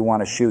to where you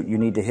want to shoot. You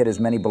need to hit as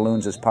many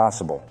balloons as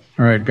possible.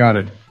 All right, got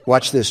it.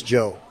 Watch this,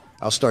 Joe.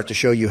 I'll start to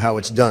show you how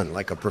it's done,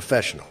 like a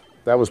professional.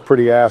 That was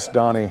pretty ass,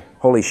 Donnie.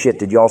 Holy shit,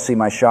 did y'all see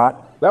my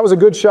shot? That was a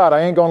good shot.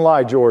 I ain't gonna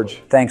lie, George.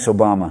 Thanks,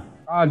 Obama.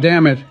 Ah,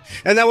 damn it.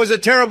 And that was a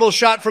terrible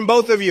shot from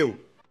both of you.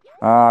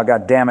 Ah,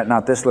 god damn it,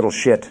 not this little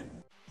shit.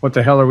 What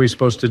the hell are we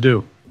supposed to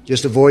do?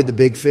 Just avoid the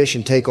big fish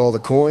and take all the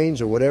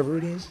coins or whatever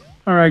it is.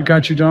 All right,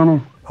 got you,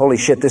 Donald. Holy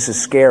shit, this is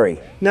scary.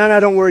 No,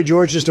 don't worry,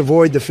 George. Just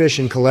avoid the fish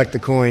and collect the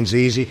coins.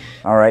 Easy.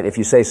 All right, if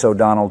you say so,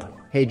 Donald.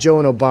 Hey, Joe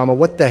and Obama,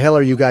 what the hell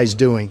are you guys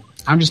doing?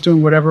 I'm just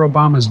doing whatever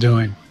Obama's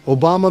doing.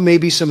 Obama,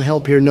 maybe some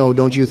help here. No,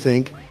 don't you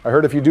think? I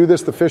heard if you do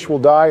this, the fish will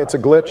die. It's a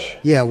glitch.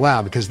 Yeah,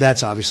 wow, because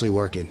that's obviously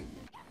working.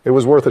 It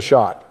was worth a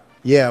shot.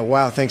 Yeah,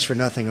 wow, thanks for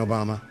nothing,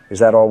 Obama. Is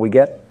that all we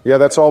get? Yeah,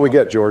 that's all we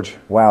get, George.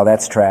 Wow,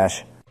 that's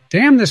trash.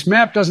 Damn, this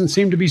map doesn't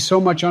seem to be so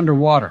much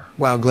underwater.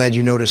 Wow, glad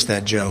you noticed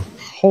that, Joe.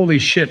 Holy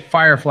shit,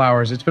 fire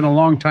flowers. It's been a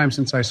long time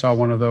since I saw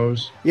one of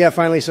those. Yeah,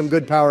 finally some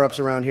good power-ups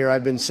around here.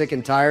 I've been sick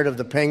and tired of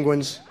the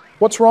penguins.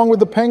 What's wrong with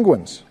the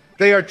penguins?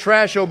 They are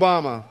trash,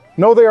 Obama.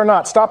 No, they are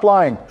not. Stop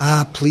lying.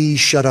 Ah, please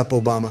shut up,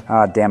 Obama.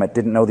 Ah, damn it,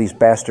 didn't know these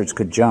bastards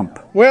could jump.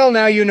 Well,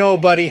 now you know,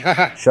 buddy.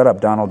 Haha. Shut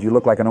up, Donald, you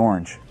look like an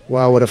orange.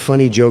 Wow, what a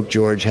funny joke,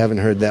 George. Haven't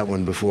heard that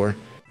one before.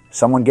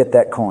 Someone get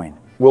that coin.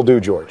 Will do,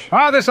 George.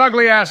 Ah, this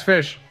ugly ass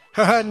fish.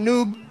 Haha,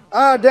 noob.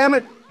 Ah, damn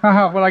it.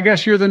 Haha, well, I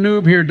guess you're the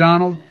noob here,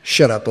 Donald.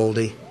 Shut up,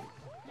 oldie.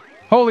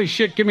 Holy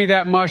shit, give me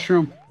that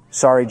mushroom.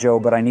 Sorry, Joe,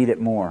 but I need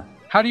it more.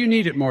 How do you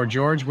need it more,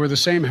 George? We're the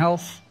same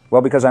health?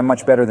 Well, because I'm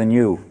much better than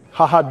you.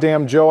 Haha,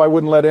 damn, Joe, I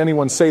wouldn't let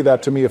anyone say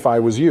that to me if I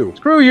was you.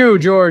 Screw you,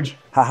 George.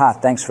 Haha,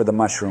 thanks for the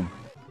mushroom.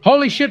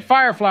 Holy shit,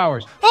 fire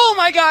flowers. Oh,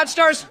 my God,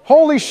 Stars.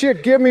 Holy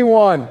shit, give me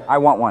one. I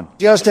want one.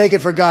 Just take it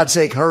for God's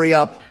sake. Hurry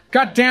up.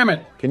 God damn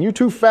it. Can you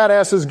two fat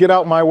asses get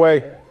out my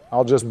way?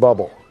 I'll just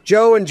bubble.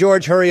 Joe and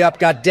George, hurry up.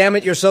 God damn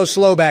it, you're so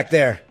slow back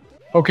there.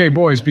 Okay,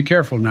 boys, be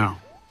careful now.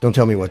 Don't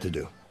tell me what to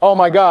do. Oh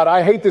my God,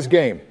 I hate this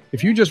game.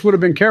 If you just would have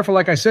been careful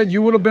like I said,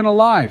 you would have been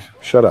alive.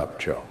 Shut up,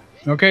 Joe.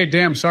 Okay,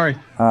 damn, sorry.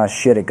 Ah,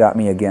 shit, it got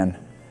me again.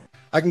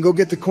 I can go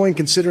get the coin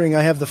considering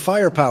I have the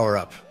firepower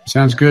up.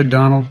 Sounds good,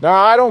 Donald. Nah,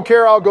 I don't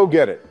care. I'll go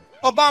get it.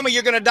 Obama,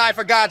 you're gonna die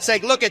for God's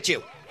sake. Look at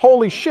you.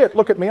 Holy shit,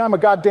 look at me. I'm a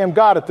goddamn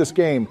god at this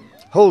game.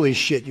 Holy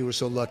shit, you were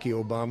so lucky,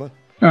 Obama.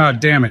 Ah,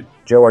 damn it.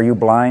 Joe, are you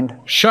blind?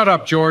 Shut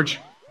up, George.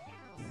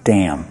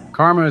 Damn.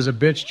 Karma is a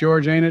bitch,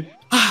 George, ain't it?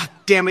 Ah,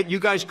 damn it, you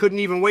guys couldn't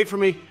even wait for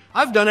me.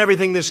 I've done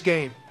everything this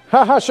game.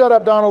 Haha, shut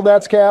up, Donald,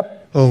 that's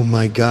Cap. Oh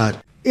my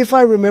God. If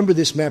I remember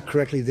this map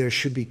correctly, there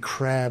should be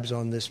crabs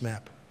on this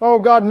map. Oh,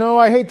 God, no,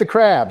 I hate the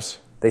crabs.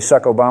 They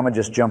suck, Obama,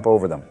 just jump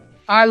over them.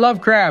 I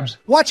love crabs.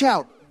 Watch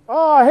out.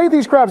 Oh, I hate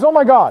these crabs, oh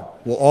my God.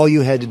 Well, all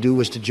you had to do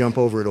was to jump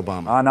over it,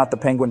 Obama. Ah, not the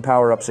penguin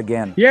power-ups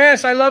again.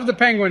 Yes, I love the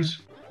penguins.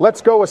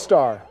 Let's go, a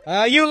star.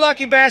 You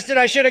lucky bastard,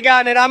 I should have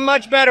gotten it. I'm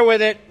much better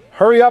with it.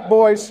 Hurry up,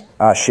 boys.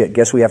 Ah, shit,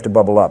 guess we have to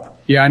bubble up.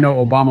 Yeah, I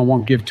know Obama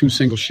won't give two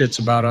single shits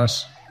about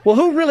us. Well,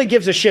 who really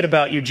gives a shit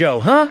about you, Joe,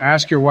 huh?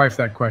 Ask your wife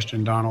that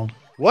question, Donald.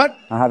 What?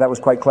 That was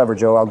quite clever,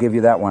 Joe. I'll give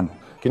you that one.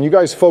 Can you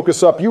guys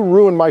focus up? You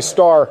ruined my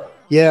star.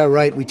 Yeah,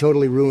 right, we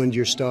totally ruined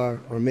your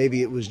star. Or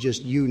maybe it was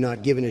just you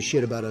not giving a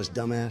shit about us,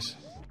 dumbass.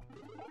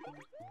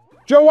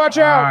 Joe, watch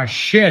out. Ah,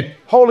 shit.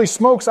 Holy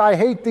smokes, I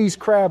hate these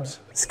crabs.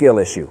 Skill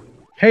issue.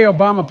 Hey,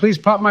 Obama, please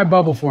pop my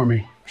bubble for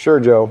me. Sure,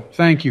 Joe.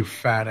 Thank you,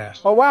 fat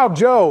ass. Oh, wow,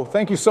 Joe.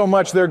 Thank you so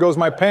much. There goes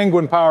my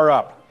penguin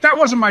power-up. That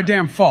wasn't my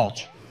damn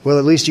fault. Well,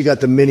 at least you got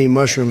the mini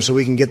mushroom so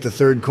we can get the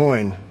third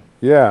coin.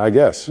 Yeah, I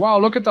guess. Wow,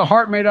 look at the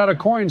heart made out of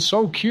coins.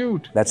 So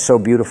cute. That's so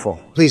beautiful.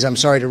 Please, I'm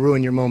sorry to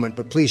ruin your moment,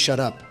 but please shut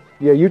up.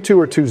 Yeah, you two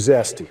are too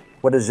zesty.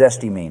 What does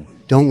zesty mean?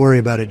 Don't worry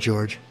about it,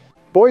 George.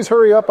 Boys,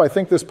 hurry up. I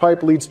think this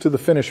pipe leads to the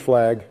finish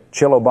flag.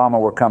 Chill,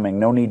 Obama, we're coming.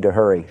 No need to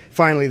hurry.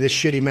 Finally, this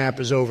shitty map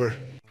is over.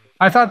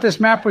 I thought this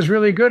map was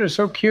really good. It's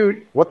so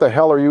cute. What the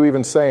hell are you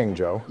even saying,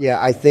 Joe?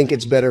 Yeah, I think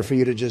it's better for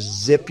you to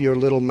just zip your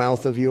little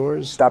mouth of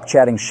yours. Stop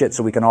chatting shit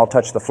so we can all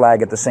touch the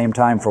flag at the same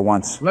time for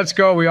once. Let's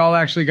go. We all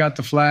actually got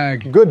the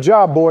flag. Good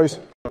job, boys.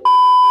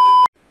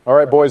 All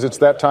right, boys, it's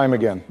that time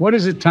again. What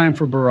is it time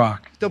for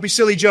Barack? Don't be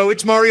silly, Joe.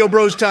 It's Mario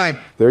Bros time.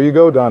 There you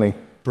go, Donnie.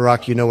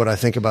 Barack, you know what I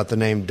think about the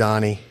name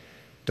Donnie.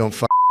 Don't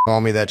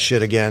call me that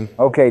shit again.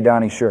 Okay,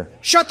 Donnie, sure.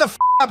 Shut the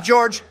up,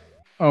 George.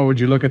 Oh,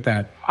 would you look at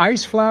that?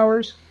 Ice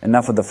flowers?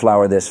 Enough of the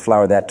flower this,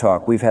 flower that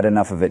talk. We've had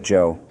enough of it,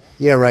 Joe.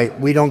 Yeah, right.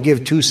 We don't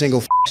give two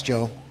single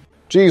Joe.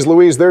 Geez,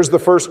 Louise, there's the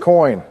first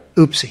coin.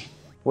 Oopsie.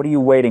 What are you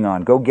waiting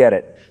on? Go get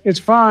it. It's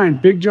fine.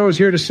 Big Joe's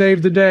here to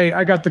save the day.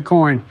 I got the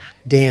coin.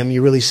 Damn,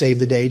 you really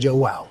saved the day, Joe.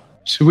 Wow.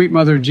 Sweet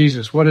Mother of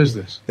Jesus, what is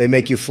this? They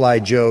make you fly,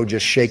 Joe.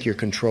 Just shake your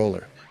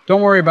controller.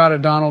 Don't worry about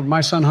it, Donald.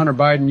 My son Hunter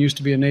Biden used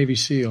to be a Navy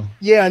SEAL.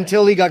 Yeah,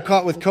 until he got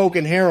caught with coke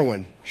and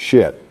heroin.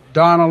 Shit.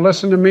 Donald,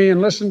 listen to me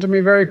and listen to me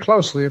very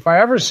closely. If I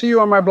ever see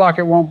you on my block,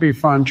 it won't be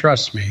fun.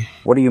 Trust me.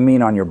 What do you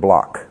mean on your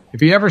block?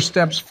 If he ever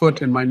steps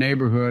foot in my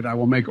neighborhood, I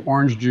will make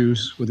orange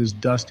juice with his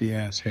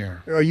dusty-ass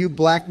hair. Are you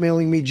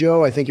blackmailing me,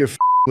 Joe? I think you're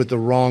with the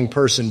wrong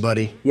person,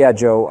 buddy. Yeah,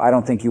 Joe, I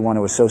don't think you want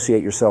to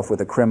associate yourself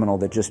with a criminal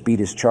that just beat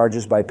his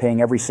charges by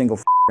paying every single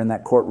in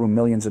that courtroom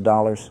millions of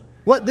dollars.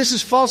 What? This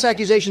is false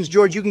accusations,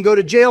 George. You can go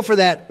to jail for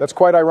that. That's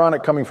quite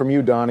ironic coming from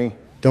you, Donnie.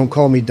 Don't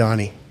call me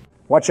Donnie.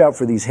 Watch out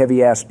for these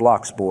heavy-ass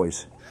blocks,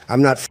 boys.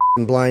 I'm not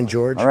blind,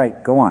 George. All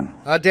right, go on.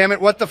 Damn it,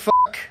 what the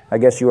fuck? I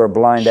guess you are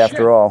blind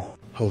after all.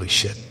 Holy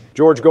shit.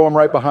 George, go him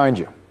right behind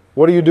you.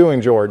 What are you doing,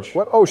 George?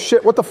 What? Oh,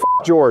 shit, what the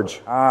George?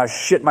 Ah,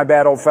 shit, my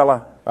bad, old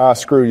fella.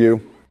 Screw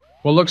you.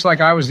 Well, looks like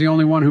I was the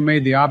only one who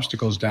made the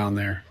obstacles down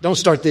there. Don't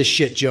start this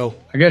shit, Joe.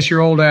 I guess your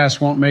old ass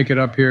won't make it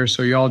up here,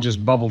 so y'all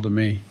just bubble to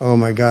me. Oh,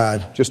 my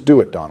God. Just do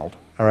it, Donald.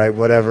 All right,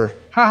 whatever.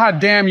 Haha,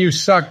 damn, you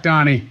suck,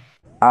 Donnie.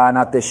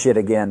 Not this shit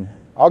again.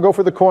 I'll go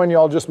for the coin,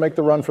 y'all just make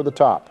the run for the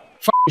top.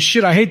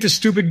 Shit, I hate this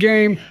stupid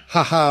game.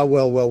 Haha,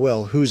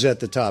 well. Who's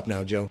at the top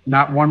now, Joe?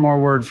 Not one more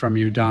word from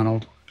you,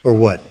 Donald. Or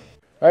what?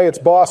 Hey, it's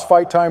boss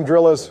fight time,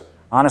 drillers.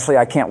 Honestly,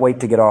 I can't wait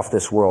to get off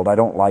this world. I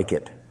don't like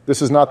it.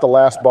 This is not the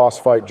last boss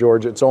fight,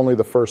 George. It's only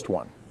the first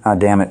one. Ah,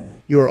 damn it.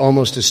 You are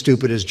almost as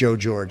stupid as Joe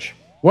George.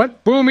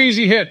 What? Boom,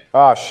 easy hit.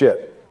 Ah,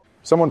 shit.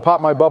 Someone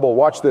popped my bubble.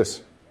 Watch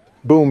this.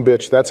 Boom,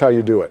 bitch. That's how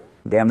you do it.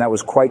 Damn, that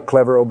was quite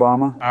clever,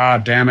 Obama. Ah,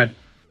 damn it.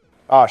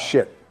 Ah,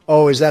 shit.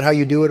 Oh, is that how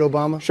you do it,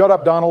 Obama? Shut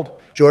up, Donald.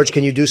 George,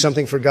 can you do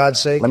something for God's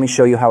sake? Let me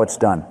show you how it's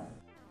done.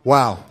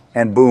 Wow.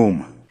 And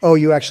boom. Oh,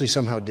 you actually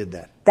somehow did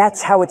that.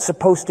 That's how it's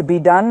supposed to be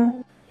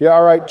done? Yeah,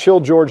 all right. Chill,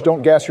 George.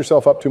 Don't gas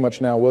yourself up too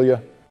much now, will you?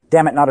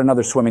 Damn it, not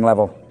another swimming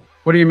level.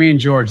 What do you mean,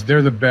 George?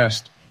 They're the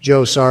best.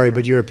 Joe, sorry,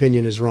 but your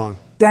opinion is wrong.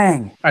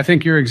 Dang. I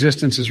think your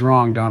existence is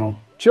wrong, Donald.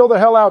 Chill the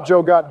hell out,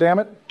 Joe,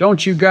 goddammit.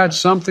 Don't you got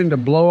something to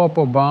blow up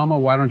Obama?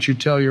 Why don't you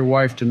tell your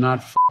wife to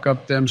not fuck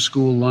up them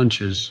school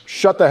lunches?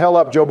 Shut the hell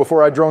up, Joe,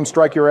 before I drone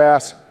strike your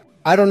ass.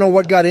 I don't know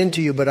what got into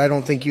you, but I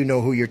don't think you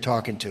know who you're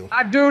talking to.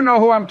 I do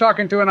know who I'm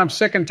talking to, and I'm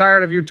sick and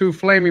tired of you two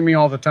flaming me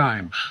all the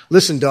time.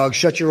 Listen, dog,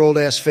 shut your old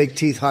ass, fake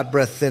teeth, hot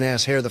breath, thin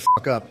ass hair the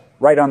fuck up.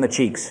 Right on the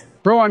cheeks.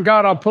 Bro, on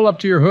God, I'll pull up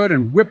to your hood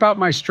and whip out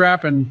my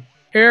strap and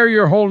air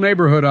your whole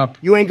neighborhood up.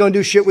 You ain't gonna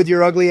do shit with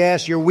your ugly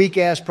ass. Your weak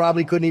ass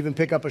probably couldn't even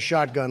pick up a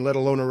shotgun, let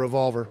alone a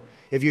revolver.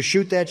 If you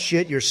shoot that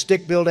shit, your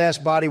stick-built ass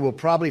body will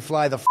probably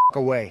fly the fuck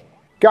away.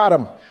 Got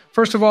him.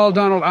 First of all,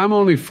 Donald, I'm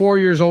only 4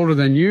 years older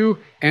than you,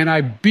 and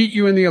I beat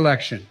you in the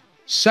election.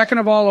 Second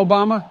of all,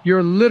 Obama,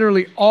 you're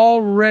literally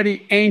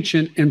already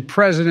ancient in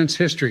president's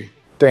history.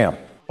 Damn.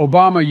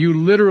 Obama, you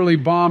literally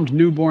bombed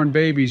newborn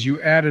babies.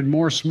 You added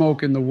more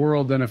smoke in the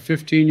world than a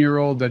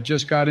 15-year-old that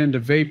just got into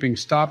vaping.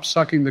 Stop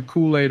sucking the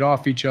Kool-Aid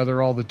off each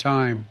other all the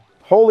time.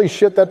 Holy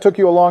shit, that took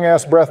you a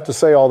long-ass breath to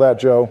say all that,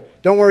 Joe.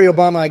 Don't worry,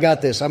 Obama, I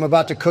got this. I'm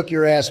about to cook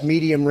your ass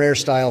medium rare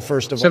style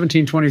first of all.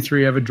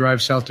 1723 Evad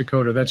Drive, South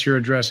Dakota. That's your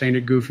address, ain't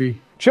it, Goofy?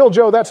 Chill,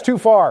 Joe, that's too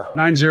far.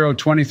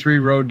 9023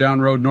 Road,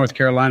 Down Road, North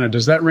Carolina.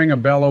 Does that ring a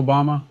bell,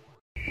 Obama?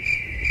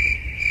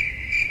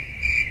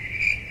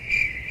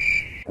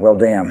 Well,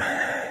 damn.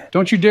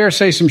 Don't you dare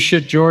say some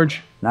shit,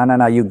 George.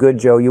 No, you good,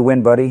 Joe. You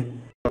win, buddy.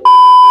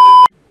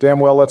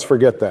 Damn well, let's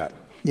forget that.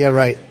 Yeah,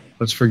 right.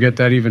 Let's forget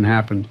that even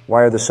happened.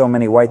 Why are there so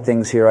many white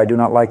things here? I do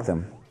not like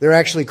them. They're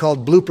actually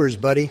called bloopers,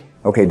 buddy.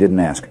 Okay,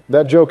 didn't ask.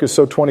 That joke is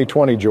so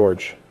 2020,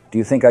 George. Do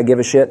you think I give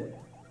a shit?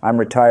 I'm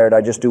retired.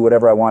 I just do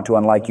whatever I want to,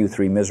 unlike you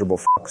three miserable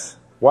fucks.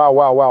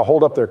 Wow.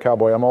 Hold up there,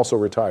 cowboy. I'm also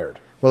retired.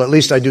 Well, at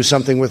least I do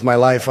something with my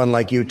life,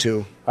 unlike you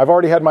two. I've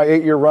already had my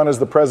 8-year run as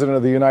the President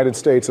of the United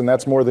States, and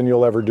that's more than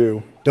you'll ever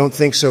do. Don't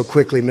think so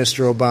quickly,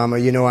 Mr.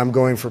 Obama. You know I'm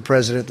going for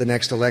president the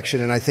next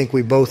election, and I think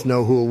we both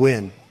know who'll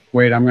win.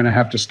 Wait, I'm going to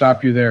have to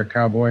stop you there,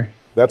 cowboy.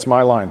 That's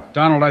my line.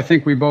 Donald, I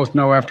think we both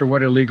know after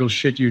what illegal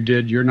shit you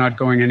did, you're not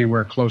going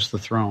anywhere close to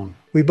the throne.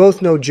 We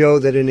both know, Joe,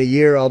 that in a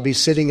year I'll be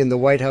sitting in the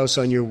White House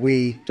on your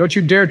Wii. Don't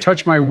you dare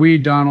touch my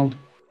Wii, Donald.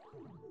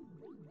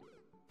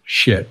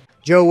 Shit.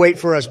 Joe, wait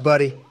for us,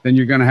 buddy. Then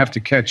you're going to have to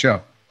catch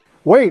up.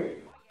 Wait.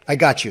 I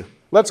got you.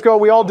 Let's go.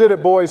 We all did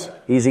it, boys.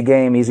 Easy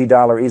game, easy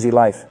dollar, easy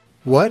life.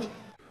 What?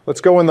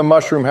 Let's go in the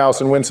mushroom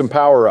house and win some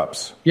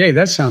power-ups. Yay,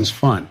 that sounds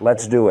fun.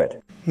 Let's do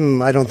it.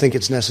 I don't think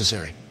it's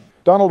necessary.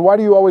 Donald, why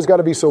do you always got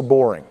to be so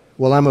boring?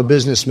 Well, I'm a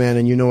businessman,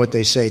 and you know what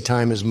they say,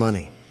 time is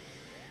money.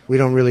 We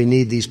don't really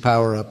need these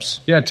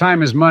power-ups. Yeah,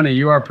 time is money.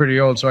 You are pretty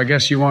old, so I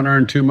guess you won't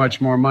earn too much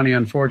more money,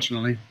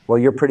 unfortunately. Well,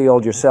 you're pretty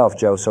old yourself,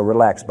 Joe, so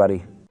relax,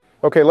 buddy.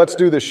 Okay, let's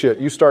do this shit.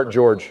 You start,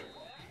 George.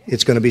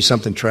 It's going to be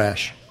something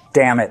trash.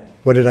 Damn it.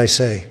 What did I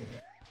say?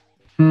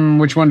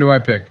 Which one do I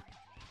pick?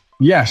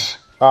 Yes.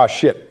 Ah,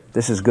 shit.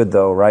 This is good,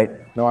 though, right?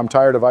 No, I'm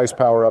tired of ice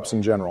power-ups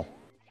in general.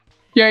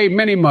 Yay,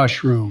 mini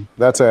mushroom.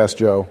 That's ass,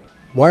 Joe.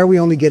 Why are we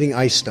only getting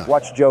ice stuff?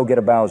 Watch Joe get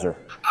a Bowser.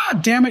 Ah,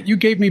 damn it, you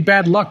gave me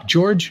bad luck,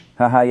 George.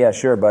 Haha, yeah,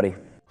 sure, buddy.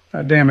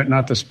 Ah, damn it,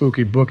 not the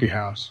spooky bookie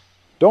house.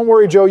 Don't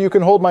worry, Joe. You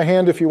can hold my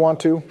hand if you want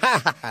to.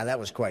 That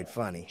was quite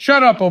funny.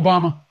 Shut up,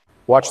 Obama.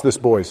 Watch this,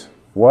 boys.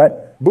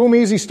 What? Boom,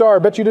 easy star.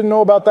 Bet you didn't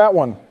know about that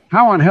one.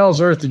 How on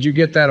hell's earth did you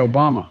get that,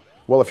 Obama?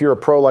 Well, if you're a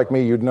pro like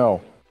me, you'd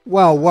know.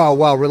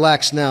 Wow.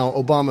 Relax now.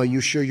 Obama,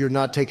 you sure you're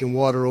not taking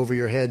water over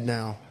your head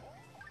now?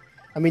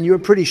 I mean, you're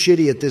pretty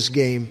shitty at this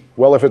game.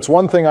 Well, if it's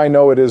one thing I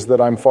know, it is that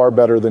I'm far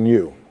better than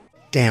you.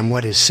 Damn,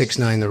 what is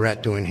 6ix9ine the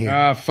Rat doing here?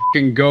 Ah,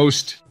 fucking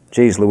ghost.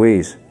 Jeez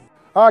Louise.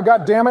 Ah,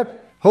 God damn it.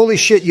 Holy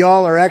shit,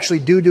 y'all are actually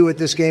doo-doo at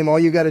this game. All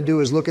you got to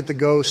do is look at the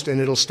ghost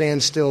and it'll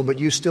stand still, but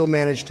you still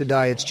managed to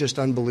die. It's just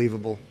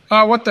unbelievable.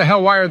 What the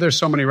hell? Why are there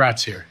so many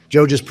rats here?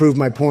 Joe just proved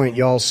my point.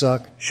 Y'all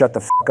suck. Shut the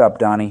fuck up,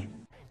 Donnie.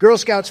 Girl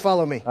Scouts,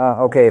 follow me.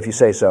 Okay, if you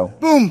say so.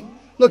 Boom!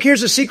 Look,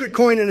 here's a secret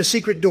coin and a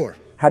secret door.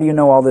 How do you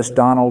know all this,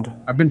 Donald?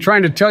 I've been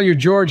trying to tell you,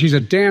 George, he's a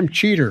damn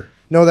cheater.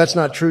 No, that's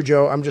not true,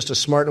 Joe. I'm just a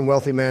smart and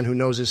wealthy man who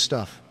knows his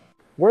stuff.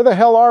 Where the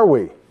hell are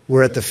we?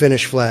 We're at the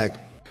finish flag.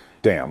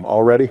 Damn,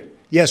 already?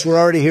 Yes, we're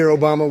already here,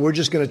 Obama. We're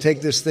just going to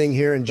take this thing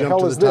here and jump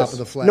to the top of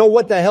the flag. No,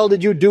 what the hell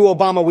did you do,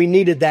 Obama? We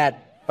needed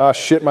that. Ah,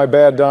 shit, my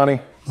bad, Donnie.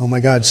 Oh, my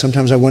God.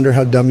 Sometimes I wonder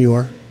how dumb you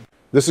are.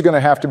 This is going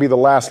to have to be the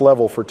last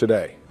level for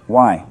today.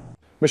 Why?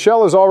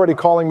 Michelle is already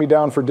calling me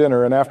down for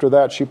dinner, and after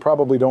that, she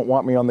probably don't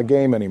want me on the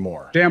game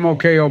anymore. Damn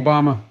okay,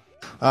 Obama.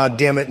 Ah,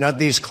 damn it. Not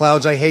these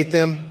clouds. I hate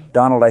them.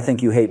 Donald, I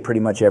think you hate pretty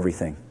much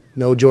everything.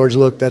 No, George,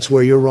 look, that's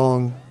where you're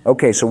wrong.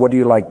 Okay, so what do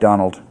you like,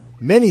 Donald?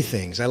 Many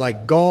things. I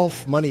like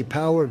golf, money,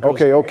 power.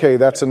 Okay,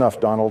 that's enough,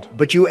 Donald.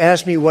 But you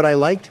asked me what I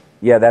liked?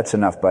 Yeah, that's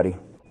enough, buddy.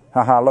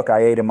 Haha, look,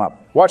 I ate him up.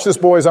 Watch this,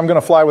 boys. I'm going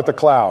to fly with the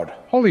cloud.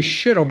 Holy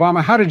shit,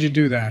 Obama, how did you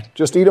do that?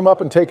 Just eat him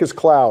up and take his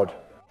cloud.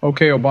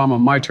 Okay, Obama,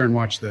 my turn.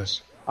 Watch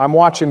this. I'm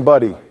watching,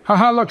 buddy.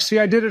 Haha, look, see,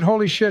 I did it.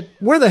 Holy shit.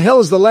 Where the hell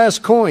is the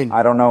last coin?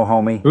 I don't know,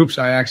 homie. Oops,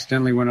 I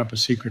accidentally went up a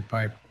secret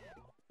pipe.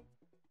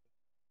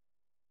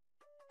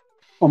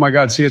 Oh my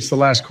God, see, it's the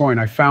last coin.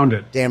 I found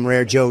it. Damn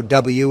rare Joe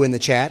W in the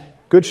chat.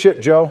 Good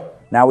shit, Joe.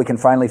 Now we can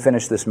finally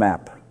finish this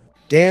map.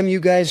 Damn, you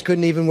guys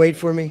couldn't even wait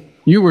for me.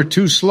 You were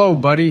too slow,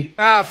 buddy.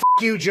 Ah, f***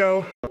 you,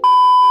 Joe.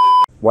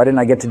 Why didn't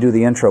I get to do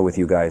the intro with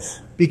you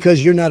guys?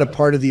 Because you're not a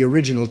part of the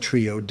original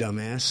trio,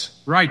 dumbass.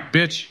 Right,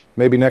 bitch.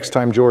 Maybe next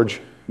time, George.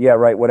 Yeah,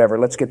 right, whatever.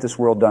 Let's get this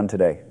world done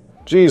today.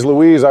 Geez,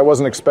 Louise, I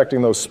wasn't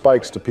expecting those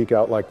spikes to peek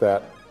out like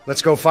that.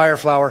 Let's go,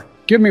 Fireflower.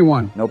 Give me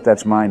one. Nope,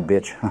 that's mine,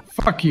 bitch.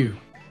 Fuck you.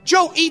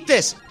 Joe, eat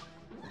this!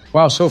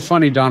 Wow, so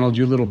funny, Donald,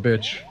 you little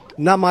bitch.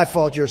 Not my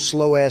fault your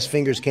slow-ass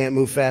fingers can't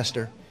move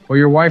faster. Well,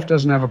 your wife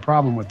doesn't have a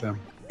problem with them.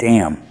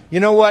 Damn.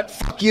 You know what?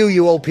 Fuck you,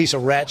 you old piece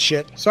of rat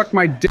shit. Suck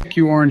my dick,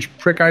 you orange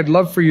prick. I'd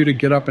love for you to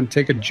get up and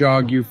take a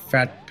jog, you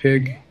fat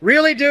pig.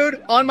 Really, dude?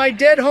 On my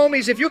dead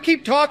homies, if you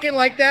keep talking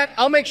like that,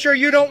 I'll make sure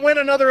you don't win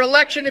another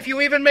election if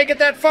you even make it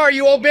that far,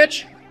 you old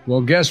bitch.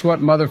 Well, guess what,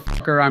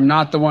 motherfucker? I'm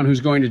not the one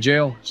who's going to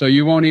jail, so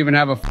you won't even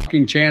have a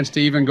fucking chance to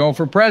even go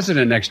for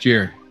president next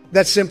year.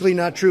 That's simply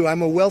not true.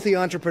 I'm a wealthy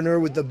entrepreneur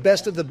with the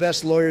best of the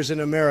best lawyers in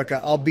America.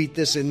 I'll beat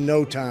this in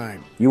no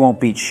time. You won't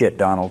beat shit,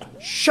 Donald.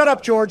 Shut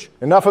up, George.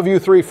 Enough of you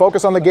three.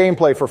 Focus on the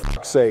gameplay, for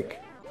fuck's sake.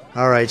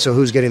 All right, so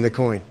who's getting the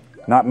coin?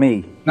 Not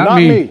me. Not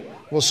me.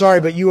 Well, sorry,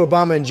 but you,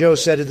 Obama, and Joe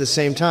said at the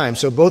same time,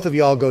 so both of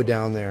y'all go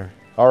down there.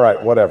 All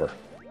right, whatever.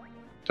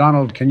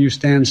 Donald, can you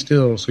stand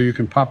still so you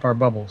can pop our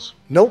bubbles?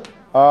 Nope.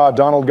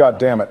 Donald,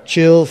 goddammit.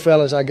 Chill,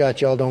 fellas. I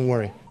got y'all. Don't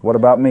worry. What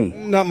about me?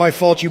 Not my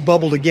fault you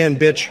bubbled again,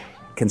 bitch.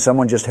 Can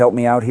someone just help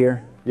me out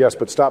here? Yes,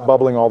 but stop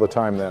bubbling all the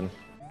time then.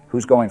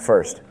 Who's going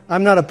first?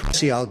 I'm not a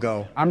pussy. I'll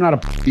go. I'm not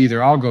a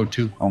either. I'll go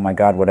too. Oh my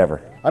God,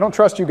 whatever. I don't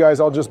trust you guys.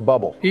 I'll just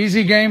bubble.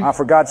 Easy game.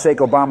 For God's sake,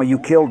 Obama, you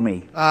killed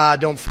me.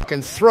 Don't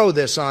fucking throw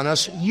this on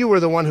us. You were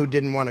the one who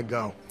didn't want to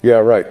go. Yeah,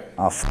 right.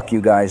 Fuck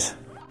you guys.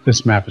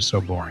 This map is so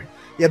boring.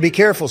 Yeah, be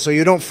careful so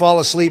you don't fall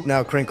asleep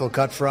now, Crinkle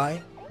Cut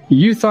Fry.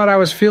 You thought I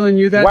was feeling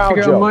you that Wow,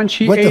 big Joe. a munch?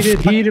 He What the ate it.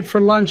 fuck? He ate it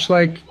for lunch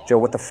like... Joe,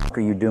 what the fuck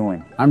are you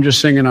doing? I'm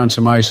just singing on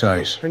some ice.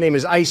 Her name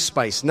is Ice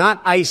Spice,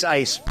 not Ice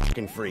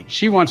fucking freak.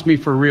 She wants me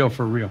for real,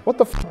 for real. What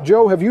the f,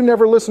 Joe? Have you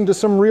never listened to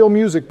some real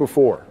music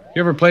before? You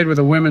ever played with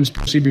a women's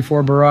pussy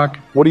before, Barack?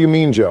 What do you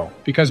mean, Joe?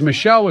 Because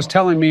Michelle was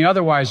telling me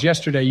otherwise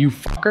yesterday, you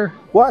fucker.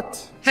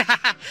 What?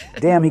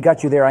 Damn, he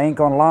got you there. I ain't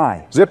gonna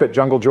lie. Zip it,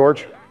 Jungle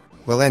George.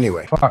 Well,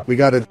 anyway, Fuck. we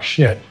gotta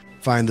Shit.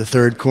 find the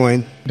third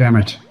coin. Damn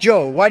it.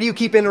 Joe, why do you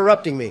keep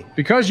interrupting me?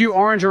 Because you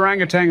orange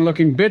orangutan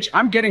looking bitch,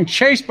 I'm getting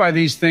chased by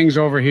these things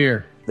over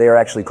here. They are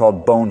actually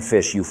called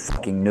bonefish, you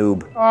fucking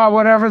noob. Oh,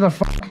 whatever the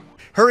fuck.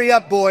 Hurry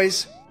up,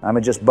 boys. I'ma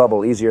just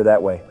bubble. Easier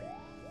that way.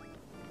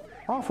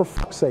 Oh, for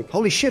fuck's sake.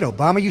 Holy shit,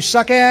 Obama, you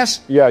suck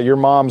ass. Yeah, your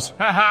mom's.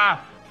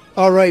 Haha.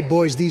 All right,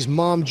 boys, these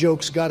mom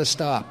jokes gotta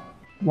stop.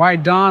 Why,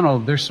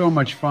 Donald? They're so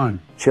much fun.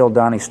 Chill,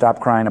 Donnie. Stop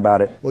crying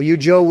about it. Well, you,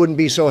 Joe, wouldn't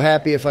be so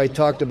happy if I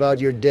talked about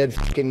your dead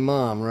fucking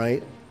mom,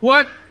 right?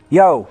 What?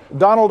 Yo,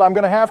 Donald, I'm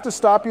gonna have to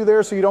stop you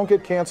there so you don't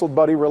get canceled,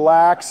 buddy.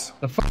 Relax.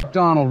 The fuck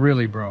Donald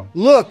really, bro?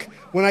 Look,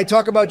 when I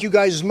talk about you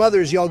guys'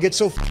 mothers, y'all get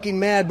so fucking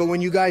mad, but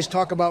when you guys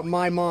talk about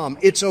my mom,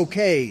 it's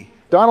okay.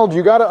 Donald,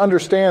 you gotta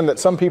understand that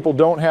some people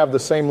don't have the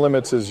same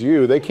limits as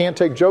you. They can't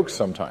take jokes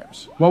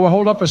sometimes. Well,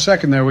 hold up a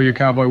second there, will you,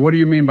 cowboy? What do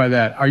you mean by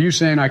that? Are you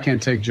saying I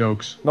can't take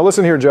jokes? Now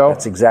listen here, Joe.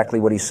 that's exactly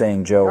what he's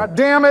saying, Joe. God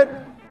damn it!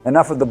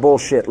 Enough of the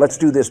bullshit. Let's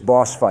do this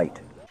boss fight.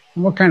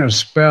 What kind of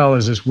spell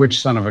is this witch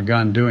son of a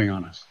gun doing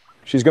on us?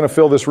 She's gonna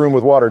fill this room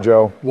with water,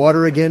 Joe.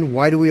 Water again?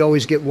 Why do we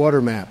always get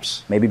water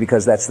maps? Maybe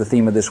because that's the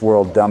theme of this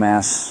world,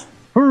 dumbass.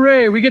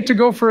 Hooray, we get to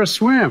go for a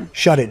swim.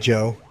 Shut it,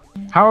 Joe.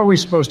 How are we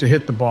supposed to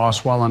hit the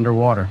boss while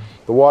underwater?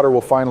 The water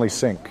will finally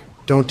sink.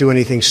 Don't do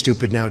anything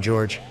stupid now,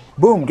 George.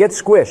 Boom, get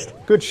squished.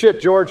 Good shit,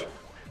 George.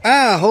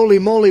 Ah, holy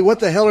moly, what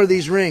the hell are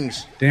these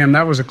rings? Damn,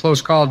 that was a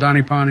close call,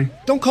 Donnie Pony.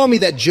 Don't call me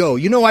that, Joe.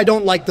 You know I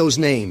don't like those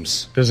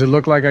names. Does it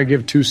look like I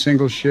give two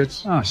single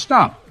shits? Ah,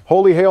 stop.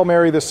 Holy Hail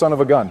Mary, this son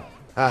of a gun.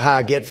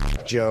 Aha, get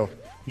f***ed, Joe.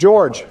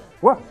 George,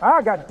 What?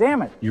 God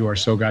damn it. You are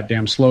so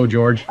goddamn slow,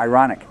 George.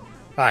 Ironic.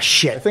 Ah, I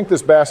shit. think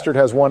this bastard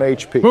has 1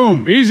 HP.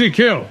 Boom, easy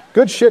kill.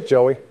 Good shit,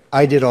 Joey.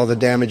 I did all the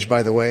damage,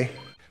 by the way.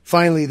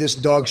 Finally, this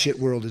dog shit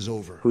world is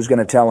over. Who's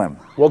gonna tell him?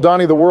 Well,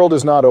 Donnie, the world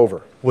is not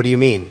over. What do you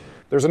mean?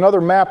 There's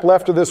another map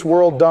left of this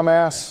world,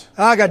 dumbass.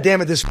 Ah,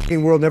 goddammit, this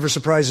fucking world never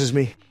surprises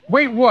me.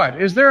 Wait, what?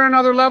 Is there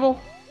another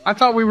level? I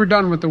thought we were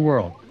done with the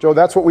world. Joe,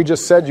 that's what we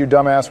just said, you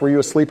dumbass. Were you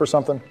asleep or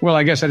something? Well,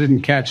 I guess I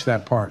didn't catch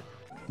that part.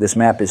 This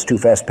map is too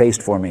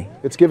fast-paced for me.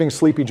 It's giving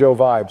Sleepy Joe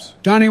vibes.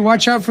 Donnie,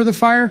 watch out for the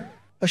fire.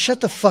 Oh,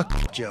 shut the fuck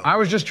up, Joe. I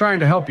was just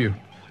trying to help you.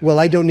 Well,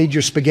 I don't need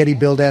your spaghetti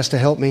build ass to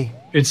help me.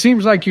 It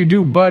seems like you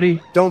do,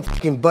 buddy. Don't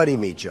fucking buddy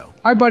me, Joe.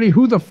 I buddy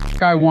who the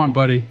fuck I want,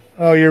 buddy.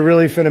 Oh, you're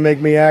really finna make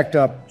me act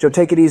up. Joe,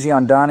 take it easy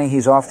on Donnie.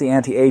 He's off the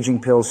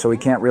anti-aging pills, so he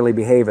can't really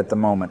behave at the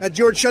moment.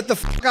 George, shut the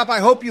fuck up. I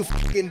hope you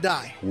fucking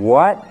die.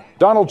 What?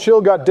 Donald,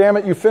 chill,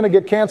 goddammit. You finna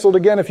get canceled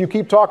again if you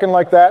keep talking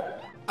like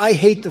that. I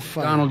hate the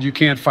fire. Donald, you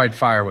can't fight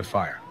fire with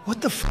fire.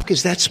 What the fuck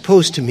is that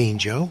supposed to mean,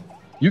 Joe?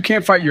 You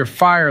can't fight your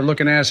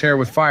fire-looking ass hair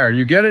with fire.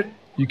 You get it?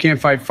 You can't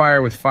fight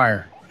fire with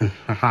fire.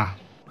 Haha.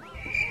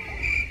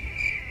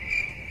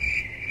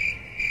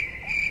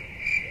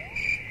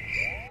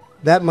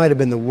 That might have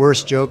been the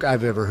worst joke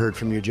I've ever heard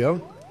from you,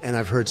 Joe. And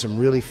I've heard some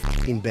really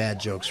fucking bad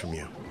jokes from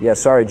you. Yeah,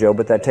 sorry, Joe,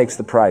 but that takes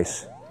the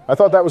price. I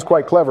thought that was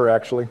quite clever,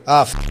 actually.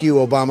 Ah, fuck you,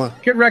 Obama.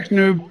 Get wrecked,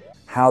 noob.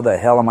 How the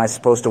hell am I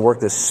supposed to work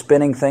this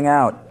spinning thing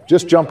out?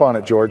 Just jump on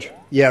it, George.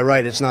 Yeah,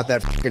 right. It's not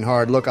that fucking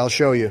hard. Look, I'll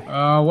show you.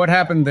 What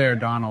happened there,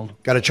 Donald?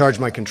 Gotta charge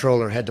my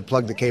controller. Had to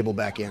plug the cable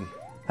back in.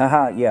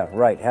 Haha, yeah,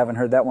 right. Haven't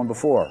heard that one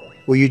before.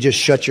 Will you just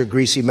shut your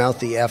greasy mouth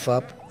the F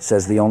up?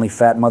 Says the only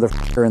fat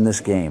motherfucker in this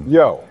game.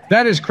 Yo.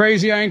 That is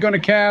crazy. I ain't gonna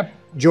cap.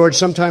 George,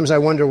 sometimes I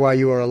wonder why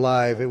you are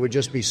alive. It would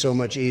just be so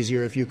much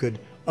easier if you could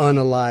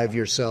unalive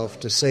yourself,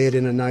 to say it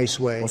in a nice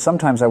way. Well,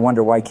 sometimes I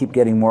wonder why I keep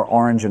getting more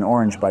orange and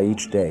orange by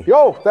each day.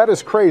 Yo, that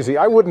is crazy.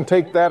 I wouldn't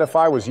take that if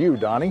I was you,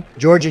 Donnie.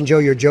 George and Joe,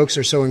 your jokes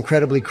are so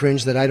incredibly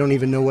cringe that I don't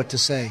even know what to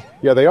say.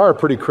 Yeah, they are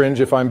pretty cringe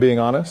if I'm being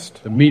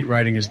honest. The meat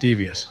writing is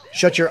devious.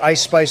 Shut your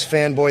Ice Spice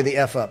fanboy the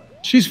F up.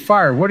 She's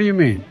fired. What do you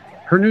mean?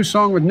 Her new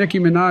song with Nicki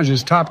Minaj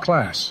is top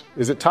class.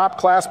 Is it top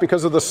class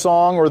because of the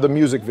song or the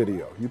music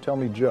video? You tell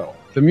me, Joe.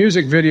 The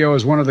music video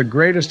is one of the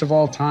greatest of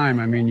all time.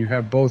 I mean, you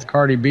have both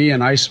Cardi B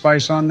and Ice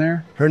Spice on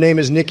there. Her name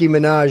is Nicki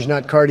Minaj,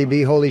 not Cardi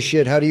B. Holy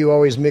shit, how do you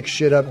always mix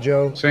shit up,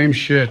 Joe? Same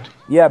shit.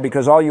 Yeah,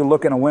 because all you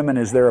look in a women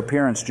is their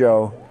appearance,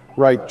 Joe.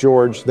 Right,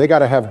 George. They got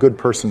to have good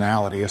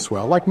personality as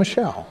well, like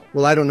Michelle.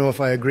 Well, I don't know if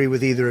I agree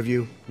with either of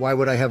you. Why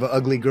would I have an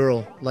ugly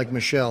girl like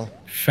Michelle?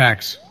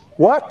 Facts.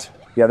 What?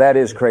 Yeah, that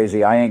is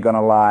crazy. I ain't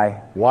gonna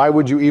lie. Why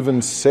would you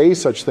even say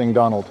such thing,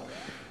 Donald?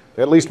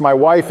 At least my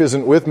wife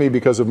isn't with me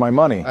because of my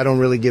money. I don't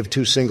really give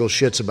two single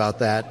shits about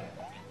that.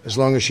 As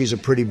long as she's a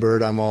pretty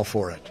bird, I'm all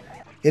for it.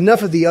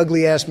 Enough of the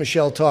ugly-ass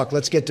Michelle talk.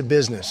 Let's get to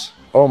business.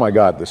 Oh my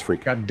God, this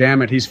freak. God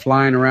damn it, he's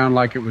flying around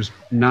like it was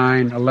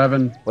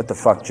 9/11. What the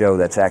fuck, Joe?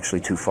 That's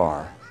actually too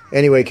far.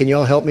 Anyway, can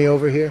y'all help me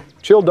over here?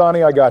 Chill,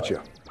 Donnie, I got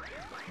you.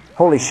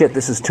 Holy shit,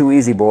 this is too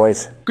easy,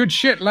 boys. Good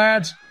shit,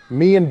 lads.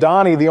 Me and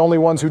Donnie, the only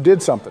ones who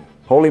did something.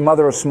 Holy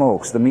mother of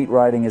smokes, the meat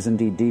riding is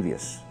indeed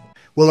devious.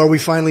 Well, are we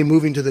finally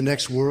moving to the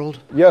next world?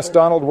 Yes,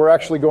 Donald, we're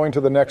actually going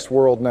to the next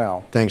world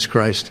now. Thanks,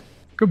 Christ.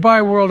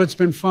 Goodbye, world. It's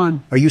been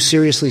fun. Are you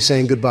seriously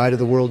saying goodbye to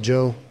the world,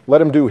 Joe?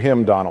 Let him do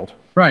him, Donald.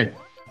 Right.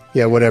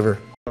 Yeah, whatever.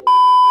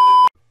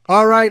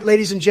 All right,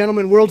 ladies and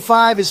gentlemen, World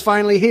 5 is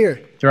finally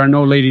here. There are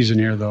no ladies in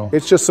here, though.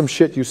 It's just some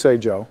shit you say,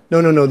 Joe.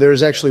 No, there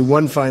is actually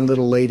one fine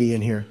little lady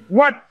in here.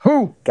 What?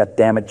 Who? God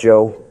damn it,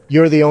 Joe.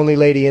 You're the only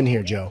lady in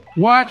here, Joe.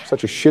 What?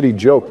 Such a shitty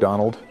joke,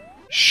 Donald.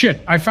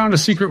 Shit, I found a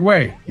secret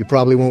way. You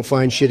probably won't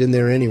find shit in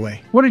there anyway.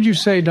 What did you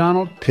say,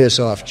 Donald? Piss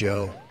off,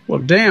 Joe. Well,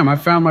 damn, I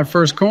found my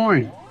first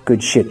coin.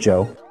 Good shit,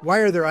 Joe. Why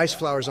are there ice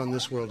flowers on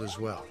this world as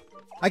well?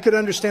 I could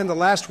understand the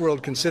last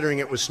world considering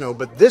it was snow,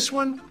 but this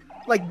one?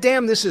 Like,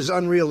 damn, this is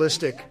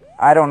unrealistic.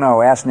 I don't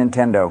know. Ask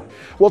Nintendo.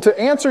 Well, to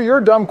answer your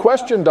dumb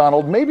question,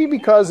 Donald, maybe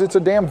because it's a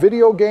damn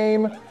video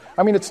game.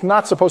 I mean, it's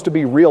not supposed to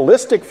be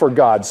realistic, for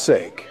God's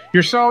sake.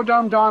 You're so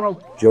dumb,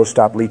 Donald. Joe,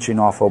 stop leeching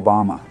off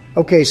Obama.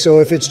 Okay, so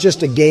if it's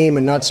just a game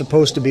and not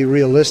supposed to be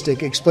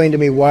realistic, explain to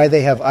me why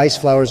they have ice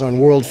flowers on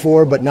World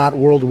 4 but not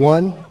World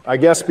 1? I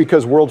guess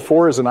because World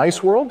 4 is an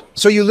ice world?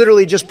 So you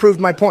literally just proved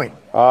my point.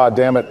 Ah,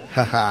 damn it.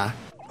 Haha.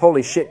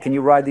 Holy shit, can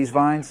you ride these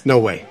vines? No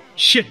way.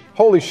 Shit.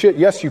 Holy shit,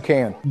 yes you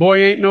can.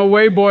 Boy, ain't no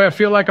way, boy. I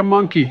feel like a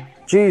monkey.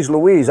 Jeez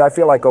Louise, I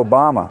feel like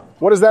Obama.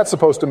 What is that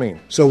supposed to mean?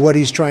 So what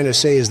he's trying to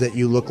say is that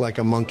you look like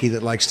a monkey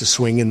that likes to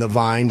swing in the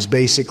vines,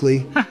 basically?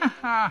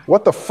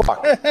 What the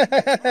fuck?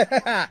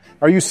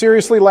 Are you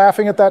seriously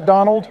laughing at that,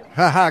 Donald?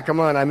 Haha, come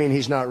on, I mean,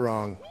 he's not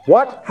wrong.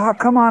 What?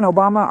 Come on,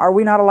 Obama. Are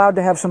we not allowed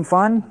to have some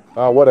fun?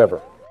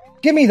 Whatever.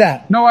 Give me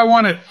that. No, I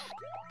want it.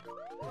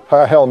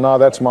 Hell, nah,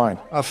 that's mine.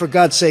 For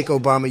God's sake,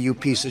 Obama, you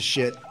piece of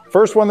shit.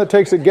 First one that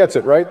takes it gets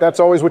it, right? That's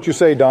always what you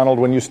say, Donald,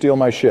 when you steal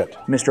my shit.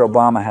 Mr.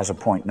 Obama has a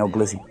point. No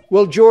glizzy.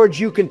 Well, George,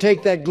 you can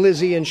take that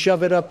glizzy and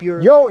shove it up your...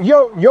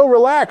 Yo,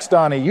 relax,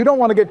 Donnie. You don't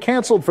want to get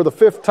canceled for the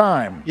 5th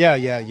time. Yeah,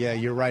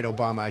 you're right,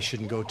 Obama. I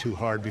shouldn't go too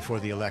hard before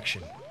the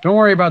election. Don't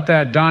worry about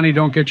that, Donnie.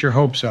 Don't get your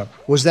hopes up.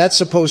 Was that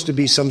supposed to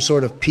be some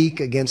sort of peak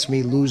against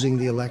me losing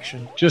the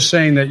election? Just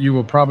saying that you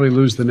will probably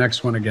lose the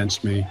next one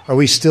against me. Are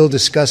we still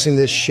discussing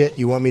this shit?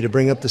 You want me to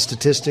bring up the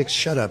statistics?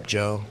 Shut up,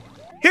 Joe.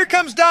 Here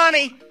comes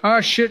Donnie. Ah,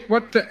 shit,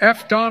 what the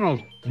F,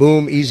 Donald?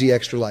 Boom, easy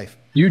extra life.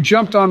 You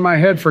jumped on my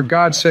head, for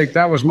God's sake.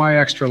 That was my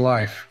extra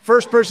life.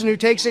 First person who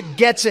takes it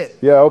gets it.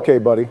 Yeah, okay,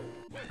 buddy.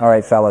 All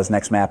right, fellas,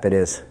 next map it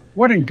is.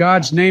 What in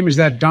God's name is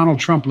that Donald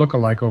Trump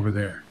lookalike over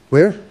there?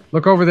 Where?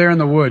 Look over there in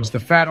the woods, the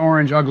fat,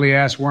 orange,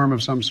 ugly-ass worm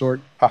of some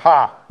sort.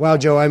 Ha-ha. Wow,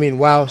 Joe, I mean,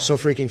 wow, so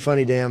freaking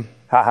funny, damn.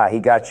 Haha, he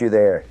got you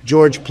there.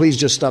 George, please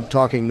just stop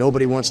talking.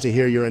 Nobody wants to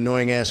hear your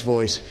annoying-ass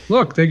voice.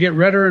 Look, they get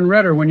redder and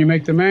redder when you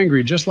make them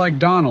angry, just like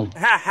Donald.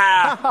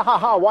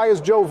 Ha-ha-ha. Why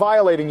is Joe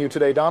violating you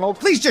today, Donald?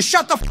 Please just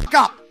shut the fuck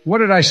up. What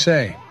did I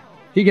say?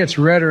 He gets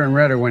redder and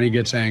redder when he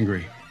gets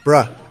angry.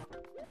 Bruh.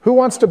 Who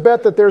wants to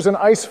bet that there's an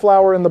ice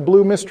flower in the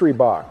blue mystery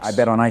box? I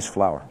bet on ice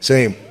flower.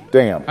 Same.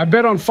 Damn. I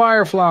bet on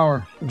fire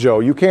flower. Joe,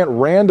 you can't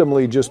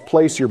randomly just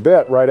place your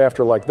bet right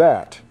after like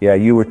that. Yeah,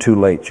 you were too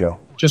late, Joe.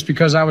 Just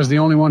because I was the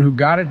only one who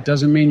got it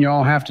doesn't mean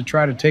y'all have to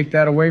try to take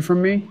that away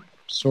from me.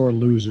 Sore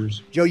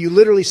losers. Joe, you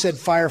literally said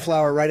fire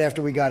flower right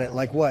after we got it.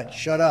 Like what?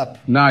 Shut up.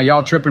 Nah,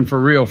 y'all tripping for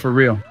real, for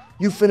real.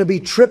 You finna be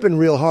tripping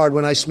real hard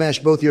when I smash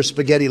both your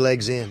spaghetti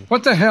legs in.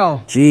 What the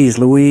hell? Jeez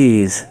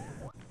Louise.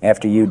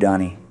 After you,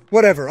 Donnie.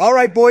 Whatever. All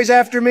right, boys,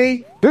 after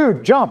me.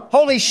 Dude, jump.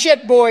 Holy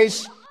shit,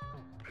 boys.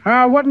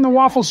 What in the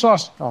waffle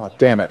sauce? Oh,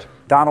 damn it.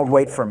 Donald,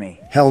 wait for me.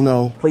 Hell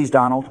no. Please,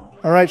 Donald.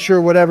 All right, sure,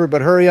 whatever,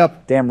 but hurry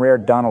up. Damn rare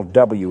Donald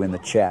W in the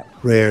chat.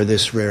 Rare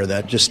this, rare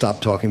that. Just stop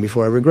talking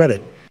before I regret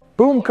it.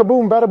 Boom,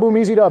 kaboom, bada boom,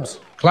 easy dubs.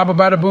 Clap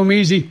about a boom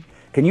easy.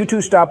 Can you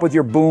two stop with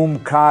your boom,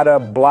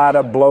 kata,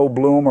 blada, blow,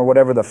 bloom, or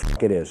whatever the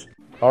fuck it is?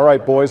 All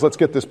right, boys, let's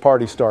get this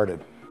party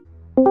started.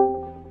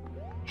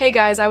 Hey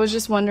guys, I was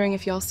just wondering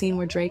if y'all seen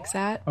where Drake's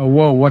at. Oh,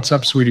 whoa, what's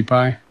up, sweetie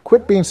pie?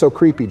 Quit being so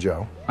creepy,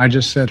 Joe. I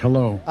just said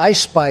hello.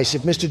 Ice Spice,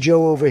 if Mr.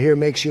 Joe over here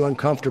makes you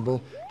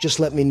uncomfortable, just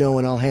let me know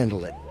and I'll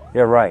handle it.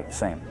 Yeah, right.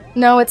 Same.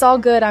 No, it's all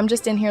good. I'm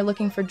just in here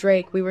looking for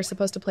Drake. We were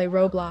supposed to play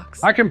Roblox.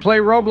 I can play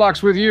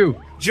Roblox with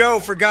you. Joe,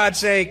 for God's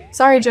sake.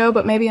 Sorry, Joe,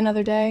 but maybe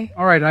another day.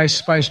 All right, Ice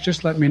Spice,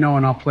 just let me know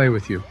and I'll play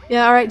with you.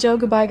 Yeah, all right, Joe.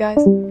 Goodbye, guys.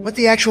 What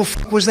the actual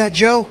was that,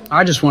 Joe?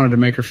 I just wanted to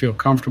make her feel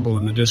comfortable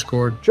in the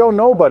Discord. Joe,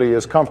 nobody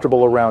is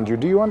comfortable around you.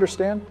 Do you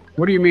understand?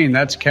 What do you mean?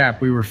 That's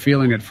Cap. We were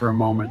feeling it for a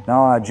moment.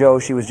 No, Joe,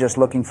 she was just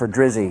looking for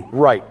Drizzy.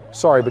 Right.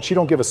 Sorry, but she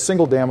don't give a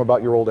single damn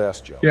about your old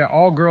ass, Joe. Yeah,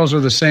 all girls are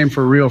the same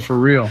for real, for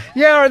real.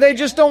 Yeah, or they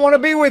just don't want to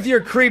be with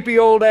your creepy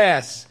old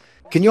ass.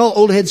 Can y'all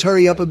old heads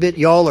hurry up a bit?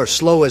 Y'all are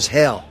slow as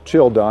hell.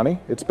 Chill, Donnie.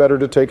 It's better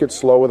to take it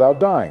slow without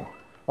dying.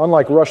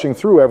 Unlike rushing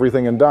through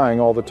everything and dying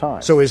all the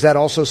time. So is that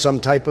also some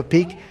type of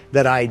peak?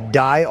 That I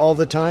die all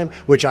the time?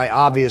 Which I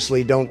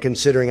obviously don't,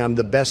 considering I'm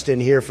the best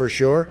in here for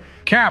sure.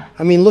 Cap!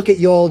 I mean, look at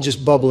y'all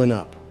just bubbling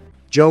up.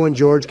 Joe and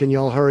George, can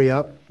y'all hurry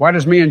up? Why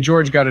does me and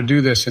George got to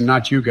do this and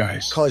not you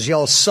guys? 'Cause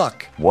y'all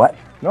suck. What?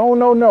 No.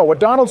 What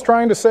Donald's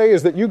trying to say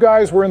is that you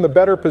guys were in the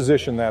better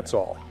position, that's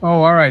all.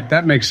 Oh, all right.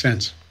 That makes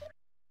sense.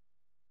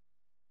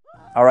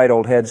 All right,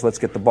 old heads, let's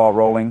get the ball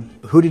rolling.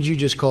 Who did you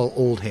just call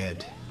old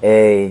head?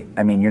 Hey,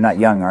 I mean, you're not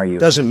young, are you?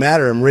 Doesn't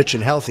matter, I'm rich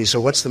and healthy, so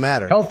what's the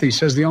matter? Healthy,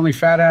 says the only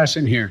fat ass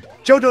in here.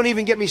 Joe, don't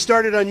even get me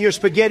started on your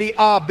spaghetti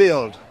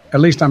build. At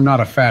least I'm not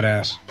a fat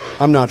ass.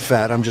 I'm not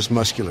fat, I'm just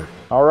muscular.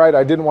 All right,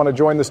 I didn't want to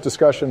join this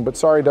discussion, but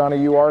sorry,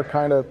 Donnie, you are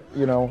kind of,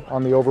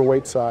 on the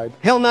overweight side.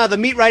 Hell nah, the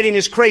meat writing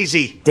is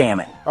crazy. Damn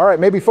it. All right,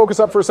 maybe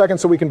focus up for a second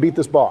so we can beat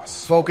this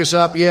boss. Focus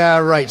up? Yeah,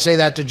 right. Say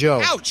that to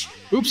Joe. Ouch!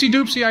 Oopsie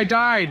doopsie, I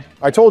died.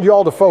 I told you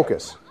all to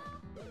focus.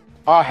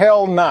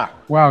 Hell nah.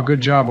 Wow, good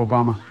job,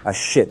 Obama.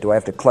 Shit, do I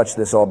have to clutch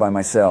this all by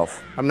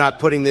myself? I'm not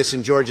putting this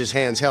in George's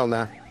hands. Hell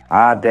nah.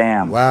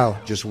 Damn. Wow,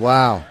 just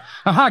wow.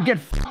 Haha, get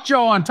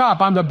Joe on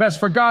top. I'm the best,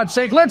 for God's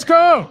sake. Let's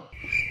go!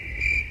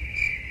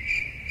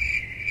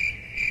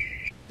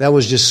 That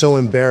was just so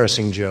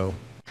embarrassing, Joe.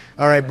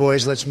 All right,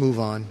 boys, let's move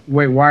on.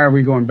 Wait, why are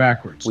we going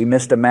backwards? We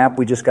missed a map,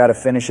 we just gotta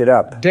finish it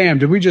up. Damn,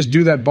 did we just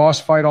do that boss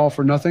fight all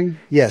for nothing?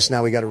 Yes,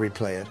 now we gotta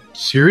replay it.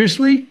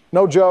 Seriously?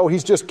 No, Joe,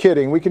 he's just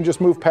kidding. We can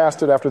just move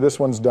past it after this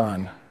one's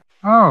done.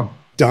 Oh.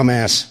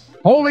 Dumbass.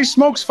 Holy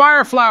smokes,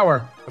 fire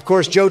flower! Of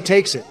course, Joe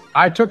takes it.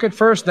 I took it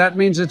first, that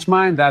means it's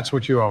mine. That's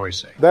what you always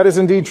say. That is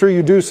indeed true.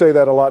 You do say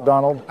that a lot,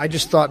 Donald. I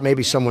just thought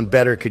maybe someone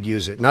better could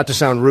use it. Not to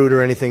sound rude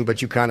or anything,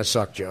 but you kind of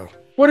suck, Joe.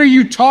 What are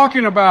you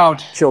talking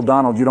about? Chill,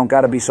 Donald, you don't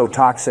gotta be so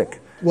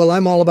toxic. Well,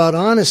 I'm all about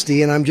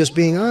honesty, and I'm just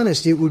being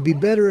honest. It would be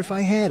better if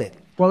I had it.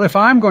 Well, if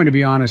I'm going to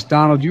be honest,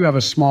 Donald, you have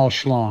a small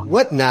schlong.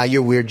 What now?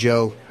 You're weird,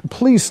 Joe.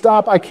 Please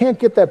stop. I can't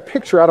get that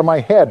picture out of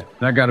my head.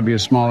 That got to be a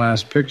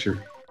small-ass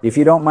picture. If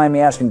you don't mind me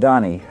asking,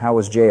 Donnie, how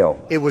was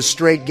jail? It was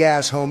straight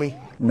gas, homie.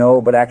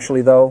 No, but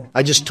actually, though?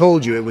 I just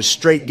told you, it was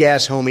straight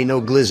gas, homie,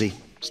 no glizzy.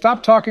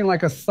 Stop talking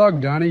like a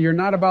thug, Donnie. You're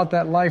not about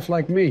that life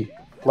like me.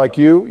 Like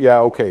you? Yeah,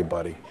 okay,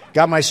 buddy.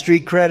 Got my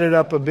street credit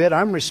up a bit.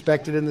 I'm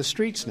respected in the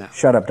streets now.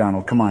 Shut up,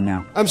 Donald. Come on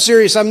now. I'm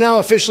serious. I'm now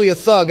officially a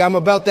thug. I'm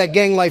about that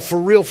gang life for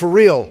real, for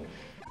real.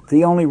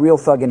 The only real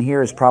thug in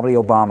here is probably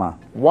Obama.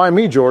 Why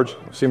me, George?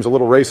 Seems a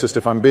little racist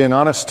if I'm being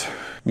honest.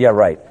 Yeah,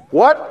 right.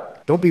 What?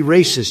 Don't be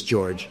racist,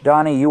 George.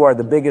 Donnie, you are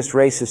the biggest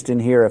racist in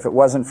here. If it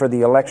wasn't for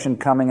the election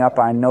coming up,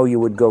 I know you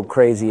would go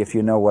crazy, if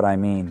you know what I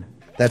mean.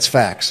 That's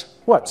facts.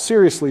 What?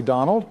 Seriously,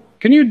 Donald?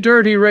 Can you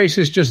dirty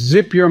racist just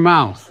zip your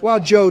mouth? While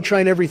Joe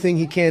trying everything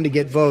he can to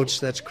get votes,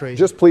 that's crazy.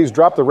 Just please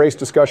drop the race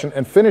discussion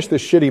and finish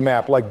this shitty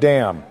map, like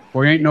damn.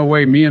 Boy, ain't no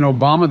way me and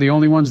Obama the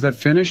only ones that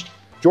finished.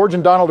 George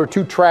and Donald are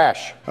too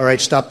trash. All right,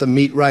 stop the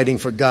meat writing,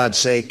 for God's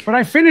sake. But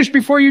I finished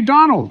before you,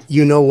 Donald.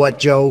 You know what,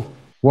 Joe?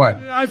 What?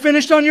 I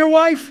finished on your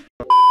wife?